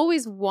 But you will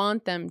always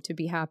want them to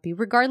be happy,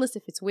 regardless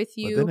if it's with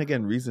you. But then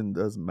again, reason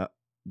does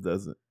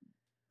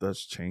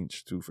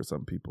change too for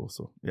some people.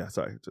 So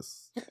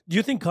just. Do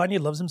you think Kanye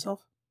loves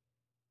himself?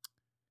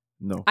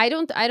 No, I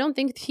don't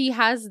think he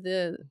has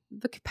the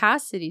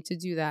capacity to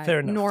do that. Fair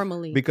enough.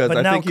 Normally, because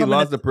I think he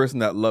lost the person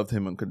that loved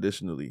him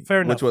unconditionally.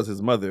 Fair enough. Which was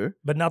his mother.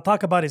 But now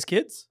talk about his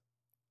kids.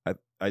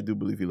 I do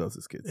believe he loves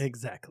his kids.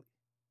 Exactly.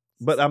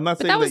 But I'm not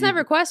saying that was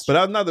never questioned.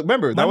 But I'm not.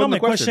 Remember, that wasn't the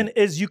question.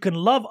 Is you can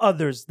love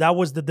others. That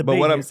was the debate. But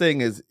what I'm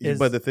saying is,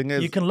 but the thing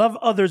is, you can love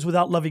others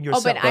without loving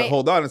yourself. But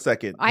hold on a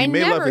second. He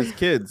may love his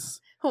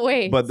kids.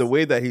 Wait. But the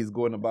way that he's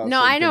going about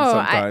I know.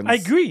 Sometimes, I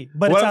agree.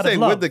 But what it's I'm out saying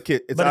of love. with the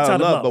kid, it's out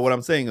of love. But what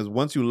I'm saying is,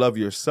 once you love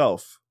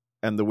yourself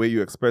and the way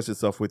you express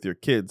yourself with your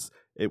kids,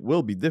 it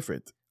will be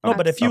different. No,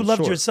 but if you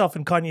loved yourself,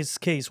 in Kanye's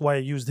case, why I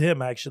used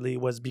him actually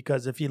was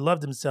because if he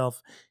loved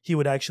himself, he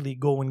would actually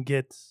go and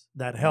get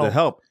that help. The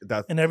help.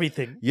 And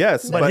everything.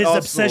 Yes. But his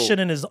obsession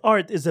in his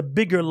art is a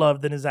bigger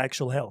love than his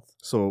actual health.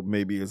 So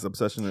maybe his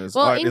obsession in his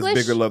art is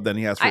bigger love than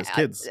he has for his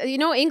kids.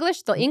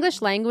 The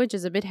English language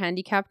is a bit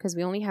handicapped because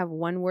we only have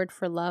one word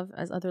for love,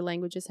 as other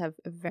languages have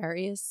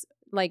various,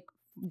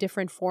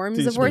 different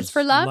forms of words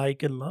for love.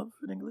 Like and love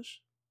in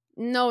English?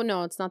 No,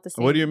 it's not the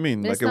same. What do you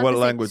mean? Like in what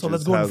language? So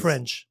let's go in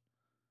French.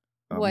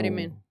 What do you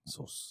mean?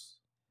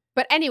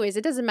 But anyways,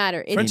 it doesn't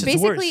matter. It's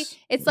basically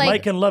it's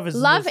like and love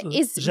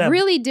is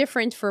really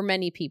different for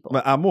many people.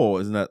 But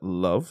amour, isn't that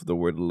love? The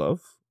word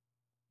love?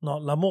 No,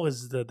 l'amour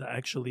is the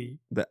actually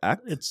the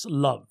act. It's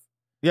love.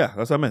 Yeah,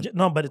 that's what I meant.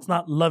 No, but it's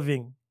not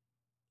loving.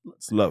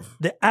 It's love.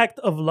 The act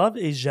of love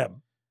is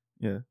j'aime.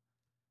 Yeah.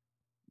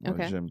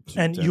 Okay.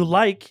 And you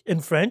like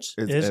in French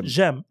is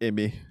j'aime.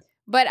 Aimer.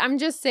 But I'm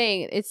just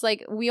saying, it's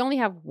like we only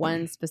have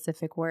one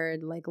specific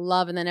word, like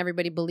love, and then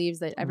everybody believes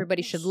that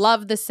everybody should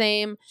love the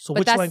same. So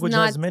which language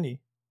has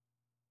many?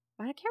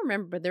 I can't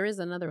remember, but there is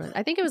another one.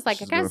 I think it was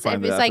like, I can't say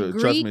if it's like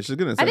Greek.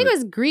 I think it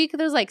was Greek.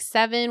 There's like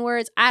 7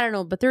 words. I don't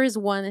know, but there is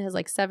one that has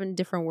like 7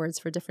 different words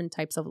for different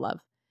types of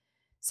love.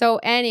 So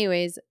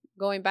anyways,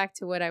 going back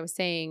to what I was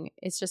saying,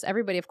 it's just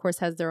everybody, of course,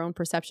 has their own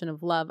perception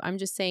of love. I'm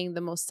just saying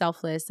the most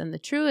selfless and the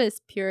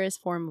truest,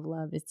 purest form of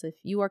love. It's if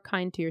you are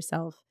kind to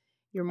yourself,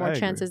 you're more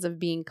chances of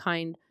being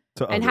kind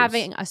to and others.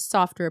 Having a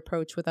softer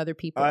approach with other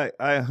people. I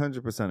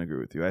 100% agree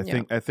with you. I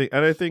think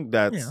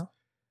that's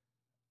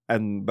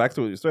and back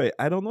to what you say.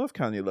 I don't know if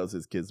Kanye loves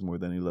his kids more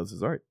than he loves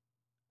his art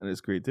and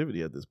his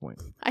creativity at this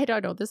point. I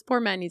don't know. This poor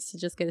man needs to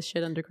just get his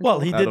shit under control.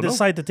 Well, he did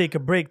decide to take a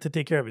break to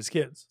take care of his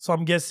kids. So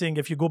I'm guessing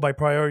if you go by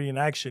priority in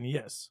action,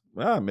 yes.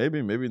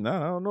 Maybe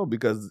not. I don't know,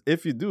 because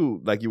if you do,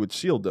 like, you would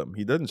shield them.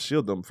 He doesn't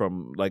shield them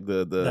from like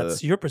the.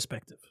 That's your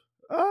perspective.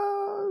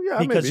 Yeah,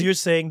 because maybe. You're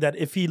saying that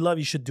if he loves,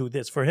 he should do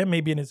this. For him,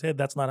 maybe in his head,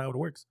 that's not how it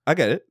works. I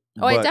get it.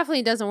 It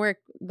definitely doesn't work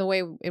the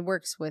way it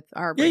works with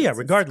our brains. Yeah,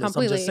 regardless,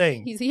 I'm just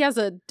saying. He has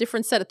a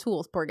different set of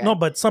tools, poor guy. No,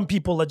 but some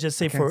people, let's just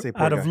say,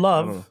 out of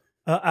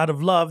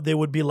love, they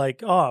would be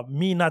like,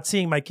 me not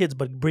seeing my kids,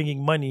 but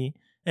bringing money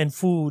and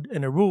food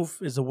and a roof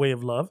is a way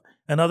of love.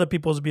 And other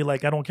people would be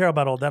like, I don't care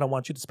about all that. I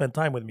want you to spend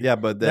time with me. Yeah,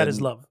 but that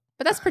is love.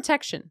 But that's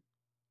protection.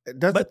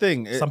 That's the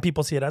thing. Some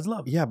people see it as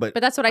love. Yeah, but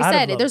that's what I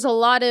said. There's a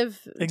lot of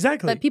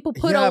that people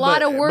put a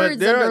lot of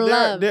words under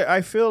love.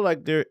 I feel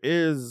like there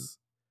is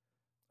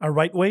a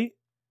right way.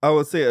 I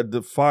would say a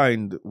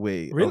defined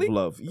way of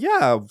love.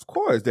 Yeah, of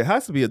course. There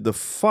has to be a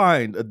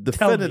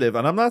definitive.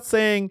 And I'm not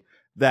saying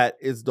that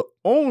is the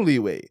only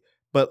way,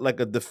 but like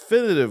a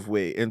definitive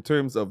way in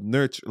terms of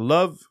nurture.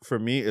 Love for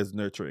me is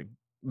nurturing.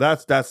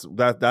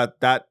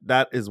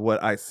 That is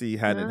what I see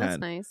hand in hand.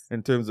 Nice.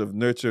 In terms of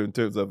nurture, in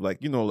terms of like,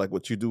 like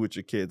what you do with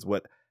your kids,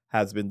 what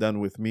has been done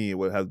with me,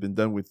 what has been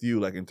done with you,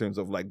 like in terms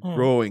of like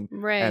growing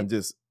and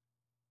just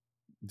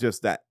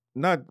that.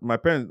 Not my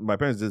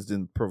parents just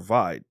didn't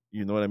provide,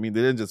 you know what I mean?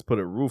 They didn't just put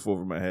a roof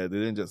over my head. They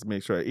didn't just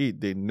make sure I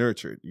eat. They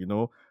nurtured, They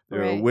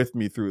were with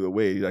me through the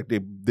way. Like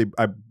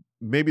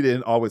maybe they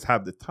didn't always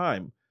have the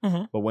time,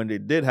 but when they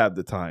did have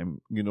the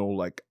time,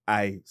 like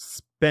I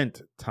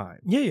spent time.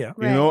 Yeah.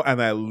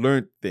 And I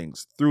learned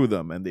things through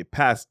them, and they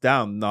passed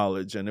down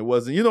knowledge, and it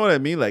wasn't, you know what I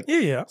mean? Like,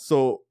 yeah.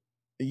 So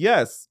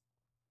yes,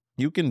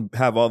 you can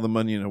have all the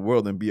money in the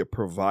world and be a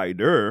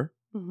provider,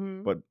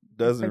 but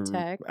doesn't.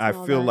 I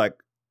feel like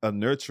a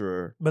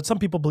nurturer. But some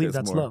people believe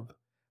that's love.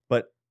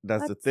 But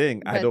That's the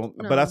thing. I don't.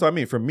 No. But that's what I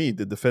mean. For me,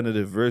 the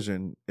definitive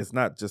version is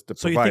not just to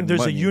provide. So you think there's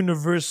money. A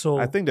universal?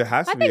 I think there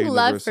has to be a universal.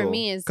 I think love for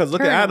me is because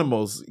look at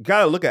animals. You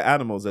gotta look at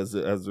animals as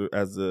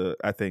a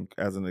I think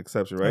as an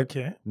exception, right?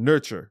 Okay.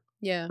 Nurture.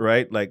 Yeah.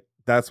 Right. Like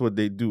that's what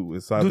they do.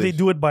 It's do they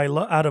do it by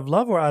out of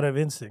love or out of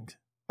instinct?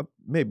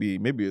 Maybe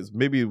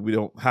we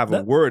don't have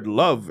a word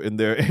love in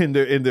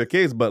their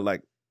case, but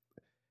like.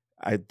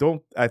 But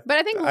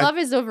I think love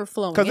is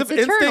overflowing. Because if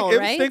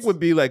instinct would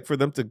be like for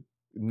them to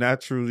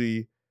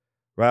naturally,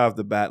 right off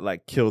the bat,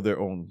 like kill their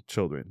own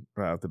children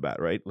right off the bat,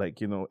 right?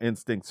 Like,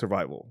 instinct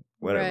survival,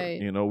 whatever.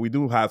 Right. We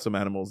do have some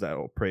animals that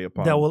will prey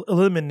upon. That will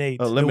eliminate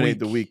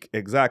the weak.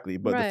 Exactly.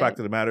 But the fact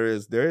of the matter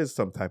is there is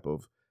some type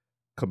of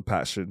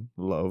compassion,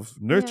 love,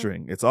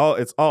 nurturing. Yeah. It's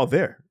all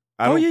there.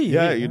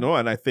 Yeah.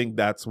 And I think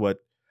that's what,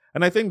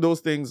 and I think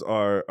those things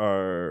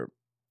are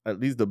at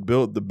least the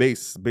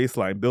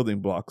baseline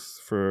building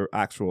blocks for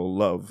actual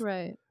love.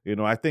 Right.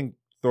 I think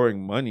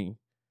throwing money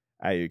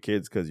at your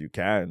kids because you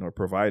can or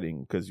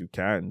providing because you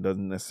can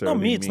doesn't necessarily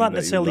mean it's not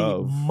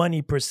necessarily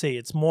money per se.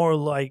 It's more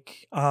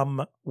like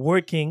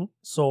working.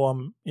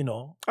 So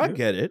I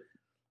get it.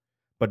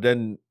 But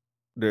then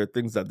there are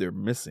things that they're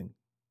missing.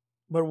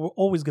 But we're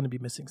always going to be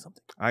missing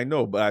something. I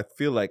know, but I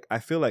feel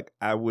like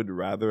I would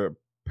rather a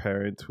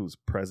parent who's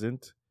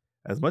present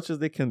as much as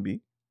they can be.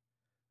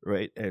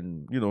 Right,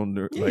 and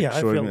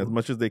showing as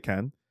much as they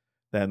can,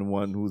 than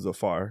one who's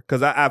afar.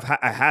 Because I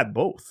had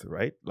both,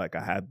 right? Like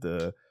I had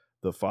the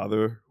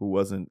father who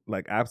wasn't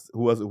like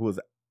who was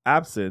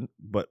absent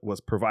but was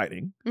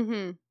providing.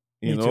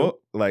 Mm-hmm.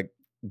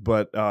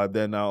 But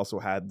then I also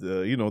had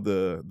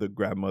the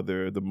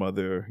grandmother, the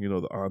mother,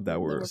 the aunt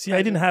that were. See, I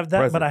didn't have that,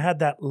 present. But I had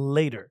that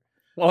later.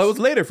 Well, it was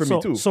later for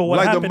me too. So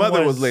what happened the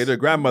mother was later,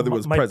 grandmother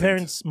was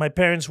present. My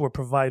parents were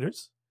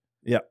providers.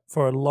 Yeah.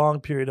 For a long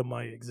period of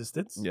my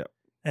existence. Yeah.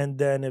 And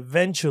then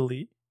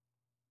eventually,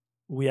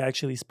 we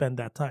actually spend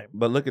that time.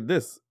 But look at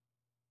this.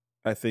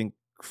 I think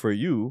for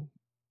you,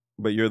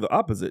 but you're the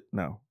opposite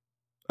now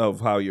of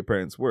how your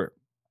parents were.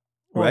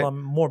 Well, right?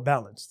 I'm more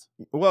balanced.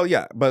 Well,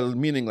 yeah. But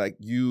meaning like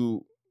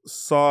you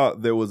saw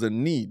there was a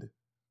need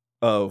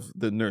of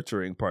the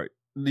nurturing part.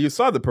 You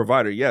saw the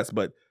provider, yes,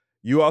 but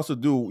you also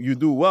do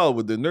well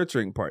with the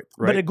nurturing part,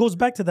 right? But it goes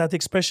back to that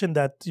expression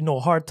that,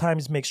 hard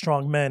times make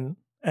strong men.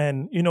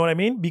 And you know what I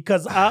mean?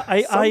 Because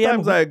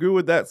sometimes I agree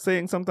with that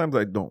saying, sometimes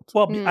I don't.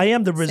 Well, I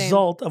am the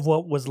result of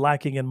what was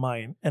lacking in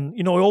mine. And,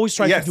 I always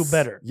try to do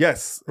better.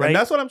 Yes. Right? And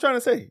that's what I'm trying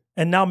to say.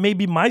 And now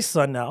maybe my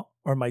son now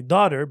or my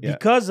daughter,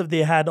 because of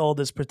they had all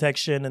this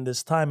protection and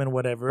this time and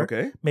whatever,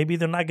 maybe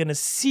they're not going to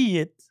see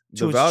it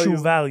to its true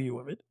value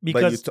of it.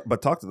 Because,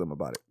 but talk to them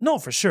about it. No,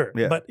 for sure.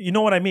 Yeah. But you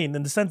know what I mean?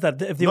 In the sense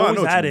that if they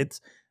always had it,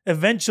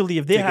 eventually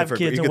if they have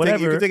kids or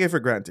whatever. You can take it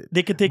for granted.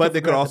 They could take But they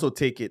could also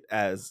take it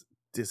as...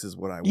 This is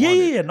what I wanted.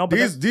 Yeah. No, but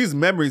these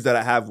memories that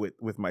I have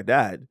with my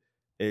dad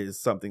is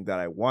something that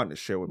I want to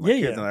share with my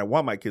kids, and I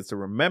want my kids to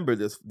remember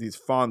these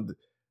fond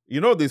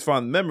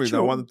memories. True.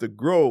 I want them to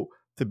grow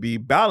to be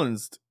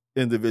balanced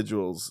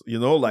individuals.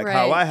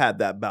 How I had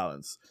that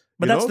balance.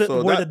 But that's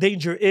where the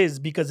danger is,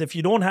 because if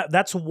you don't have,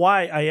 that's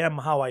why I am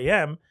how I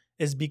am,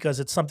 is because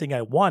it's something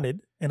I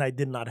wanted and I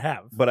did not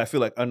have. But I feel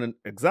like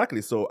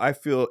exactly. So I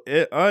feel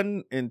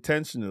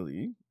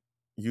unintentionally.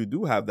 You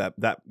do have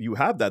that you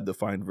have that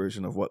defined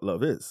version of what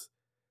love is.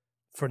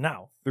 For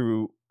now.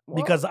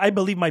 Because I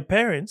believe my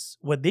parents,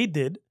 what they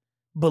did,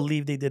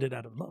 believe they did it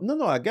out of love.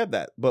 No, I get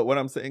that. But what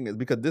I'm saying is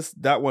because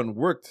that one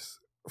worked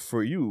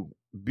for you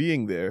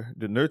being there,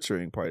 the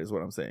nurturing part is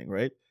what I'm saying,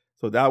 right?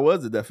 So that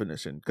was the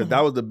definition. Because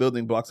that was the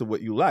building blocks of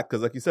what you lack.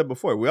 Because like you said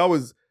before,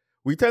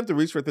 we tend to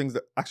reach for things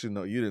that, actually,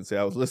 no, you didn't say.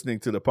 I was listening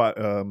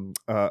to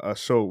a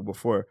show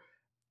before,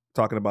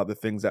 talking about the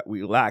things that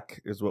we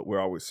lack is what we're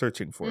always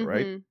searching for,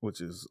 right?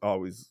 Which is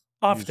always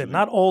often,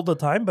 not all the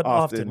time, but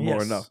often more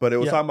yes. enough. But it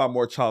was talking about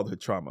more childhood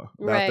trauma.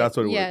 That's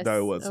what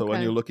it was. So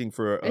when you're looking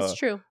for it's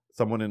true.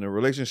 Someone in a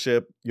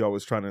relationship, you're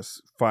always trying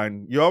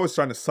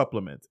to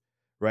supplement,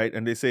 right?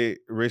 And they say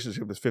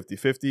relationship is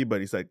 50-50, but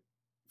he's like,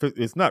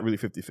 it's not really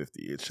 50-50.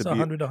 It should be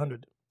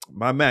 100-100.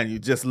 My man, you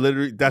just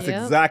literally, that's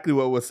exactly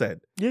what was said.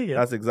 Yeah.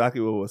 That's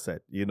exactly what was said,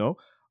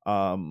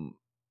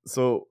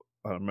 So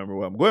I don't remember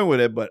where I'm going with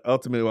it, but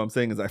ultimately what I'm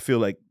saying is I feel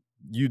like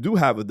you do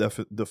have a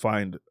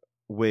defined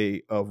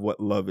way of what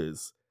love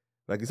is.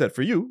 Like you said,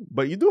 for you,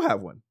 but you do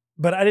have one.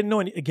 But I didn't know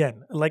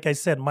again, like I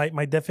said,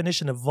 my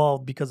definition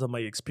evolved because of my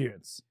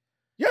experience.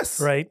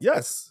 Yes. Right?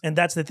 Yes. And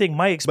that's the thing.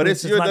 My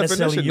experience is not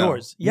necessarily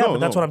yours. Yeah, but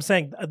that's what I'm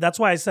saying. That's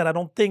why I said I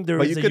don't think there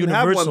is a universal... But you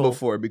couldn't have one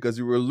before because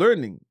you were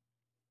learning.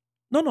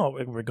 No,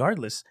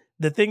 regardless.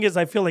 The thing is,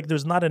 I feel like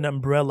there's not an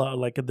umbrella,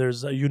 like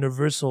there's a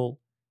universal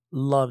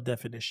love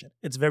definition.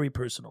 It's very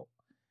personal.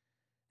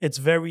 It's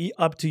very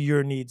up to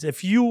your needs.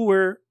 If you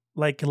were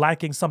like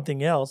lacking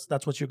something else,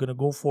 that's what you're going to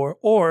go for,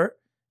 or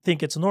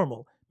think it's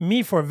normal.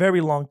 Me, for a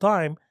very long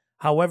time,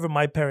 however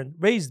my parent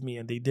raised me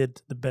and they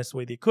did the best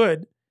way they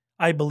could,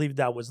 I believed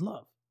that was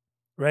love,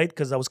 right?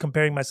 Because I was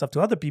comparing myself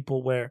to other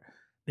people where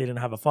they didn't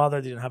have a father,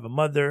 they didn't have a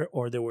mother,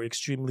 or they were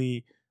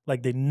extremely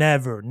Like they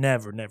never.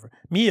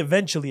 Me,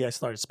 eventually, I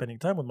started spending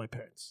time with my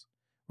parents.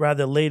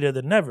 Rather later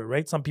than never,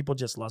 right? Some people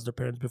just lost their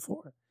parents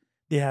before.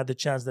 They had the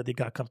chance that they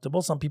got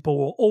comfortable. Some people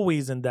were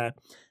always in that.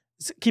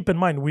 Keep in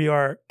mind, we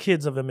are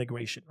kids of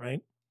immigration, right?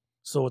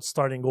 So it's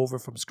starting over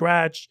from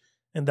scratch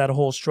and that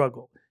whole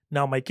struggle.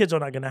 Now, my kids are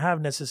not going to have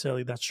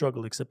necessarily that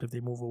struggle except if they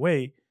move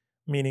away,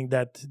 meaning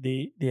that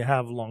they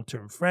have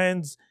long-term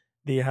friends,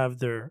 they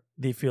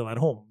feel at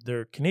home.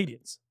 They're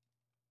Canadians,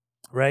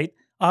 right?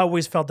 I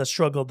always felt that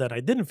struggle that I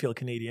didn't feel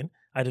Canadian.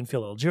 I didn't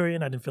feel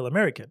Algerian. I didn't feel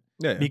American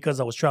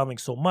because I was traveling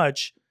so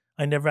much.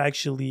 I never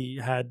actually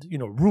had,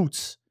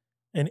 roots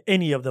in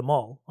any of them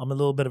all. I'm a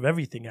little bit of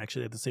everything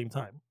actually at the same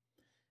time.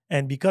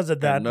 And because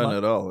of that, none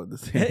at all.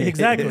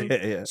 Exactly.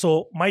 Yeah.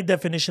 So my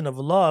definition of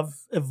love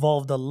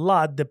evolved a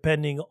lot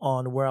depending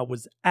on where I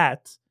was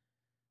at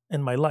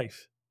in my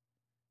life.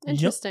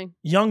 Interesting.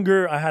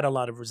 Younger, I had a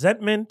lot of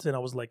resentment, and I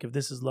was like, if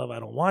this is love, I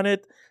don't want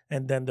it.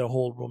 And then the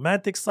whole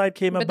romantic side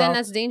came about. But then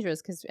that's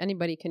dangerous because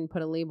anybody can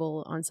put a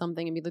label on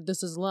something and be like,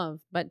 this is love.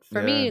 But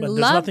for me, but love,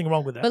 there's nothing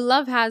wrong with that. But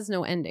love has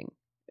no ending.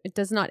 It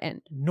does not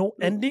end. No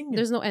ending?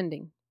 There's no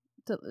ending.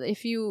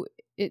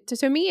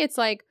 To me, it's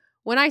like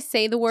when I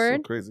say the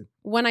word, so crazy.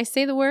 When I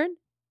say the word,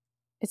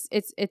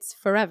 it's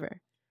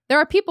forever. There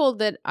are people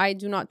that I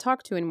do not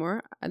talk to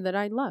anymore that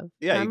I love.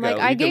 Yeah, I'm like,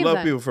 I gave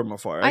love people from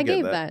afar. I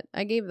gave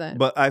that.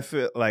 But I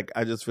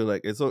just feel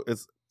like it's.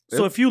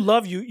 So if you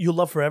love, you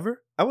love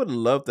forever? I would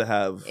love to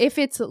have. If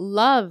it's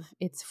love,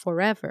 it's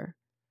forever.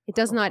 It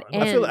does not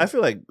end. I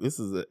feel like this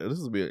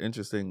would be an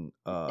interesting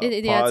pod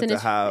to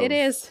have. It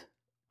is.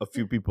 A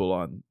few people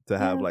on to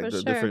have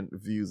different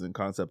views and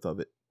concept of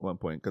it at one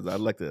point because I'd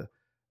like to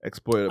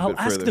explore it a bit further.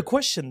 I'll ask the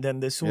question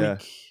then this week.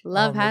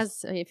 Love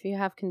has, if you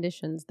have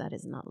conditions, that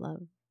is not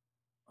love.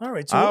 All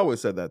right. So I always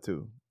said that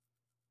too.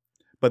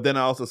 But then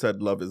I also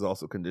said love is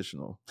also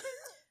conditional.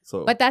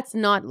 So, but that's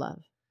not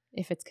love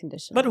if it's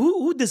conditional. But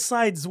who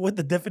decides what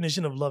the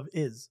definition of love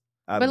is?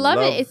 I'd love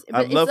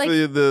for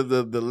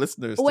the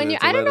listeners.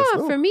 I don't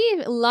know. For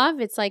me, love,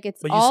 it's like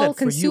it's all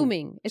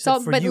consuming. It's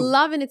all, but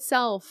love in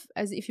itself,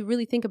 as if you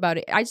really think about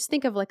it, I just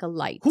think of like a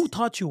light. Who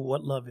taught you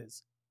what love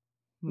is?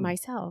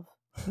 Myself.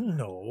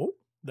 No,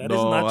 that is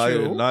not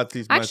true. I did not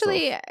teach myself.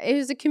 Actually, it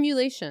was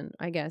accumulation,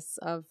 I guess,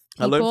 of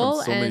people. I learned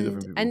from so many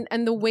different people.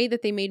 And the way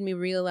that they made me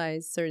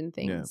realize certain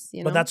things.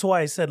 Yeah. But that's why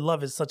I said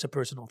love is such a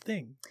personal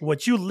thing.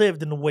 What you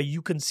lived and the way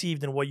you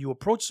conceived and what you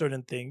approach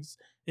certain things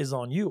is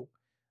on you.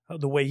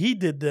 The way he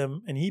did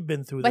them and he'd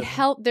been through them.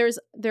 But there's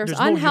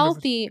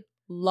unhealthy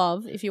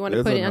love, if you want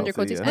to put it under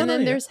quotation, and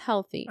then there's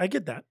healthy. I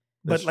get that.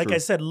 But like I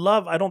said,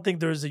 love, I don't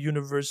think there is a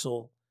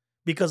universal,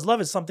 because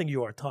love is something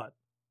you are taught.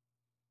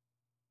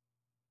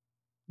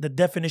 The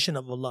definition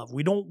of a love.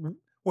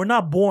 We're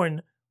not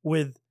born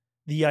with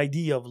the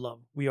idea of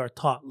love. We are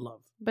taught love.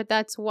 But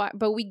that's why,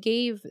 but we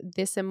gave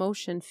this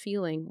emotion,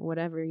 feeling,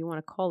 whatever you want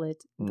to call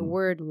it, the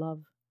word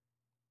love.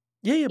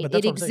 Yeah, but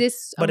that's it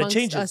exists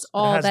amongst us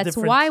all. That's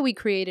why we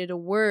created a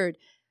word.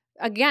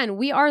 Again,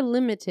 we are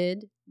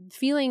limited.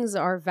 Feelings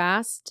are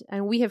vast,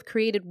 and we have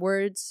created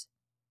words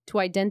to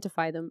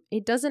identify them.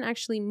 It doesn't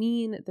actually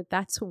mean that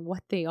that's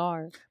what they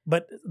are.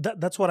 But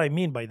that's what I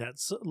mean by that.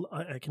 So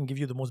I can give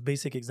you the most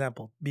basic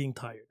example: being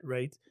tired.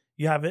 Right?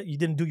 You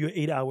didn't do your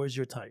 8 hours.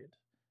 You're tired.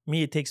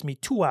 Me, it takes me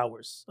 2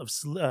 hours of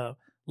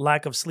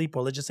lack of sleep,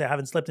 or let's just say I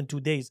haven't slept in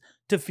 2 days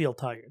to feel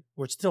tired.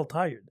 We're still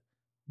tired.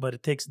 But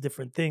it takes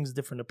different things,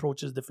 different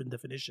approaches, different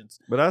definitions.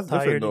 But that's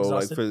different though,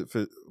 it's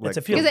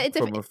a feeling.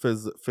 From a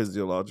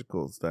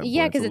physiological standpoint.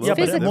 Yeah, because it's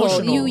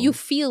physical. You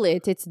feel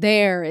it. It's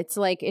there. It's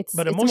like it's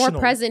more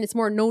present. It's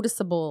more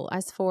noticeable.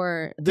 As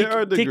for there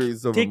are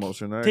degrees of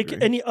emotion. I take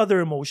agree. any other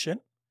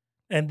emotion,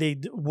 and they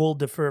will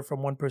differ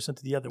from one person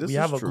to the other. We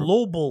have a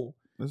global.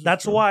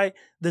 That's why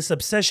this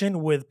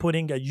obsession with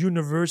putting a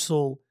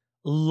universal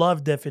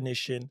love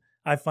definition,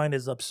 I find,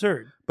 is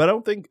absurd. But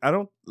I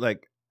don't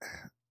like.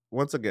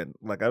 Once again,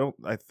 like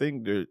I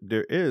think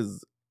there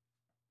is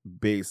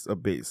a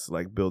base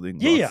like building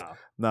blocks. Yeah.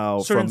 Now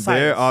certain from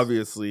there,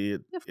 obviously,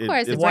 it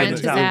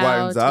widens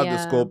out.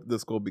 Yeah. The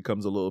scope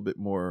becomes a little bit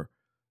more,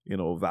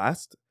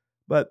 vast.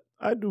 But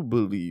I do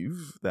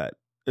believe that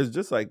it's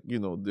just like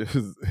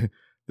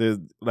there's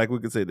like we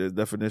could say there's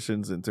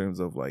definitions in terms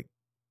of like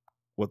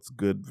what's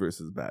good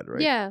versus bad, right?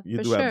 Yeah, you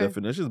do have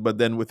definitions, but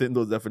then within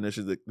those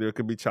definitions, there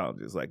could be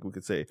challenges. Like we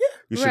could say,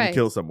 you shouldn't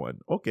kill someone.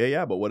 Okay,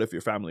 yeah, but what if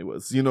your family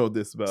was,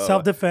 this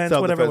self-defense,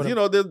 whatever.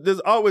 There's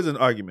always an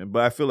argument,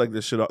 but I feel like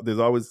there's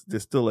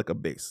still like a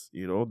base,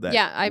 that.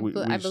 Yeah, I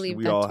believe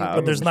we that all too.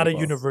 But there's not a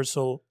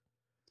universal.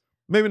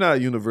 Maybe not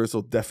a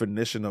universal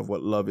definition of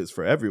what love is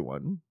for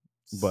everyone.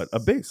 But a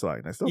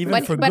baseline.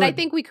 But I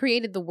think we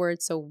created the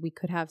word so we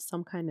could have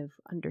some kind of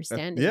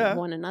understanding of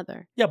one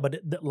another. Yeah, but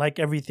like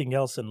everything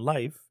else in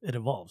life, it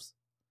evolves.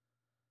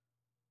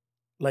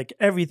 Like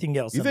everything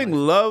else. You think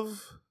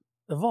love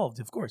evolved?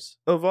 Of course.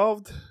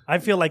 Evolved? I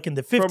feel like in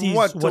the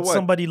 50s, what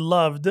somebody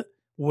loved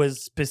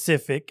was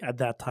specific at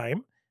that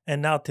time.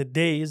 And now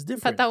today is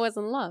different. But that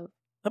wasn't love.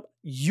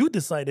 You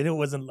decided it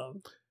wasn't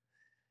love.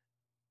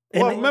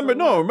 Well,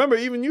 remember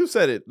even you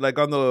said it, like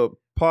on the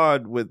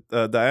pod with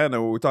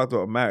Diana where we talked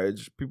about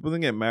marriage. People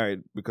didn't get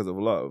married because of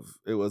love.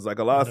 It was like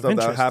a lot of stuff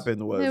that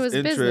happened was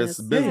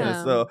interest, business.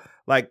 Yeah. So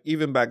like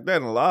even back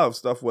then, a lot of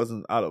stuff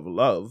wasn't out of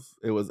love.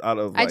 It was out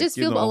of. I just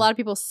feel a lot of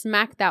people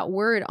smack that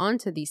word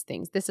onto these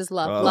things. This is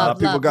love. Love. A lot of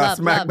people got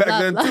smacked back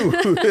then too.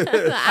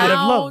 Out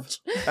of love.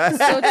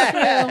 So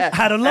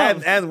true. Out of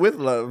love and with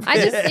love.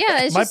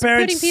 It's my just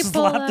parents putting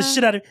people. Slap the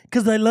shit out of me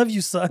because I love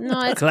you, son.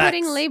 No, it's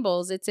putting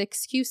labels. It's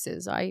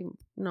excuses.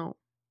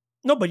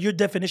 No, but your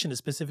definition is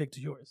specific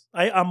to yours.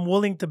 I'm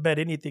willing to bet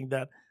anything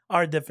that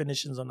our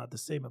definitions are not the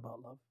same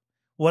about love.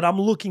 What I'm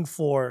looking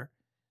for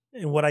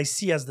and what I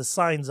see as the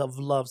signs of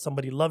love,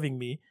 somebody loving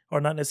me,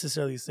 are not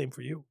necessarily the same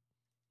for you.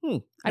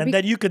 And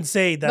then you can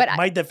say that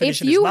my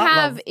definition is not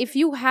love. If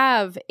you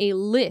have a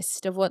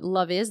list of what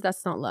love is,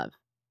 that's not love.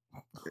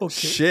 Okay.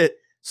 Shit.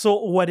 So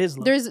what is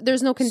love?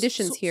 There's no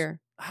conditions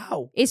here.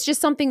 How? It's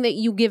just something that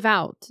you give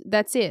out.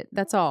 That's it.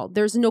 That's all.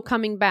 There's no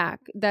coming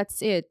back.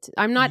 That's it.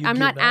 I'm not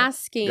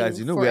asking. Guys,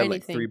 you know for we had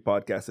anything. like 3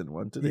 podcasts in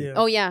one today. Yeah.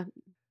 Oh yeah.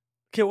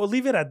 Okay, we'll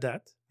leave it at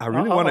that. I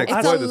really want to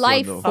explore this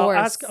life one though.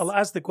 force. I'll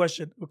ask the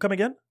question. Come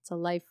again? It's a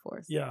life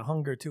force. Yeah,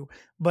 hunger too.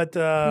 But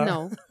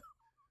no.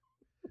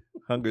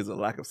 Hunger is a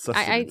lack of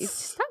sustenance.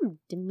 Stop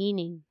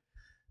demeaning.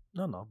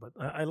 No, but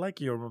I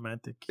like your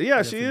romantic. Yeah,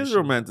 definition. she is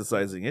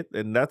romanticizing it,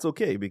 and that's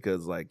okay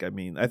because, like, I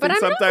mean, I but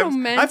think I'm sometimes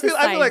not I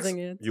feel like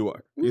it. you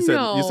are. You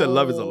said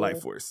love is a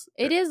life force.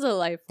 It is a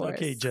life force.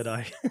 Okay,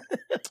 Jedi.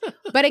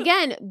 But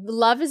again,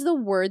 love is the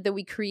word that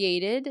we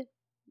created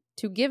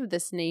to give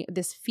this name,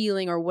 this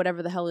feeling, or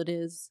whatever the hell it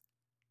is.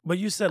 But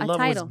you said love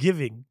was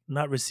giving,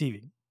 not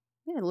receiving.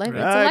 Yeah, life. It's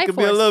a life it could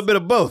force. be a little bit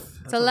of both.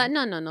 It's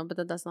no,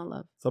 but that's not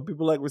love. Some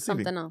people like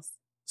receiving. Something else.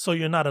 So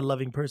you're not a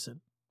loving person.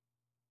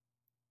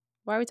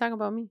 Why are we talking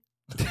about me?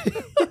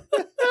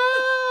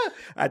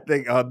 I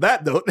think on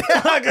that note,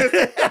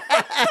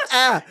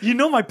 you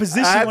know my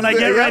position when I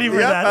get ready for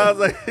that. I was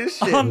like,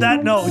 shit. On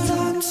that note.